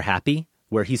where they're happy,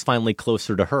 where he's finally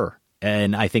closer to her.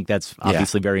 And I think that's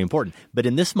obviously very important. But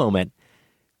in this moment,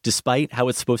 despite how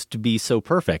it's supposed to be so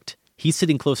perfect, he's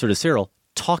sitting closer to Cyril,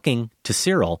 talking to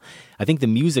Cyril. I think the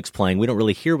music's playing. We don't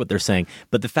really hear what they're saying.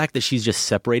 But the fact that she's just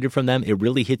separated from them, it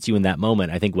really hits you in that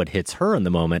moment. I think what hits her in the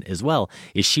moment as well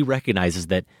is she recognizes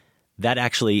that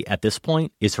actually, at this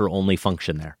point, is her only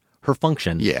function there. Her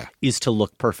function is to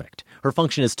look perfect. Her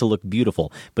function is to look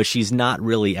beautiful. But she's not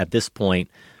really, at this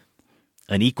point,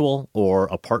 an equal or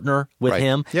a partner with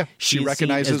him. Yeah, she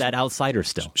recognizes seen as that outsider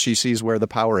still. She sees where the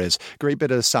power is. Great bit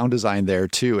of sound design there,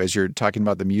 too, as you're talking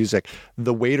about the music.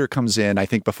 The waiter comes in, I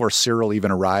think, before Cyril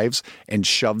even arrives and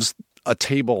shoves a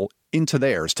table into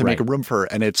theirs to make a room for her.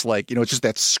 And it's like, it's just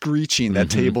that screeching that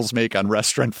tables make on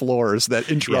restaurant floors that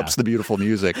interrupts the beautiful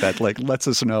music that lets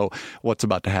us know what's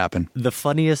about to happen. The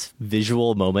funniest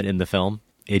visual moment in the film,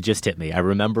 it just hit me. I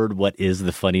remembered what is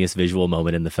the funniest visual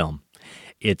moment in the film.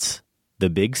 It's the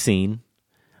big scene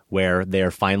where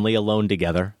they're finally alone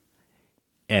together.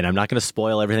 And I'm not going to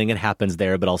spoil everything that happens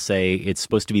there, but I'll say it's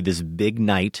supposed to be this big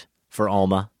night for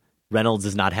Alma. Reynolds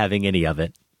is not having any of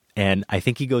it. And I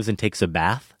think he goes and takes a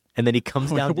bath. And then he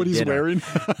comes down to dinner. He's wearing?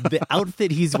 The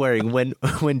outfit he's wearing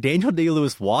when Daniel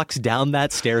Day-Lewis walks down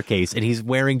that staircase and he's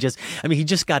wearing he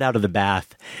just got out of the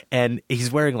bath and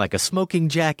he's wearing like a smoking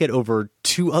jacket over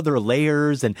 2 other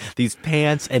layers and these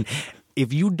pants. And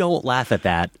if you don't laugh at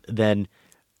that, then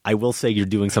I will say you're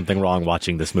doing something wrong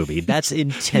watching this movie. That's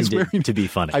intended to be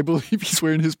funny. I believe he's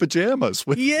wearing his pajamas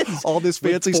with all this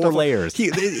fancy with 4 stuff. layers.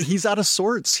 He's out of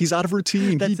sorts. He's out of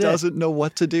routine. He doesn't know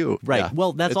what to do. Right. Yeah.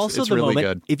 Well, that's also it's the really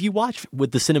moment. Good. If you watch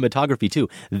with the cinematography too,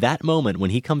 that moment when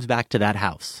he comes back to that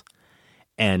house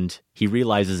and he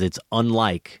realizes it's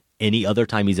unlike any other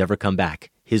time he's ever come back.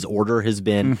 His order has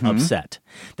been upset.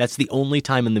 That's the only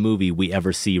time in the movie we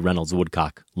ever see Reynolds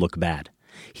Woodcock look bad.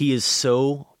 He is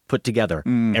so put together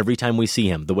every time we see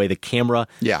him. The way the camera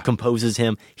composes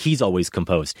him, he's always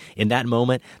composed. In that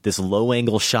moment, this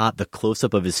low-angle shot, the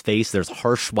close-up of his face, there's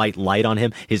harsh white light on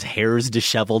him. His hair is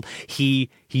disheveled. He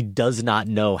does not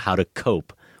know how to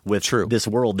cope with this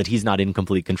world that he's not in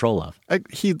complete control of.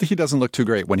 He doesn't look too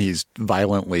great when he's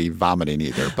violently vomiting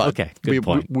either. But okay, good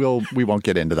point. We won't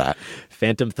get into that.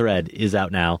 Phantom Thread is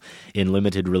out now in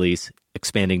limited release,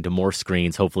 expanding to more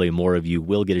screens. Hopefully more of you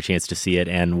will get a chance to see it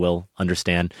and will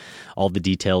understand all the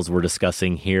details we're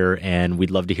discussing here. And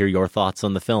we'd love to hear your thoughts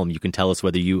on the film. You can tell us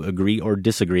whether you agree or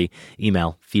disagree.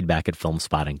 Email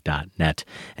feedback@filmspotting.net.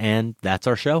 And that's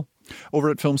our show. Over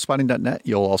at filmspotting.net,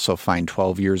 you'll also find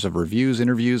 12 years of reviews,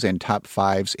 interviews, and top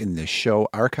 5s in the show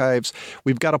archives.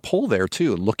 We've got a poll there,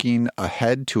 too, looking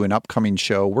ahead to an upcoming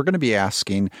show. We're going to be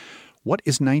asking, what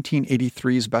is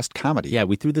 1983's best comedy? Yeah,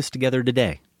 we threw this together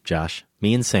today, Josh.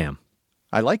 Me and Sam.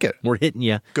 I like it. We're hitting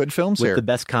you. Good films with here. The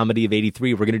best comedy of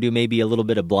 83. We're going to do maybe a little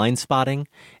bit of blind spotting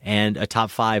and a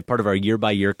top 5, part of our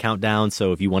year-by-year countdown.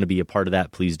 So if you want to be a part of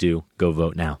that, please do go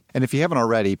vote now. And if you haven't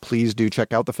already, please do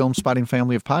check out the Film Spotting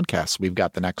family of podcasts. We've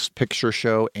got The Next Picture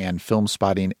Show and Film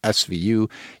Spotting SVU.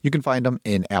 You can find them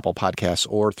in Apple Podcasts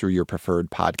or through your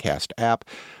preferred podcast app.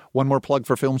 One more plug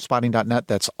for filmspotting.net.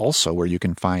 That's also where you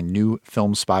can find new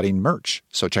Film Spotting merch.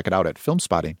 So check it out at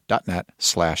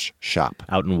filmspotting.net/shop.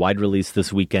 Out in wide release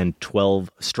this weekend,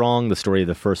 12 Strong, the story of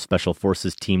the first Special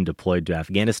Forces team deployed to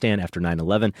Afghanistan after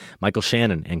 9/11. Michael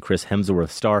Shannon and Chris Hemsworth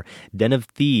star. Den of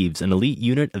Thieves, an elite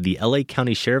unit of the LA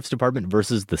County Sheriff's Department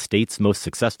versus the state's most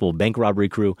successful bank robbery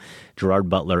crew. Gerard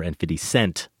Butler and 50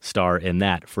 Cent star in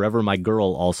that. Forever My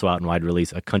Girl, also out in wide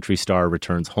release. A country star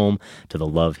returns home to the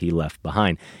love he left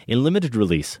behind. In limited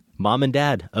release, Mom and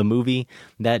Dad, a movie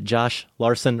that Josh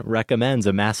Larsen recommends.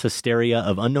 A mass hysteria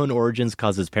of unknown origins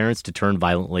causes parents to turn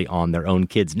violently on their own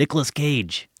kids. Nicolas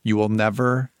Cage. You will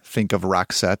never think of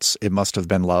Roxette's It Must Have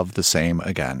Been Love the same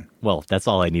again. Well, that's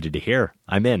all I needed to hear.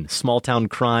 I'm in. Small Town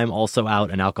Crime, also out.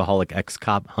 An alcoholic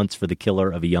ex-cop hunts for the killer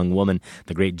of a young woman.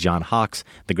 The great John Hawkes,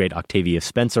 the great Octavia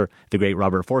Spencer, the great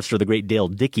Robert Forster, the great Dale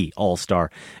Dickey, all-star.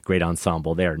 Great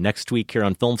ensemble there. Next week here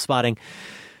on Film Spotting,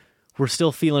 we're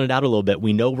still feeling it out a little bit.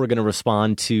 We know we're going to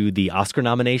respond to the Oscar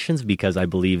nominations because I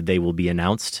believe they will be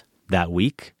announced that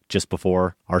week, just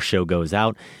before our show goes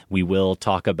out. We will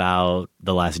talk about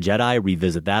The Last Jedi,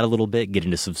 revisit that a little bit, get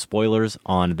into some spoilers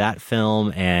on that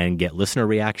film, and get listener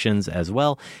reactions as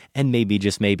well. And maybe,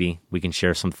 just maybe, we can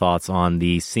share some thoughts on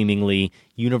the seemingly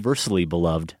universally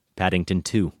beloved Paddington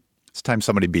 2. It's time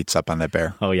somebody beats up on that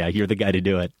bear. Oh, yeah, you're the guy to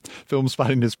do it. Film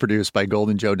Spotting is produced by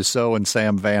Golden Joe Dassault and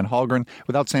Sam Van Halgren.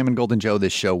 Without Sam and Golden Joe,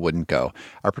 this show wouldn't go.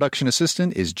 Our production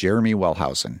assistant is Jeremy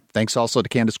Wellhausen. Thanks also to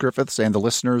Candace Griffiths and the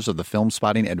listeners of the Film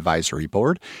Spotting Advisory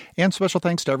Board. And special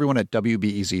thanks to everyone at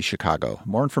WBEZ Chicago.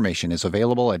 More information is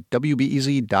available at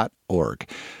wbez.org.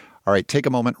 All right, take a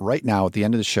moment right now at the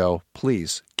end of the show.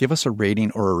 Please give us a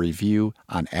rating or a review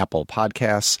on Apple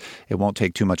Podcasts. It won't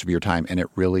take too much of your time, and it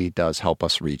really does help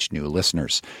us reach new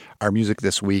listeners. Our music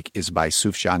this week is by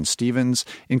Sufjan Stevens,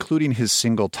 including his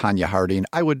single Tonya Harding.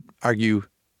 I would argue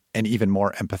an even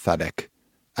more empathetic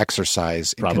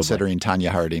exercise in considering Tonya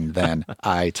Harding than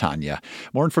I, Tonya.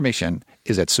 More information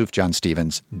is at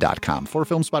sufjanstevens.com. For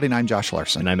Film Spotting, I'm Josh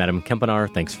Larsen. And I'm Adam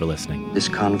Kempenaar. Thanks for listening. This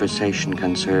conversation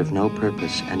can serve no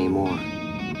purpose anymore.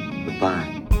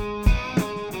 Goodbye.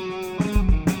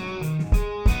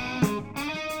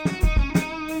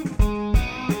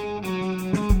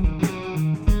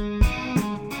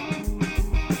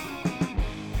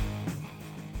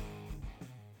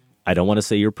 I don't want to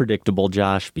say you're predictable,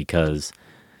 Josh, because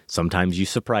sometimes you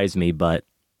surprise me, but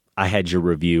I had your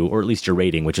review, or at least your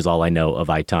rating, which is all I know, of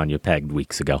I, Tonya pegged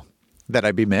weeks ago. That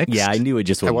I'd be mixed? Yeah, I knew it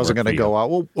just wouldn't I wasn't going to go out.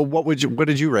 Well, what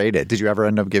did you rate it? Did you ever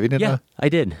end up giving it? Yeah, I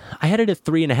did. I had it at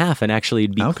 3.5, and actually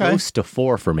it'd be close to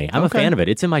 4 for me. I'm a fan of it.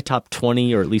 It's in my top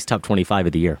 20 or at least top 25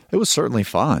 of the year. It was certainly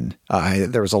fun.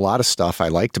 There was a lot of stuff I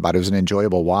liked about it. It was an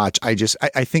enjoyable watch. I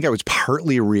think I was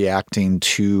partly reacting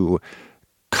to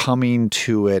coming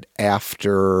to it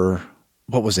after,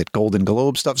 what was it, Golden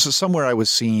Globe stuff? So somewhere I was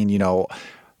seeing,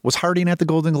 was Harding at the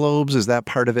Golden Globes? Is that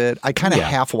part of it? I kind of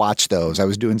half watched those. I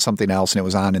was doing something else and it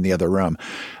was on in the other room.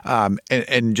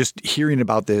 And just hearing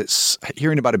about it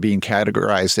being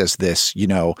categorized as this,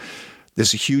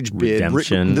 this huge bid,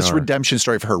 redemption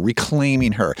story for her,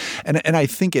 reclaiming her. And I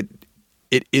think it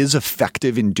is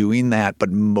effective in doing that,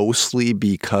 but mostly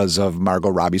because of Margot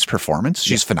Robbie's performance.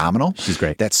 She's phenomenal. She's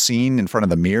great. That scene in front of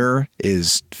the mirror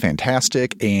is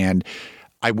fantastic. And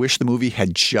I wish the movie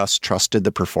had just trusted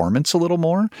the performance a little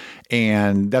more.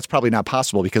 And that's probably not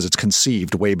possible because it's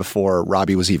conceived way before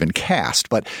Robbie was even cast.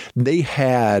 But they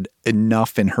had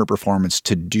enough in her performance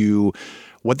to do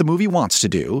what the movie wants to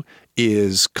do,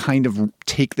 is kind of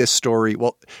take this story.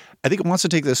 Well, I think it wants to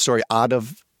take this story out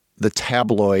of the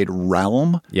tabloid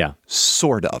realm. Yeah.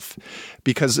 Sort of.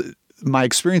 Because my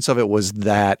experience of it was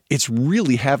that it's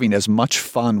really having as much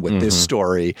fun with this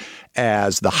story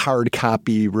as the hard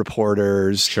copy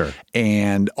reporters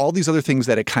and all these other things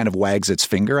that it kind of wags its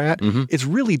finger at. It's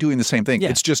really doing the same thing. Yeah.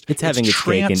 It's having its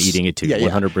cake and eating it too.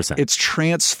 100%. It's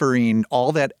transferring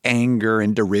all that anger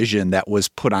and derision that was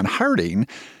put on Harding.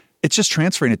 It's just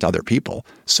transferring it to other people.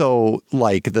 So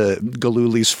like the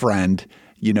Galuli's friend,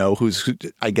 who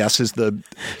I guess is the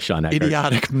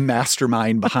idiotic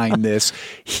mastermind behind this.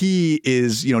 He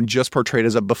is, just portrayed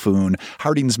as a buffoon.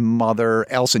 Harding's mother,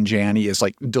 Alison Janney, is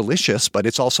like delicious, but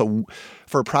it's also,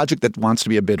 for a project that wants to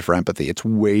be a bid for empathy, it's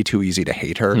way too easy to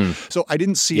hate her. So I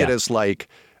didn't see it as like,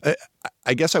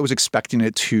 I guess I was expecting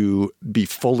it to be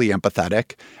fully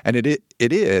empathetic, and it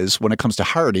is when it comes to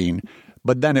Harding,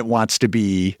 but then it wants to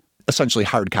be essentially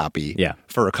hard copy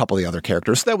for a couple of the other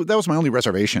characters. That was my only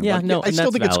reservation. Yeah, I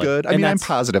still think it's good. I mean, I'm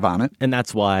positive on it. And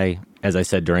that's why, as I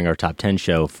said during our top 10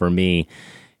 show, for me,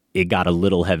 it got a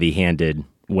little heavy-handed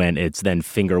when it's then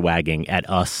finger-wagging at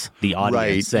us, the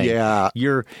audience, saying,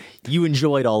 you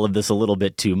enjoyed all of this a little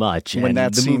bit too much. When and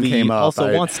that the scene movie came up,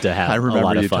 also wants to have a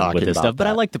lot of fun with this stuff. But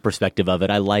I like the perspective of it.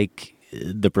 I like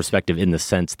the perspective in the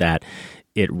sense that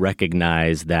it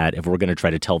recognized that if we're going to try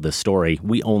to tell this story,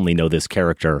 we only know this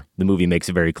character. The movie makes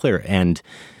it very clear. And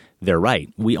they're right.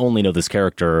 We only know this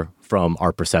character from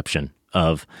our perception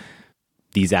of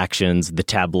these actions, the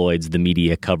tabloids, the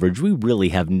media coverage. We really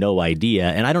have no idea.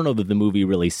 And I don't know that the movie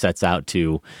really sets out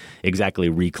to exactly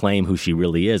reclaim who she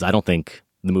really is. I don't think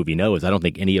the movie knows. I don't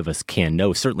think any of us can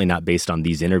know, certainly not based on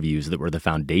these interviews that were the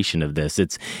foundation of this.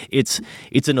 It's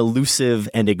an elusive,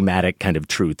 enigmatic kind of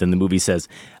truth. And the movie says,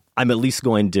 I'm at least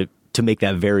going to make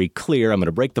that very clear. I'm going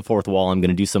to break the fourth wall. I'm going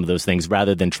to do some of those things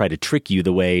rather than try to trick you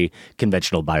the way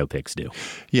conventional biopics do.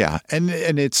 Yeah. And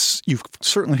you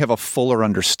certainly have a fuller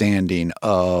understanding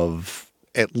of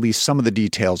at least some of the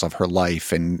details of her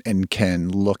life and can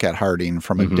look at Harding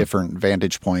from a different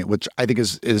vantage point, which I think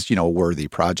is a worthy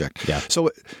project. Yeah. So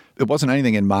it wasn't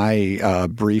anything in my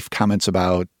brief comments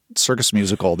about Circus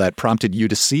Musical that prompted you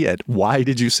to see it. Why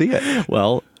did you see it?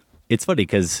 Well, it's funny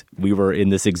because we were in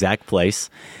this exact place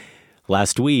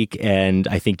last week, and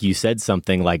I think you said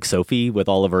something like, Sophie, with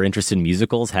all of her interest in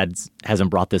musicals, hasn't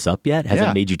brought this up yet?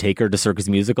 Hasn't made you take her to Circus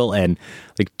Musical? And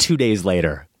like 2 days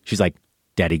later, she's like,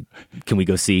 Daddy, can we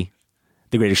go see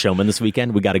The Greatest Showman this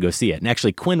weekend. We got to go see it. And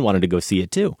actually, Quinn wanted to go see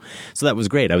it too. So that was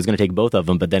great. I was going to take both of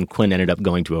them, but then Quinn ended up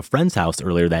going to a friend's house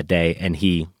earlier that day, and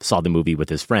he saw the movie with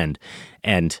his friend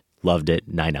and loved it.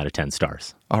 9 out of 10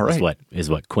 stars. All right. Is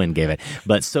what Quinn gave it.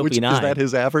 But Sophie and I... Is that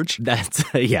his average? That's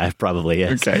yeah, it probably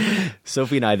is. Okay.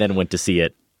 Sophie and I then went to see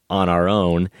it on our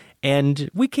own, and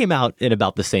we came out in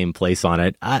about the same place on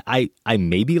it. I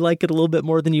maybe like it a little bit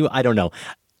more than you. I don't know.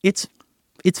 It's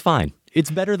fine. It's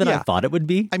better than I thought it would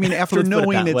be. I mean, after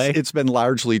knowing it's been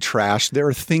largely trashed, there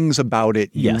are things about it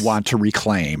you want to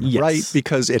reclaim, right?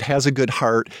 Because it has a good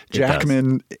heart.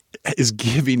 Jackman is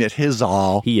giving it his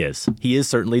all. He is. He is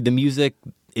certainly. The music,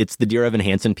 it's the Dear Evan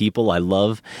Hansen people. I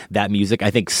love that music. I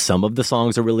think some of the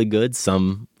songs are really good.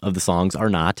 Some of the songs are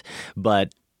not.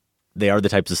 But they are the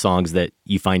types of songs that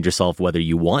you find yourself, whether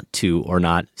you want to or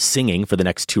not, singing for the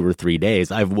next 2 or 3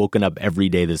 days. I've woken up every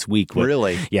day this week.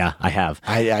 Really? Yeah, I have.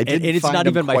 I didn't and it's find not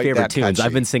even my favorite tunes. catchy.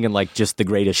 I've been singing like just The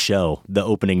Greatest Show, the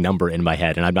opening number in my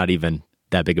head, and I'm not even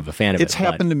that big of a fan of it. It's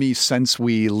happened to me since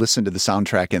we listened to the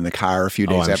soundtrack in the car a few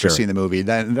days after seeing the movie.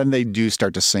 Then they do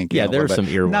start to sink in. Yeah, there are some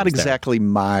earworms. Not exactly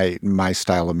my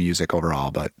style of music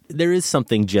overall, but there is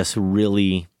something just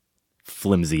really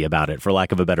flimsy about it, for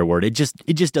lack of a better word. It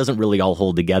just doesn't really all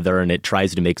hold together, and it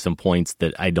tries to make some points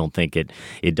that I don't think it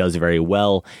does very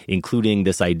well, including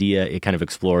this idea it kind of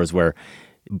explores where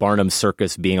Barnum's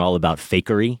circus being all about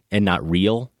fakery and not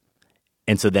real.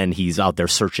 And so then he's out there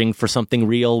searching for something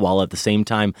real, while at the same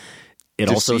time it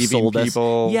also sold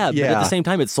people. us. Yeah, but at the same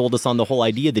time, it sold us on the whole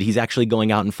idea that he's actually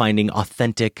going out and finding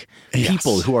authentic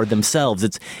people who are themselves.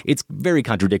 It's very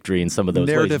contradictory in some of those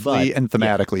narratively ways. And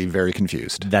thematically very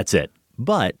confused. That's it.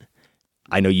 But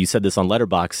I know you said this on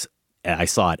Letterboxd. I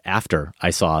saw it after I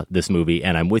saw this movie,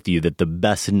 and I'm with you that the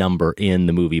best number in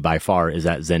the movie by far is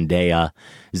that Zendaya,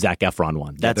 Zac Efron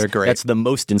one. They're great. That's the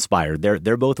most inspired.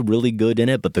 They're both really good in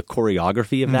it, but the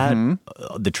choreography of that,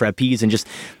 the trapeze, and just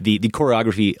the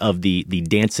choreography of the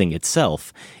dancing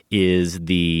itself is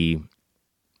the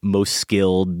most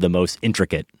skilled, the most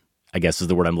intricate, I guess is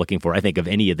the word I'm looking for, I think, of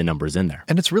any of the numbers in there.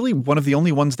 And it's really one of the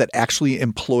only ones that actually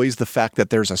employs the fact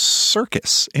that there's a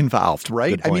circus involved,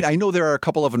 right? I mean, I know there are a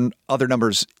couple of other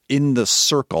numbers in the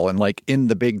circle and like in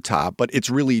the big top, but it's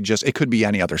really just, it could be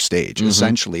any other stage,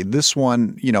 essentially. This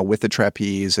one, with the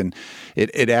trapeze, and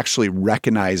it actually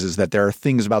recognizes that there are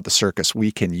things about the circus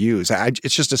we can use.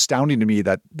 It's just astounding to me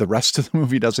that the rest of the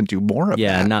movie doesn't do more of that.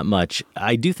 Yeah, not much.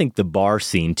 I do think the bar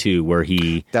scene, too, where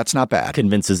that's not bad,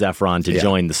 convinces Efron to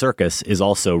join the circus is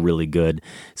also really good.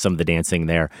 Some of the dancing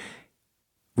there.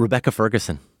 Rebecca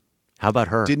Ferguson. How about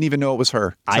her? Didn't even know it was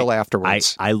her till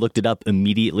afterwards. I looked it up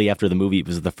immediately after the movie. It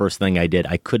was the first thing I did.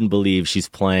 I couldn't believe she's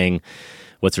playing,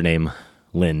 what's her name?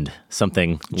 Lind.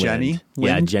 Something. Jenny Lind.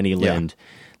 Lind? Yeah, Jenny Lind,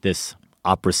 this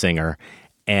opera singer.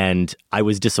 And I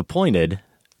was disappointed,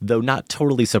 though not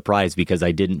totally surprised, because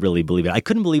I didn't really believe it. I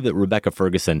couldn't believe that Rebecca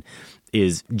Ferguson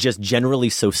is just generally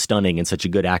so stunning and such a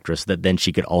good actress that then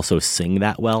she could also sing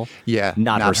that well. Yeah.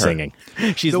 Not her singing.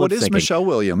 She's Though it is lip-syncing. Michelle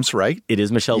Williams, right? It is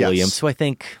Michelle Williams, who I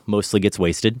think mostly gets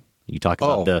wasted. You talk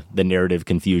about the narrative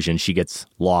confusion. She gets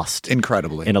lost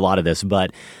incredibly in a lot of this.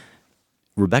 But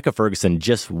Rebecca Ferguson,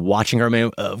 just watching her, I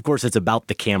mean, of course, it's about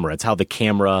the camera. It's how the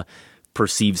camera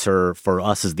perceives her for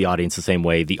us as the audience the same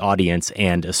way the audience,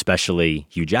 and especially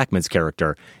Hugh Jackman's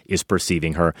character, is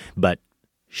perceiving her. But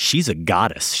she's a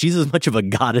goddess. She's as much of a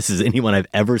goddess as anyone I've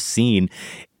ever seen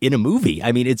in a movie.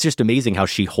 I mean, it's just amazing how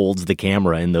she holds the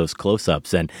camera in those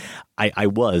close-ups. And I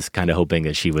was kind of hoping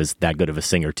that she was that good of a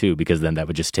singer too, because then that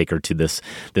would just take her to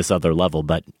this other level.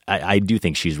 But I do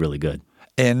think she's really good.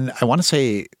 And I want to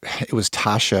say it was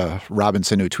Tasha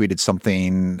Robinson who tweeted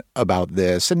something about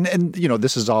this. And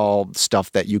this is all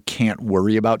stuff that you can't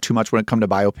worry about too much when it comes to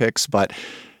biopics, but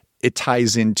it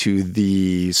ties into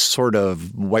the sort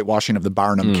of whitewashing of the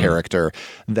Barnum character,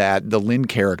 that the Lind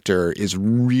character is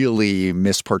really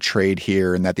misportrayed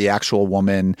here, and that the actual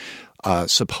woman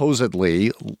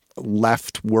supposedly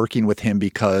left working with him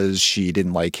because she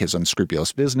didn't like his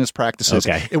unscrupulous business practices.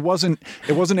 Okay. It wasn't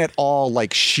at all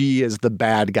like she is the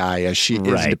bad guy as she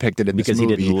is depicted in this movie.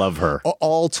 Because he didn't love her.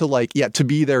 All to to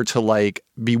be there to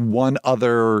be one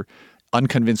other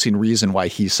unconvincing reason why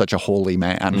he's such a holy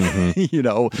man,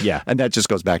 Yeah. And that just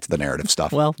goes back to the narrative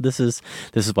stuff. Well, this is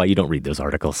why you don't read those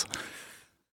articles.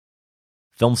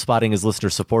 Film Spotting is listener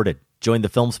supported. Join the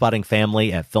Film Spotting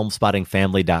family at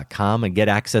filmspottingfamily.com and get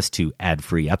access to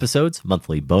ad-free episodes,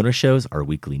 monthly bonus shows, our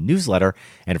weekly newsletter,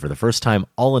 and for the first time,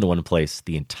 all in one place,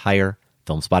 the entire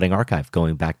Film Spotting archive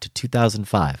going back to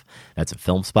 2005. That's at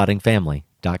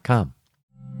filmspottingfamily.com.